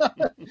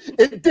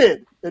 it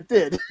did.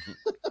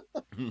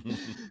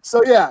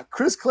 So yeah,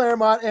 Chris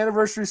Claremont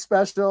anniversary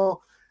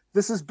special.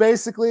 This is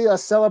basically a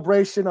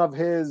celebration of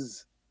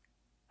his,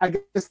 I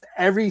guess,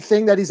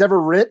 everything that he's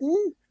ever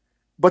written.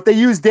 But they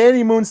use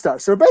Danny Moonstar.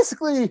 So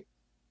basically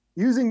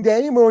using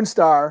Danny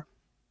Moonstar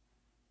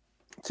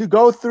to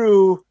go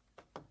through,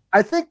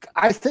 I think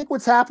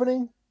what's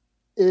happening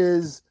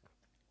is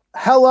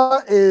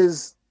Hela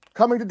is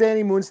coming to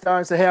Danny Moonstar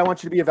and say, hey, I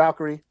want you to be a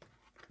Valkyrie,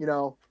 you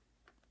know.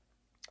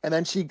 And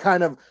then she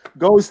kind of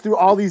goes through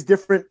all these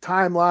different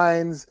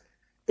timelines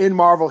in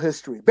Marvel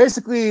history.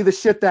 Basically the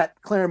shit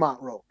that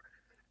Claremont wrote.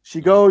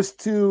 She goes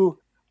to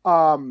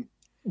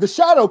the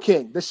Shadow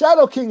King. The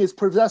Shadow King is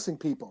possessing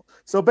people.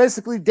 So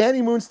basically,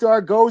 Danny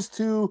Moonstar goes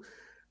to.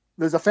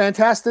 There's a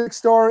Fantastic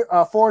story,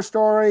 4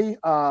 story,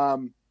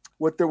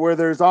 where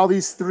there's all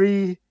these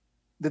 3.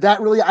 Did that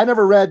really? I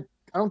never read.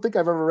 I don't think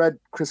I've ever read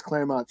Chris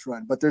Claremont's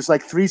run, but there's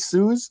like 3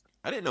 Sues.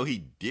 I didn't know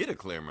he did a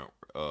Claremont.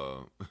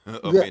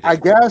 Yeah, I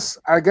guess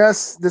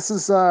this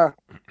is.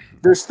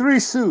 There's 3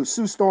 Sue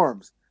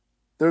Storms.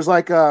 There's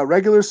like a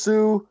regular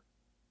Sue,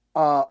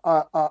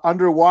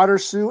 underwater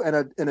Sue, and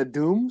a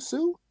Doom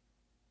Sue.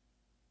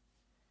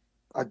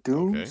 A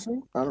Doom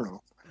Sue? I don't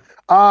know.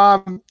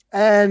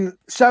 And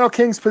Shadow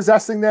King's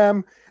possessing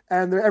them,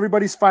 and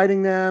everybody's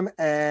fighting them,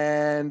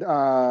 and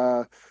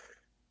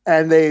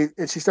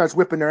she starts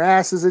whipping their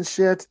asses and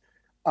shit.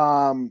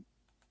 But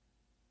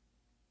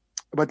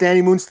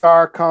Danny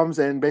Moonstar comes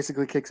and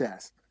basically kicks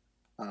ass.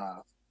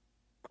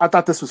 I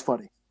thought this was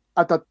funny.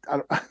 I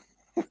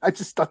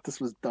just thought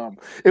this was dumb.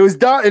 It was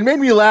dumb. It made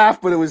me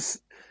laugh, but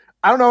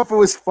I don't know if it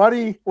was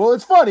funny. Well,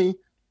 it's funny,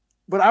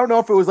 but I don't know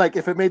if it was like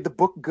if it made the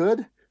book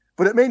good.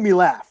 But it made me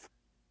laugh.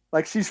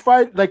 Like she's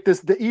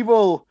the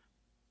evil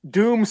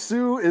Doom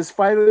Sue is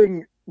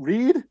fighting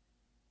Reed,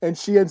 and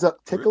she ends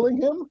up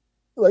tickling him.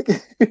 Like,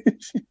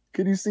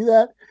 can you see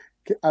that?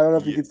 I don't know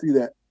if you can see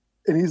that.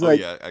 And he's like,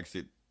 yeah, I see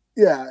it.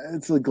 Yeah,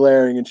 it's like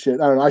glaring and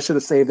shit. I don't know. I should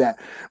have saved that.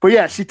 But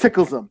yeah, she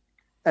tickles him,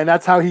 and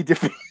that's how he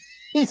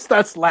he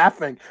starts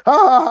laughing. Ha,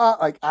 ha, ha.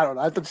 Like, I don't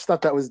know. I just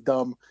thought that was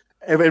dumb.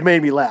 It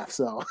made me laugh.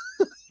 So.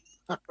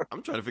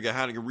 I'm trying to figure out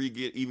how to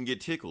even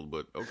get tickled,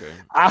 but okay.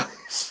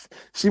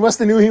 She must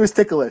have knew he was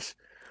ticklish.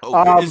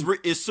 Okay.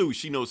 It's Sue.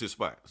 She knows his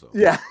spot. So.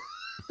 Yeah.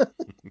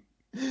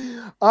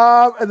 And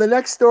the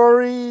next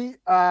story,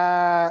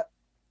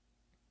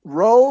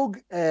 Rogue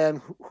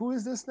and who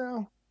is this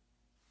now?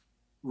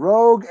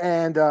 Rogue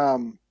and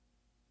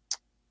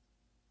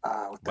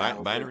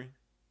Binary.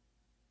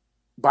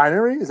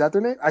 Binary, is that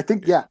their name? I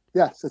think yes,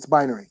 it's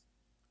Binary.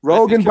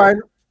 Rogue and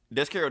Binary.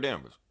 That's Carol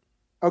Danvers.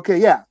 Okay,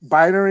 yeah,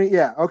 Binary,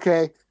 yeah,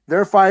 okay.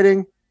 They're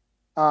fighting.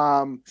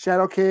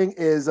 Shadow King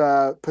is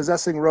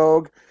possessing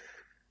Rogue,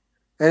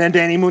 and then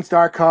Danny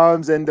Moonstar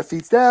comes and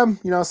defeats them.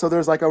 You know, so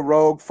there's like a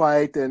Rogue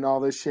fight and all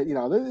this shit. You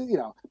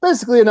know,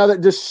 basically another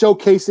just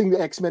showcasing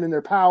the X-Men and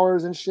their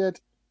powers and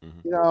shit. Mm-hmm.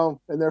 You know,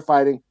 and they're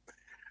fighting.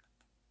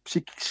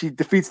 She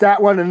defeats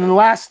that one, and then the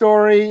last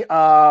story,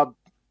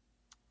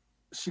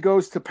 she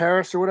goes to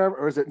Paris or whatever,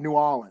 or is it New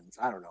Orleans?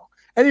 I don't know.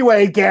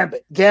 Anyway,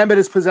 Gambit. Gambit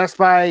is possessed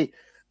by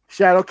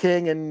Shadow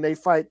King, and they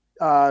fight.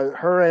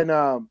 Her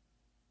and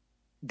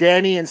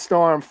Danny and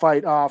Storm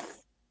fight off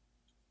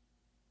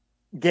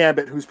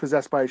Gambit, who's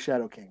possessed by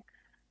Shadow King.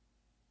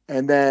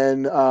 And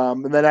then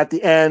at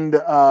the end,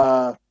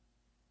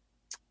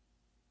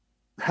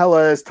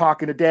 Hela is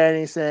talking to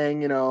Danny,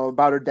 saying,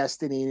 about her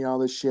destiny and all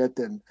this shit,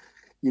 and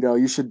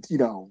you should,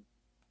 you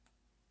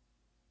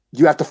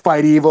have to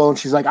fight evil. And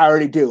she's like, I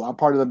already do. I'm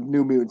part of the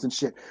New Mutants and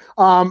shit.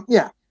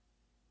 Yeah.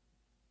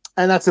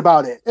 And that's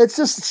about it. It's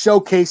just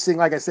showcasing,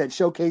 like I said,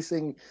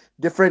 showcasing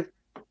different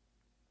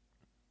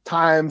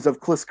times of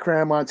Chris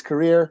Claremont's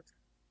career.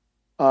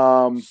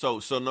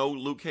 So no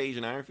Luke Cage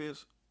and Iron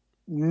Fist?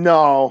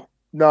 No,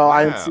 Wow.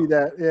 I didn't see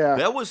that. Yeah.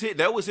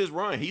 That was his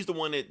run. He's the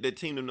one that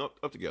teamed them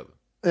up together.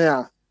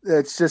 Yeah.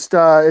 It's just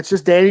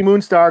Danny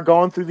Moonstar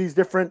going through these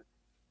different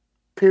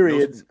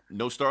periods.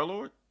 No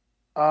Star-Lord?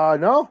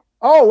 No.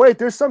 Oh, wait,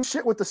 there's some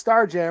shit with the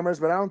Star Jammers,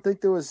 but I don't think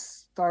there was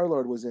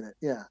Star-Lord was in it.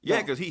 Yeah.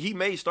 Yeah, because he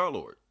made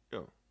Star-Lord.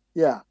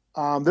 Yeah.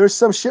 There's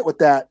some shit with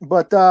that.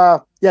 But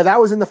yeah, that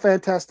was in the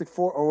Fantastic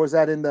Four, or was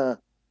that in the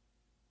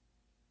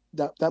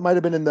that might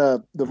have been in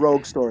the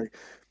Rogue story.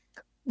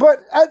 But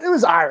it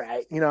was all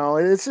right.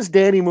 It's just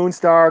Danny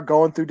Moonstar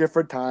going through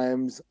different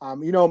times.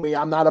 You know me,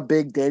 I'm not a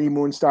big Danny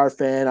Moonstar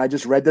fan. I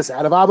just read this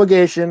out of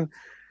obligation.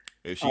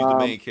 If she's the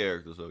main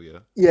character, so yeah.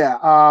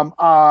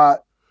 Yeah.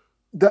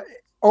 The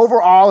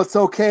overall, it's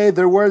okay.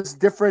 There was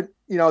different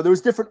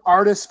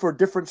artists for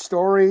different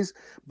stories,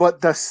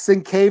 but the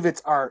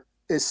Sienkiewicz art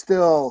is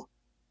still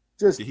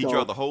just. Did he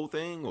draw the whole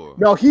thing, or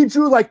no? He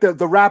drew like the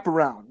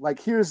wraparound. Like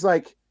here's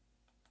like,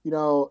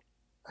 the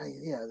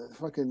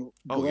fucking.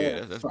 Oh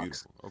yeah, that's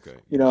beautiful. Okay.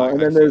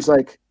 And then there's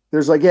like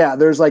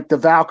the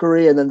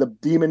Valkyrie and then the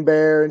Demon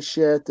Bear and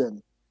shit,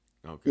 and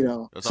okay.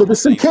 So the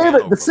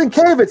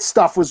Sienkiewicz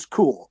stuff was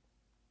cool,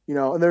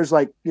 and there's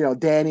like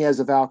Danny as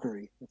a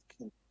Valkyrie. You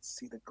can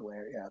see the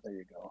glare. Yeah, there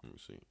you go. Let me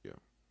see.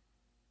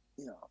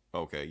 Yeah.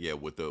 Okay. Yeah,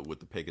 with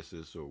the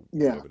Pegasus or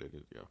yeah. whatever it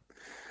is. Yeah.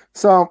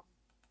 So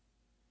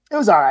it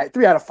was all right.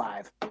 3 out of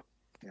 5.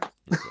 Yeah.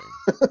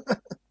 Okay.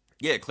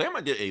 Yeah,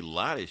 Claremont did a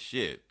lot of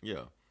shit.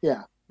 Yeah.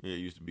 Yeah. Yeah, it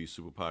used to be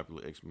super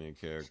popular X-Men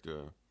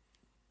character.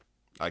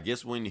 I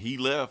guess when he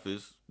left,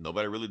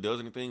 nobody really does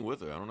anything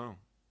with her. I don't know.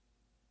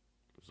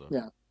 So,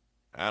 yeah.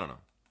 I don't know.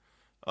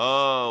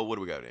 What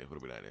do we got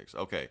next?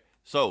 Okay.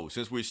 So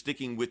since we're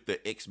sticking with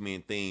the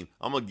X-Men theme,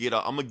 I'm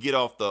gonna get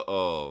off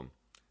the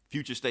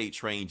future state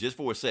train just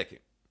for a second.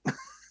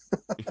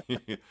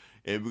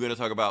 And we're gonna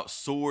talk about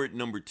Sword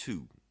number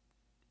 2.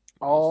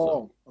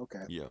 Oh,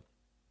 okay. Yeah.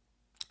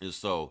 And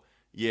so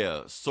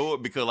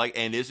Sword, because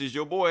and this is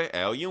your boy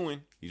Al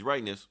Ewing. He's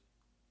writing this.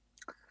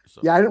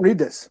 So, yeah, I didn't read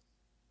this.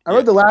 I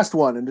read the last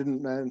one and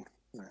didn't.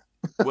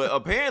 Well,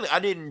 apparently I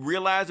didn't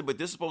realize it, but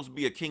this is supposed to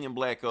be a King in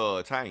Black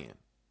tie-in.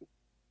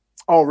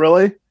 Oh,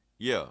 really?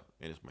 Yeah,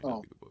 and this might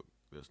not be the book.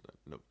 That's it.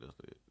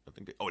 I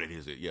think that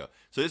is it. Yeah.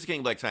 So this is King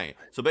in Black tie-in.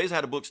 So basically,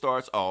 how the book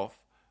starts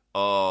off.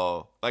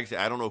 Like I said,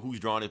 I don't know who's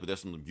drawing it, but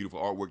that's some beautiful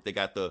artwork. They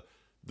got the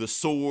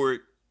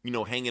sword,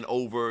 hanging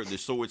over the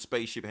sword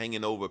spaceship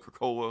hanging over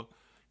Krakoa,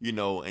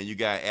 and you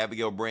got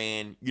Abigail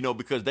Brand,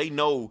 because they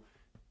know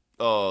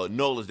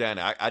Nola's down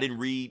there. I didn't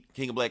read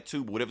King of Black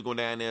 2, but whatever's going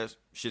down there,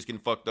 shit's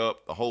getting fucked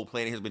up. The whole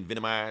planet has been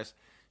venomized.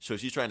 So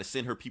she's trying to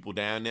send her people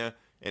down there,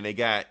 and they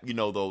got,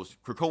 those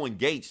Krakoan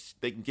gates,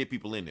 they can get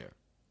people in there,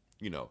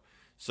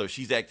 So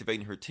she's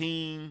activating her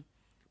team,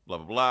 blah,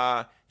 blah,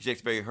 blah. She's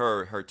activating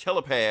her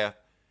telepath,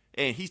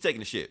 and he's taking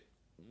the shit.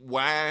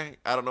 Why?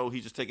 I don't know.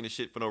 He's just taking the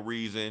shit for no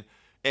reason.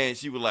 And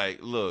she was like,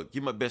 look,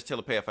 you're my best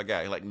telepath I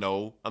got. He's like,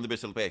 no, I'm the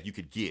best telepath you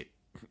could get.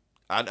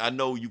 I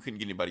know you couldn't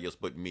get anybody else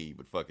but me,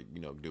 but fuck it,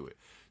 do it.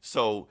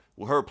 So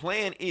her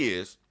plan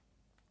is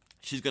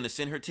she's going to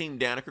send her team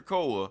down to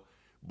Krakoa,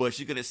 but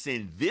she's going to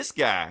send this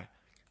guy,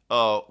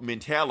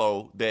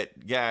 Mentallo,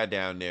 that guy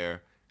down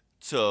there,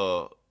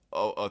 to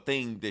a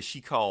thing that she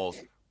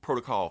calls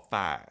Protocol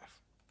 5.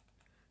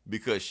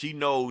 Because she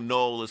know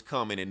Null is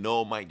coming and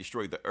Null might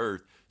destroy the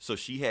Earth. So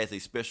she has a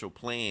special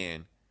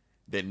plan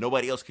that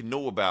nobody else can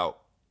know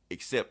about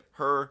except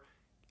her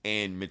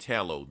and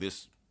Metallo,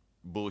 this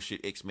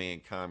bullshit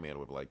X-Man comment or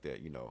whatever like that,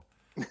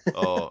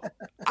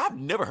 I've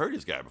never heard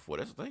this guy before.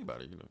 That's the thing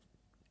about it,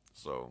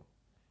 So,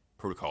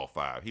 Protocol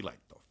 5. He like,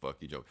 the fuck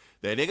you joke.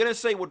 They're going to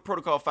say what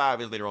Protocol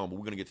 5 is later on, but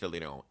we're going to get to that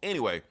later on.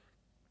 Anyway,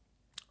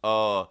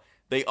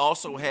 they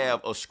also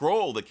have a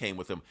scroll that came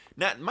with them.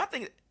 Now, my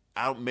thing...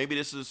 maybe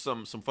this is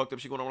some fucked up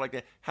shit going on like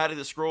that. How did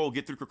the scroll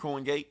get through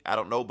Krakoan Gate? I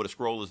don't know, but a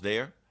scroll is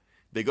there.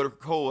 They go to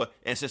Krakoa,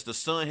 and since the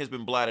sun has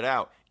been blotted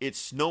out, it's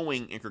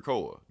snowing in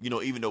Krakoa.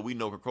 Even though we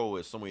know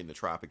Krakoa is somewhere in the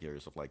tropic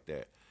area, stuff like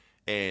that.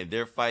 And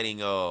they're fighting,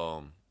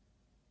 Sunfire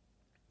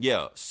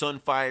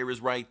is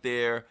right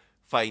there,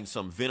 fighting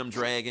some Venom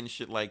Dragon,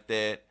 shit like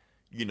that,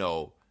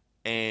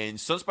 And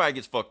Sunspire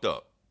gets fucked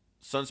up.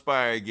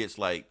 Sunspire gets,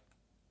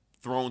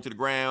 thrown to the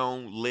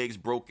ground, legs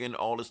broken,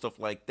 all this stuff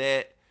like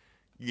that,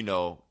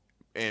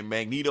 and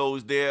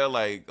Magneto's there,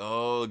 like,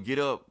 oh, get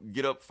up,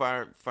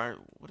 fire,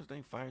 what is his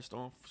name?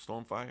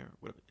 Stormfire,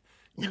 whatever.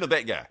 You know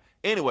that guy.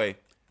 Anyway,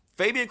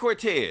 Fabian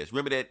Cortez,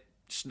 remember that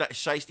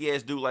shiesty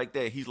ass dude like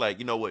that? He's like,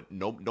 you know what?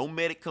 No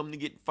medic come to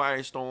get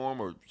Firestorm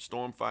or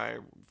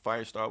Stormfire,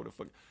 Firestar, what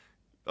the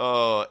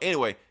fuck.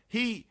 Anyway,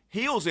 he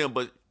heals him,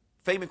 but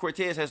Fabian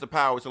Cortez has the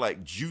power to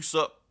like juice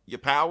up your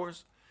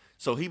powers,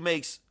 so he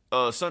makes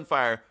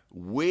Sunfire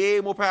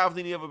way more powerful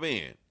than he ever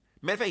been.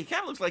 Matter of fact, he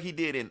kind of looks like he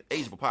did in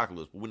Age of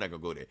Apocalypse, but we're not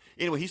gonna go there.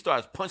 Anyway, he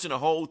starts punching a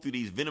hole through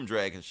these Venom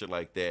dragons and shit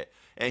like that,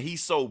 and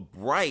he's so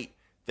bright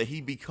that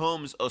he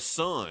becomes a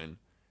sun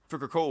for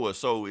Krakoa,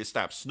 so it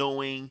stops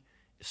snowing,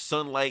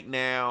 sunlight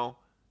now,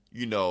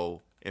 you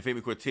know, and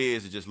Fabian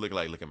Cortez is just looking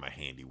like, look at my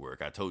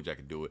handiwork. I told you I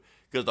could do it.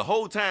 Because the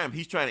whole time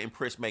he's trying to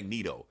impress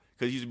Magneto,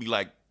 because he used to be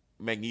like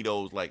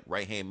Magneto's like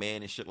right-hand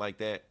man and shit like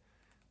that,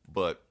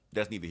 but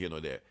that's neither here nor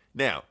there.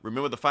 Now,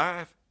 remember the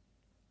 5?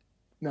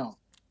 No.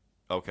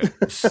 Okay.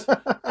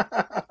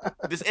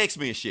 This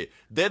X-Men shit.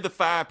 They're the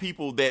 5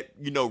 people that,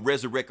 you know,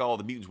 resurrect all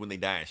the mutants when they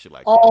die and shit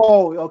like that.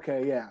 Oh,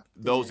 okay, yeah.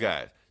 Those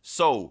guys.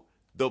 So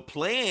the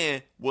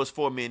plan was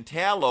for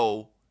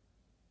Mentallo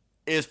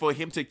is for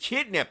him to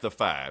kidnap the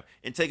 5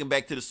 and take him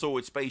back to the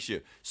Sword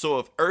spaceship. So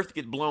if Earth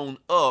gets blown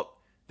up,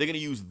 they're going to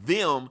use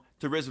them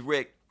to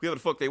resurrect whoever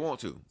the fuck they want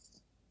to.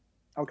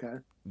 Okay.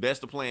 That's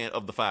the plan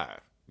of the 5,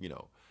 you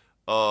know.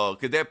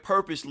 Because they're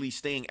purposely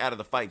staying out of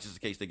the fight just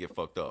in case they get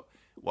fucked up.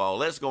 While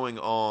that's going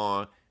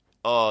on,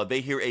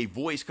 they hear a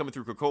voice coming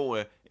through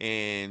Krakoa,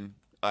 and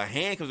a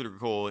hand comes through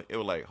Krakoa. It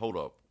was like, hold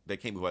up, that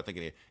can't be who I think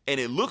it is. And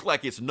it looked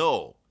like it's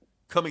Null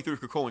coming through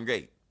Krakoan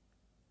Gate.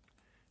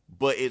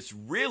 But it's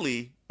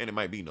really, and it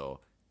might be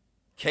Null,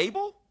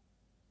 Cable?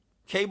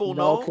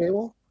 Null?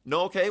 Cable?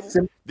 Null Cable?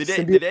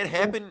 Did that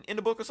happen in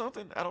the book or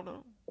something? I don't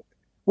know.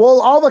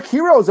 Well, all the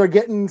heroes are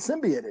getting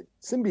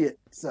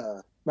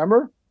symbiotes.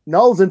 Remember?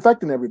 Null's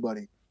infecting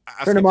everybody.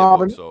 Turn them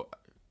all into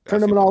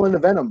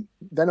Venom.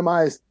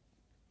 Venomized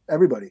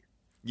everybody.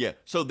 Yeah,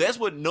 so that's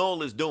what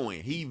Null is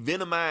doing. He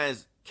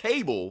venomized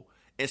Cable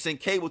and sent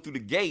Cable through the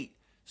gate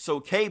so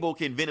Cable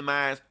can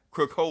venomize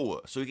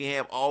Krakoa, so he can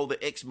have all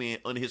the X-Men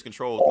under his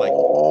control. Like,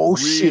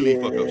 really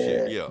fuck up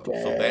shit. Yeah,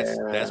 damn. So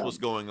that's what's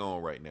going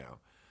on right now.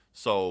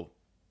 So,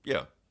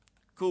 yeah,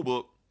 cool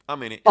book.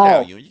 I'm in it.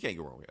 Al Ewing. You can't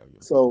go wrong with Al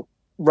Ewing. So,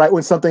 right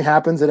when something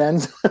happens, it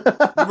ends.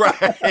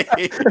 Right.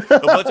 A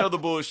bunch of other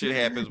bullshit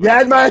happens. You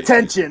had my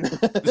attention.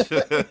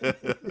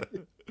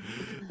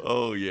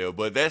 Oh yeah,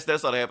 but that's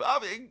all that happened. I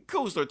mean,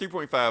 cool story.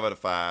 3.5 out of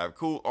 5.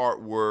 Cool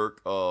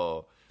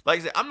artwork. Like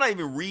I said, I'm not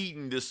even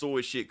reading this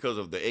Sword shit because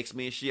of the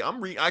X-Men shit.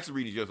 I'm actually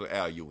reading just with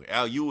Al Ewing.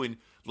 Al Ewing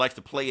likes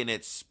to play in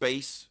that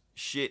space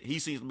shit. He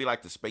seems to be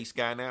like the space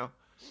guy now.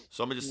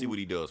 So I'm gonna just see what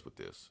he does with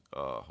this.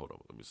 Hold on,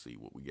 let me see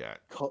what we got.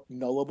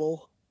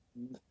 Nullable.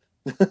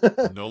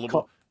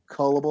 Nullable.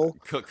 Cullable.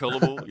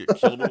 Cullable. Yeah,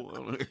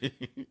 killable.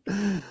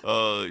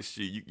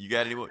 Shit. You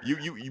got any more?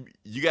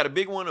 You got a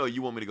big one, or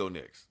you want me to go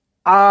next?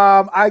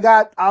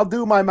 I'll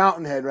do my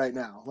Mountainhead right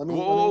now.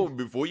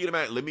 Before you do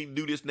that, let me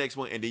do this next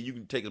one, and then you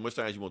can take as much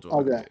time as you want to.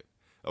 Okay.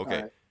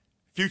 Right.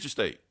 Future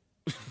State.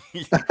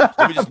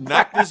 Let me just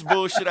knock this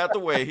bullshit out the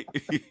way,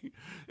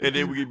 and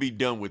then we can be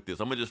done with this.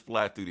 I'm gonna just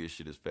fly through this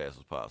shit as fast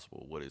as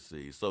possible. What it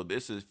sees. So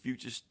this is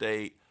Future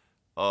State.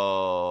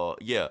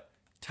 Yeah.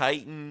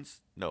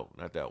 Titans. No,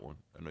 not that one.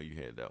 I know you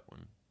had that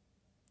one.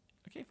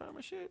 I can't find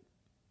my shit.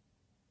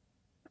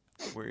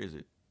 Where is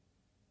it?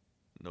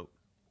 Nope.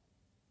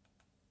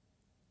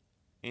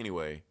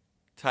 Anyway,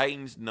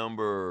 Titans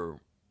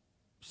number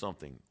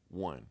something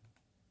 1,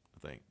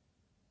 I think.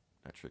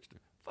 Not Trickster.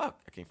 Fuck,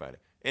 I can't find it.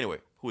 Anyway,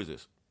 who is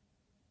this?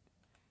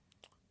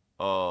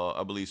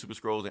 I believe Super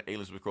Skrulls and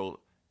Alien Super Skrulls.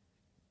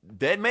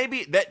 That may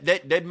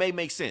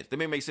make sense. That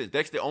may make sense.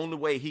 That's the only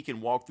way he can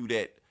walk through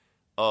that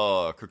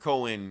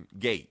Krakoan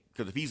gate.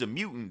 Because if he's a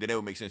mutant, then it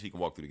would make sense he can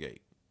walk through the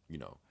gate. You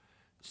know.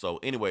 So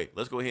anyway,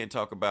 let's go ahead and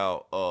talk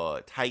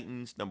about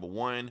Titans number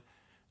 1.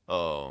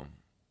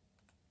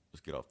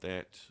 Let's get off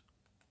that.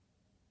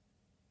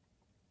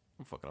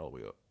 I'm fucking all the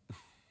way up.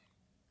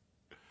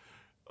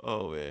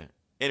 Oh man.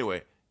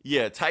 Anyway,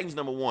 yeah, Titans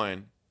number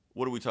 1.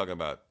 What are we talking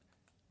about?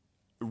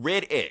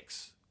 Red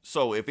X.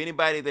 So if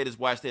anybody that has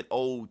watched that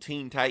old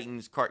Teen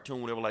Titans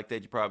cartoon, whatever like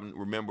that, you probably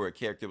remember a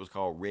character that was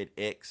called Red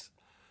X.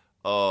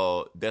 That's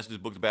what this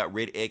book's about.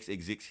 Red X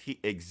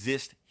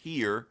exists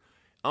here.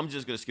 I'm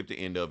just gonna skip the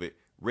end of it.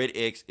 Red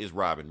X is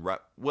Robin.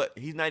 What?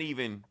 He's not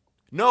even.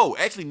 No,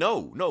 actually,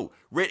 no.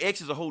 Red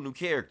X is a whole new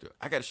character.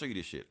 I gotta show you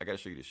this shit. Let me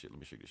show you this shit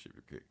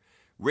real quick.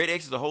 Red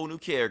X is a whole new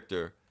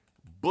character,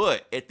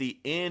 but at the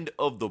end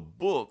of the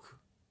book,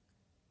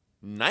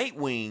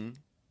 Nightwing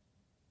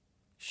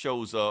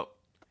shows up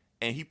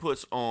and he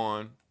puts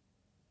on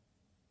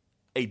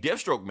a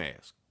Deathstroke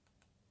mask.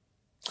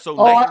 So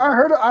I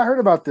heard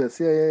about this.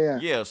 Yeah.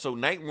 Yeah, so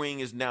Nightwing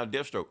is now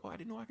Deathstroke. Oh, I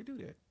didn't know I could do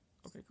that.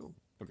 Okay, cool.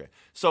 Okay.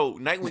 So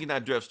Nightwing is now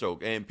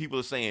Deathstroke, and people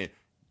are saying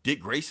Dick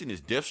Grayson is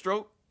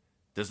Deathstroke?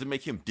 Does it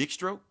make him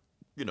Dickstroke?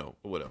 You know,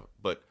 or whatever.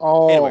 But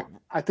anyway,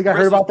 I think I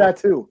heard about that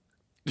too.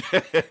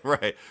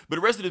 Right. But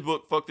the rest of this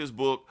book, fuck this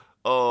book.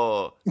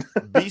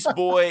 Beast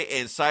Boy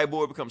and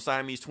Cyborg become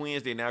Siamese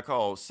twins. They're now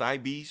called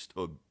Cybeast.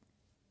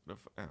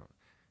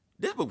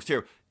 This book was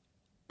terrible.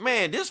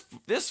 Man,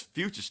 this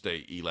future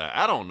state, Eli,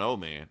 I don't know,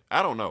 man.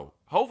 I don't know.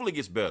 Hopefully it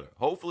gets better.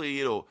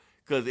 Hopefully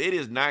because it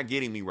is not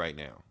getting me right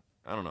now.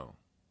 I don't know.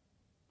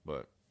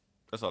 But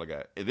that's all I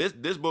got.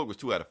 This book was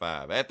 2 out of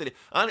 5. I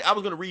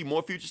was going to read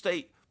more Future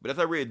State, but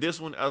after I read this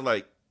one, I was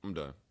like, I'm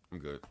done. I'm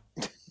good.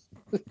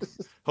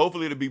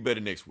 Hopefully it'll be better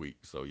next week.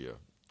 So,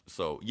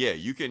 yeah.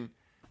 You can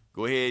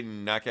go ahead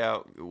and knock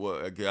out.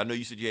 Well, I know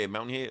you said you had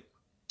Mountain Head.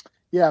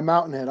 Yeah,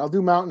 Mountain Head. I'll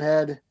do Mountain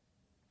Head.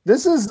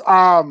 This is,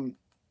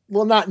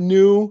 not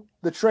new.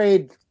 The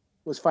trade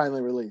was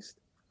finally released.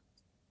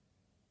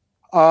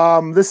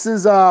 This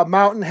is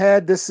Mountain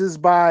Head. This is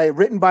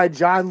written by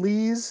John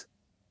Lees,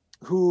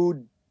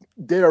 who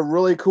did a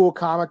really cool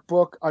comic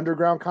book,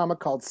 underground comic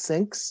called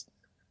Sinks.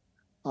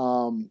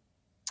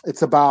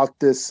 It's about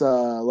this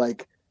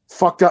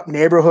fucked up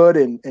neighborhood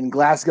in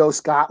Glasgow,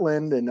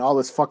 Scotland, and all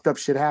this fucked up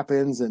shit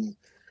happens, and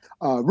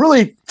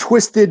really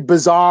twisted,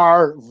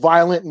 bizarre,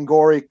 violent, and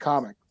gory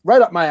comic.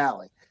 Right up my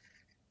alley.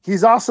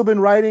 He's also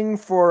been writing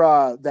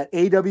for that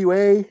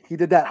AWA. He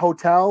did that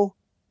Hotel,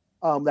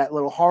 that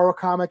little horror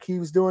comic he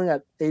was doing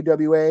at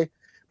AWA.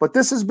 But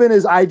this has been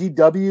his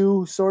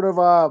IDW sort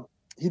of.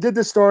 He did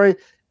this story,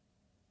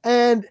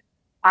 and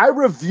I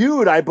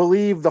reviewed, I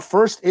believe, the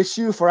first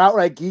issue for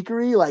Outright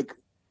Geekery.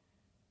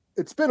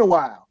 It's been a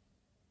while.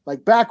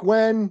 Back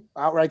when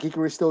Outright Geekery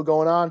was still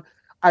going on,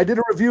 I did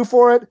a review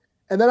for it,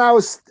 and then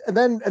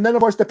of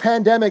course the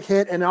pandemic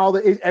hit, and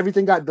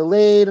everything got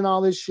delayed and all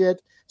this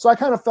shit. So I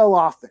kind of fell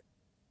off it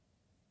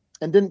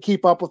and didn't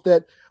keep up with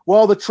it.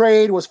 Well, the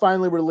trade was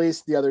finally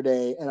released the other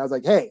day, and I was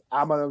like, hey,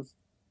 I'm gonna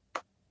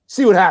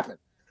see what happened.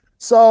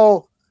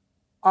 So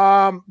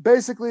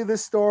basically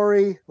this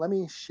story, let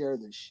me share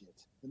this shit.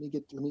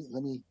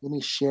 Let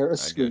me share a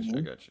screen.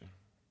 I got you.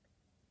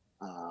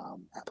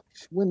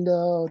 Application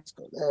window. Let's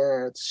go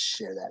there. Let's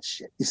share that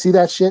shit. You see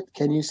that shit?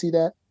 Can you see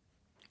that?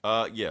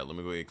 Yeah. Let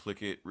me go ahead and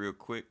click it real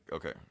quick.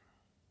 Okay.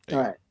 All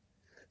right.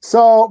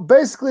 So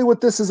basically,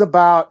 what this is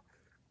about,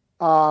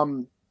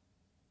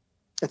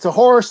 it's a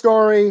horror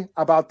story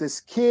about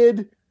this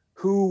kid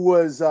who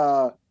was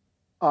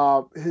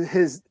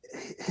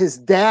his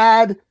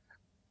dad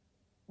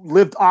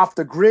lived off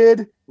the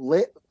grid.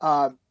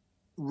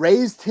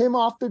 Raised him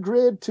off the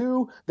grid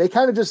too. They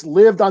kind of just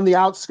lived on the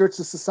outskirts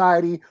of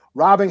society,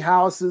 robbing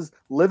houses,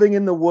 living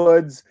in the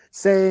woods,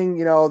 saying,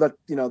 that,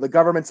 the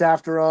government's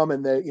after them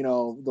and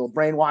they'll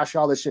brainwash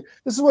all this shit.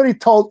 This is what he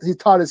taught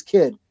his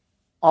kid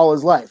all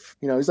his life.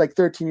 He's like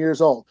 13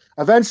 years old.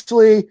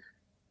 Eventually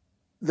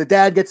the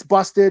dad gets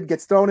busted,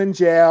 gets thrown in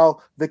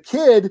jail. The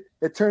kid,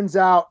 it turns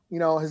out,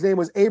 his name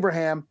was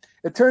Abraham.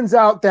 It turns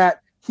out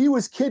that he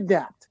was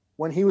kidnapped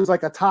when he was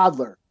like a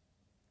toddler,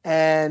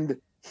 and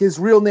his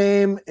real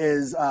name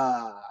is,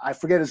 I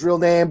forget his real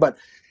name, but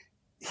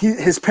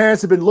his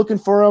parents have been looking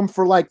for him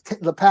for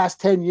the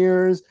past 10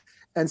 years.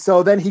 And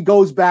so then he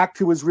goes back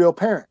to his real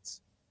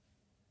parents.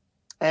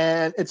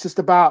 And it's just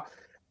about,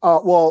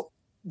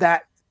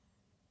 that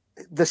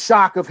the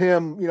shock of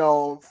him,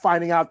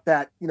 finding out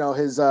that,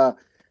 the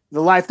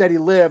life that he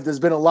lived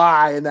has been a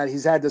lie and that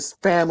he's had this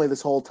family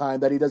this whole time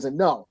that he doesn't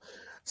know.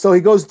 So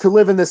he goes to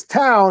live in this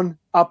town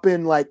up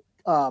in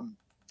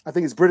I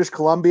think it's British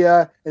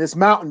Columbia, and it's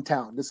mountain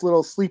town, this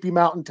little sleepy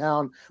mountain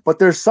town. But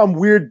there's some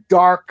weird,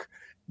 dark,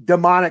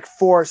 demonic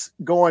force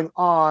going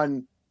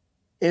on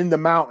in the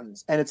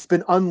mountains, and it's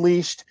been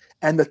unleashed,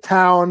 and the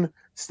town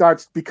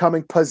starts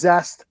becoming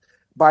possessed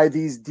by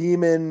this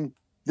demon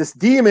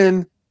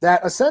that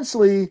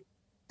essentially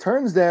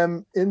turns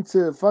them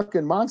into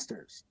fucking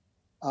monsters.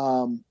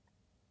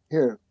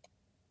 Here.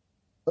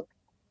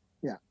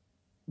 Yeah.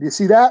 Do you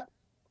see that?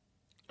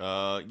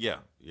 Yeah.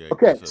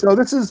 Okay, so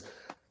this is,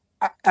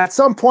 at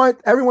some point,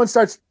 everyone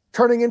starts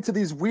turning into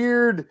these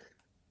weird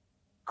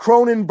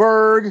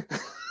Cronenberg,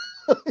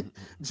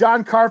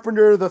 John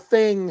Carpenter, The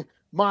Thing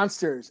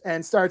monsters,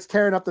 and starts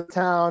tearing up the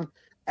town.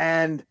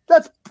 And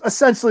that's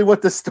essentially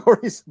what the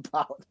story's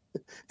about.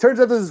 Turns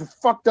out this is a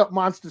fucked up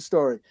monster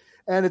story.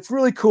 And it's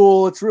really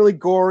cool. It's really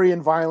gory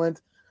and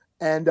violent.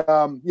 And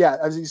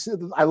as you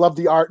said, I love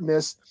the art in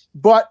this.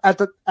 But at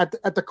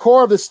the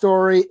core of the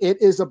story,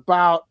 it is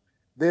about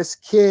this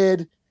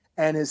kid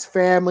and his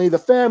family. The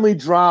family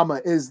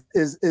drama is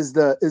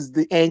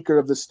the anchor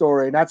of the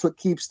story, and that's what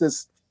keeps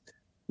this,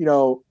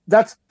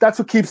 that's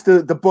what keeps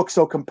the book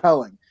so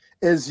compelling.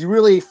 Is you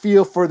really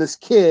feel for this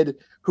kid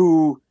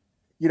who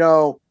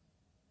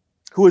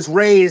was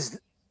raised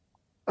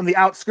on the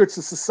outskirts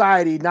of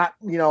society, not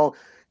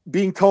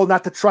being told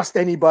not to trust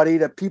anybody,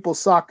 that people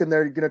suck and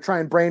they're going to try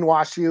and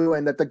brainwash you,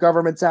 and that the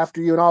government's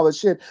after you and all this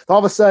shit. All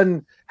of a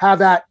sudden, have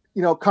that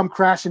come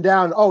crashing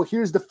down. Oh,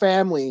 here's the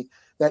family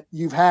that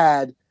you've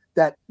had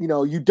that,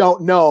 you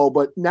don't know,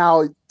 but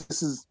now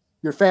this is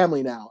your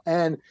family now.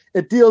 And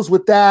it deals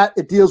with that.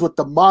 It deals with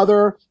the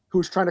mother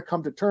who's trying to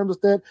come to terms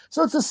with it.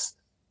 So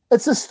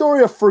it's a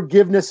story of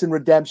forgiveness and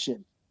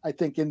redemption, I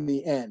think, in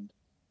the end.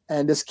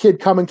 And this kid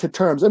coming to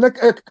terms, and a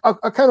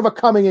kind of a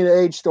coming in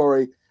age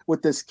story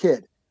with this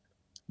kid.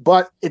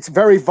 But it's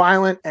very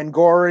violent and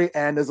gory,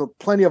 and there's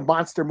plenty of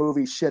monster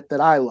movie shit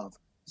that I love.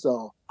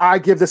 So I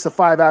give this a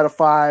 5 out of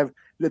 5.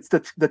 It's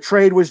the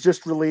trade was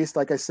just released,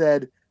 like I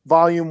said,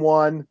 Volume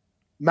 1,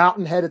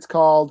 Mountainhead it's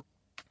called.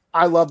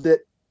 I loved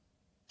it.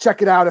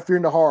 Check it out if you're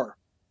into horror.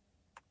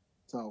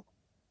 So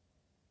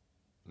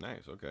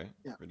nice. Okay.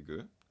 Yeah. Pretty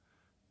good.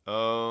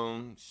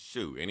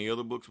 Shoot. Any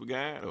other books we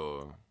got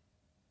or?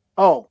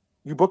 Oh,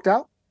 you booked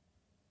out?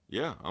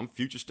 Yeah, I'm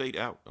Future State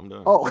out. I'm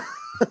done. Oh,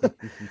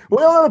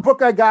 well, the other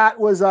book I got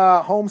was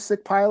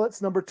Homesick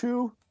Pilots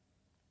 #2.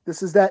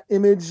 This is that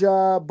Image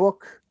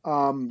book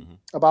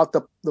about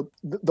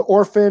the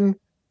orphan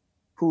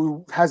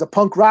who has a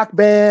punk rock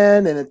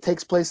band, and it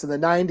takes place in the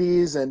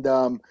 90s,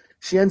 and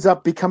she ends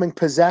up becoming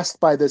possessed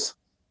by this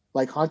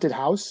like haunted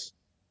house,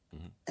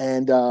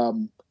 and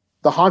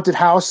the haunted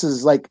house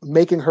is like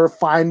making her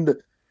find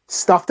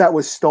stuff that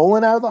was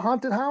stolen out of the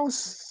haunted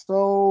house.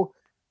 So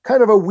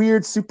kind of a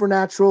weird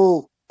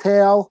supernatural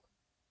tale.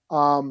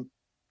 And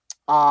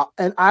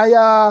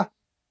I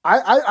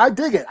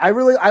dig it. I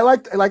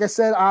like I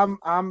said, I'm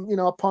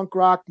a punk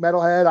rock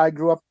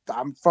metalhead.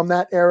 I'm from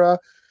that era.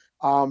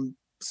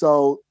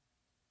 So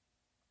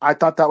I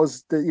thought that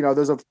was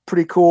there's a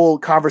pretty cool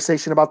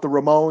conversation about the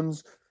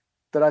Ramones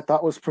that I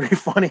thought was pretty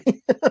funny.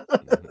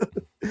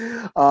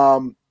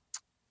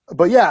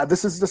 But yeah,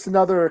 this is just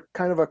another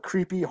kind of a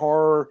creepy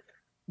horror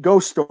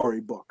ghost story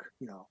book,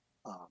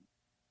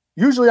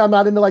 Usually I'm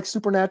not into like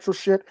supernatural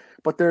shit,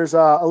 but there's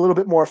a little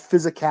bit more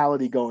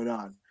physicality going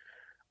on.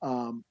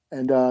 I'm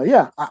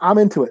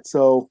into it.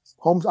 So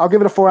Holmes, I'll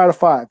give it a 4 out of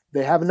 5.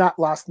 They have not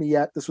lost me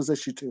yet. This was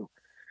issue 2.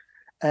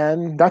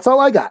 And that's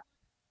all I got.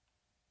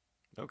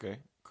 Okay,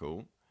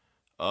 cool.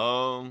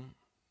 All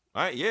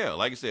right, yeah.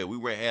 Like I said,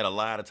 we had a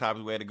lot of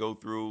topics we had to go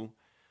through.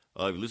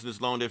 If you listen to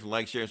this long, definitely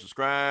like, share, and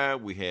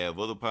subscribe. We have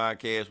other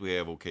podcasts. We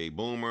have OK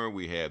Boomer.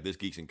 We have This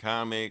Geeks and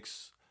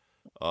Comics.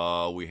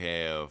 We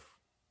have,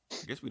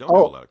 I guess we don't have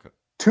a lot of.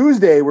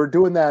 Tuesday, we're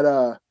doing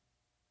that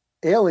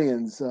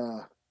Aliens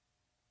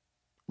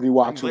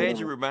rewatch. I'm glad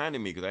you reminded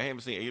me because I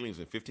haven't seen Aliens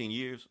in 15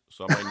 years,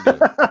 so I might need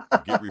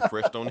to get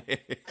refreshed on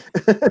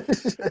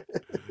that.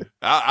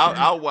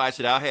 I'll watch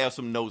it. I'll have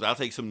some notes. I'll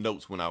take some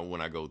notes when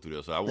I go through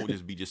this, so I won't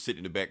just be sitting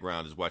in the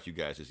background just watch you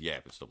guys just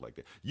yap and stuff like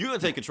that. You're gonna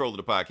take control of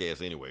the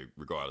podcast anyway,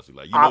 regardless.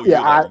 Like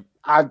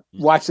I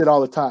watch it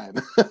all the time.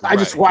 I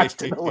just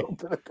watched it a little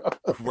bit ago.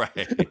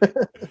 Right.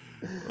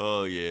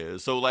 Oh yeah.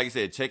 So like I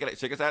said, check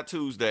us out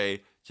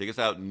Tuesday. Check us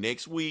out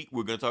next week.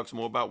 We're gonna talk some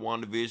more about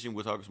WandaVision.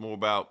 We'll talk some more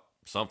about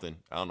something.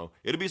 I don't know.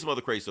 It'll be some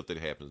other crazy stuff that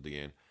happens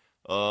again.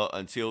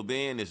 Until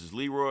then, this is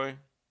Leroy.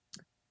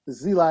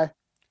 This is Eli.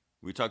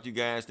 We'll talk to you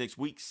guys next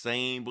week.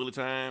 Same bullet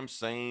time,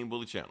 same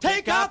bullet channel.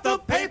 Take out the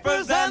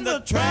papers and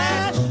the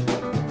trash,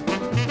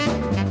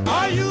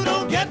 or you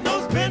don't get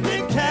no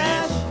spending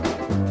cash.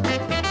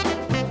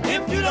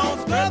 If you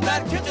don't scrub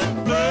that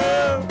kitchen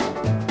floor,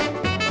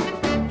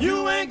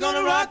 you ain't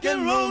gonna rock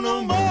and roll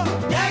no more.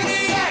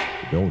 Yakety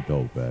yak! Don't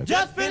talk back.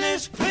 Just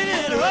finish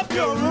cleaning up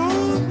your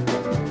room.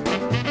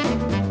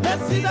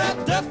 Let's see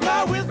that dust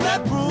fly with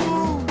that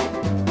broom.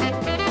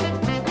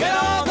 Get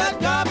all that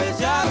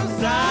garbage out of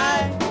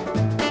sight,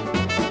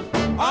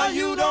 or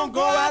you don't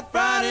go out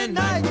Friday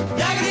night.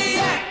 Yakety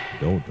yak!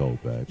 Don't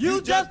talk back.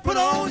 You just put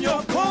on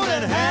your coat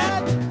and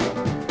hat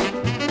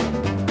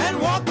and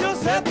walk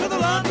yourself to the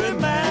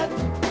laundromat.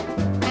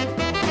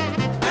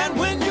 And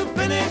when you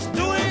finish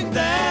doing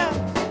that,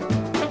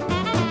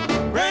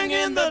 bring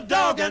in the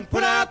dog and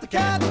put out the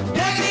cat.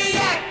 Yakety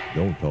yak!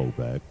 Don't talk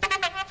back.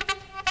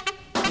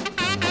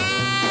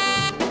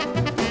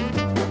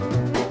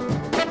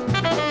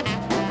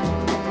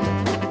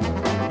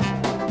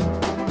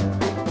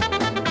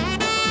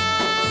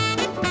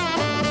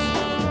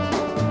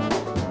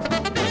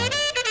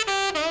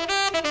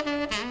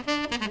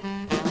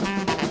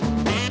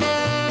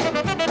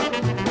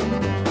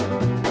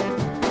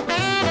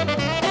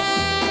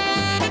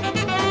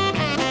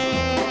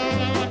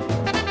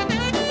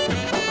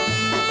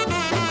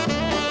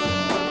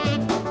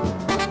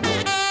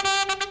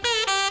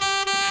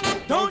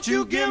 Don't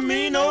you give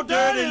me no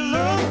dirty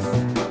looks.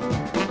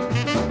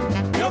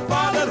 Your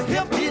father's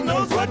hip, he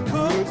knows what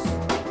cooks.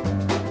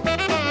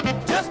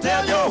 Just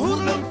tell your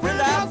hoodlum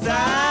friend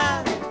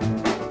outside,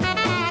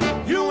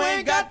 you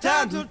ain't got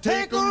time to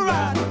take a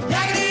ride.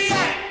 Yakety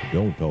yak!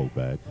 Don't talk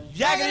back.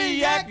 Yakety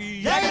yak,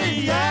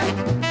 yakety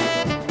yak.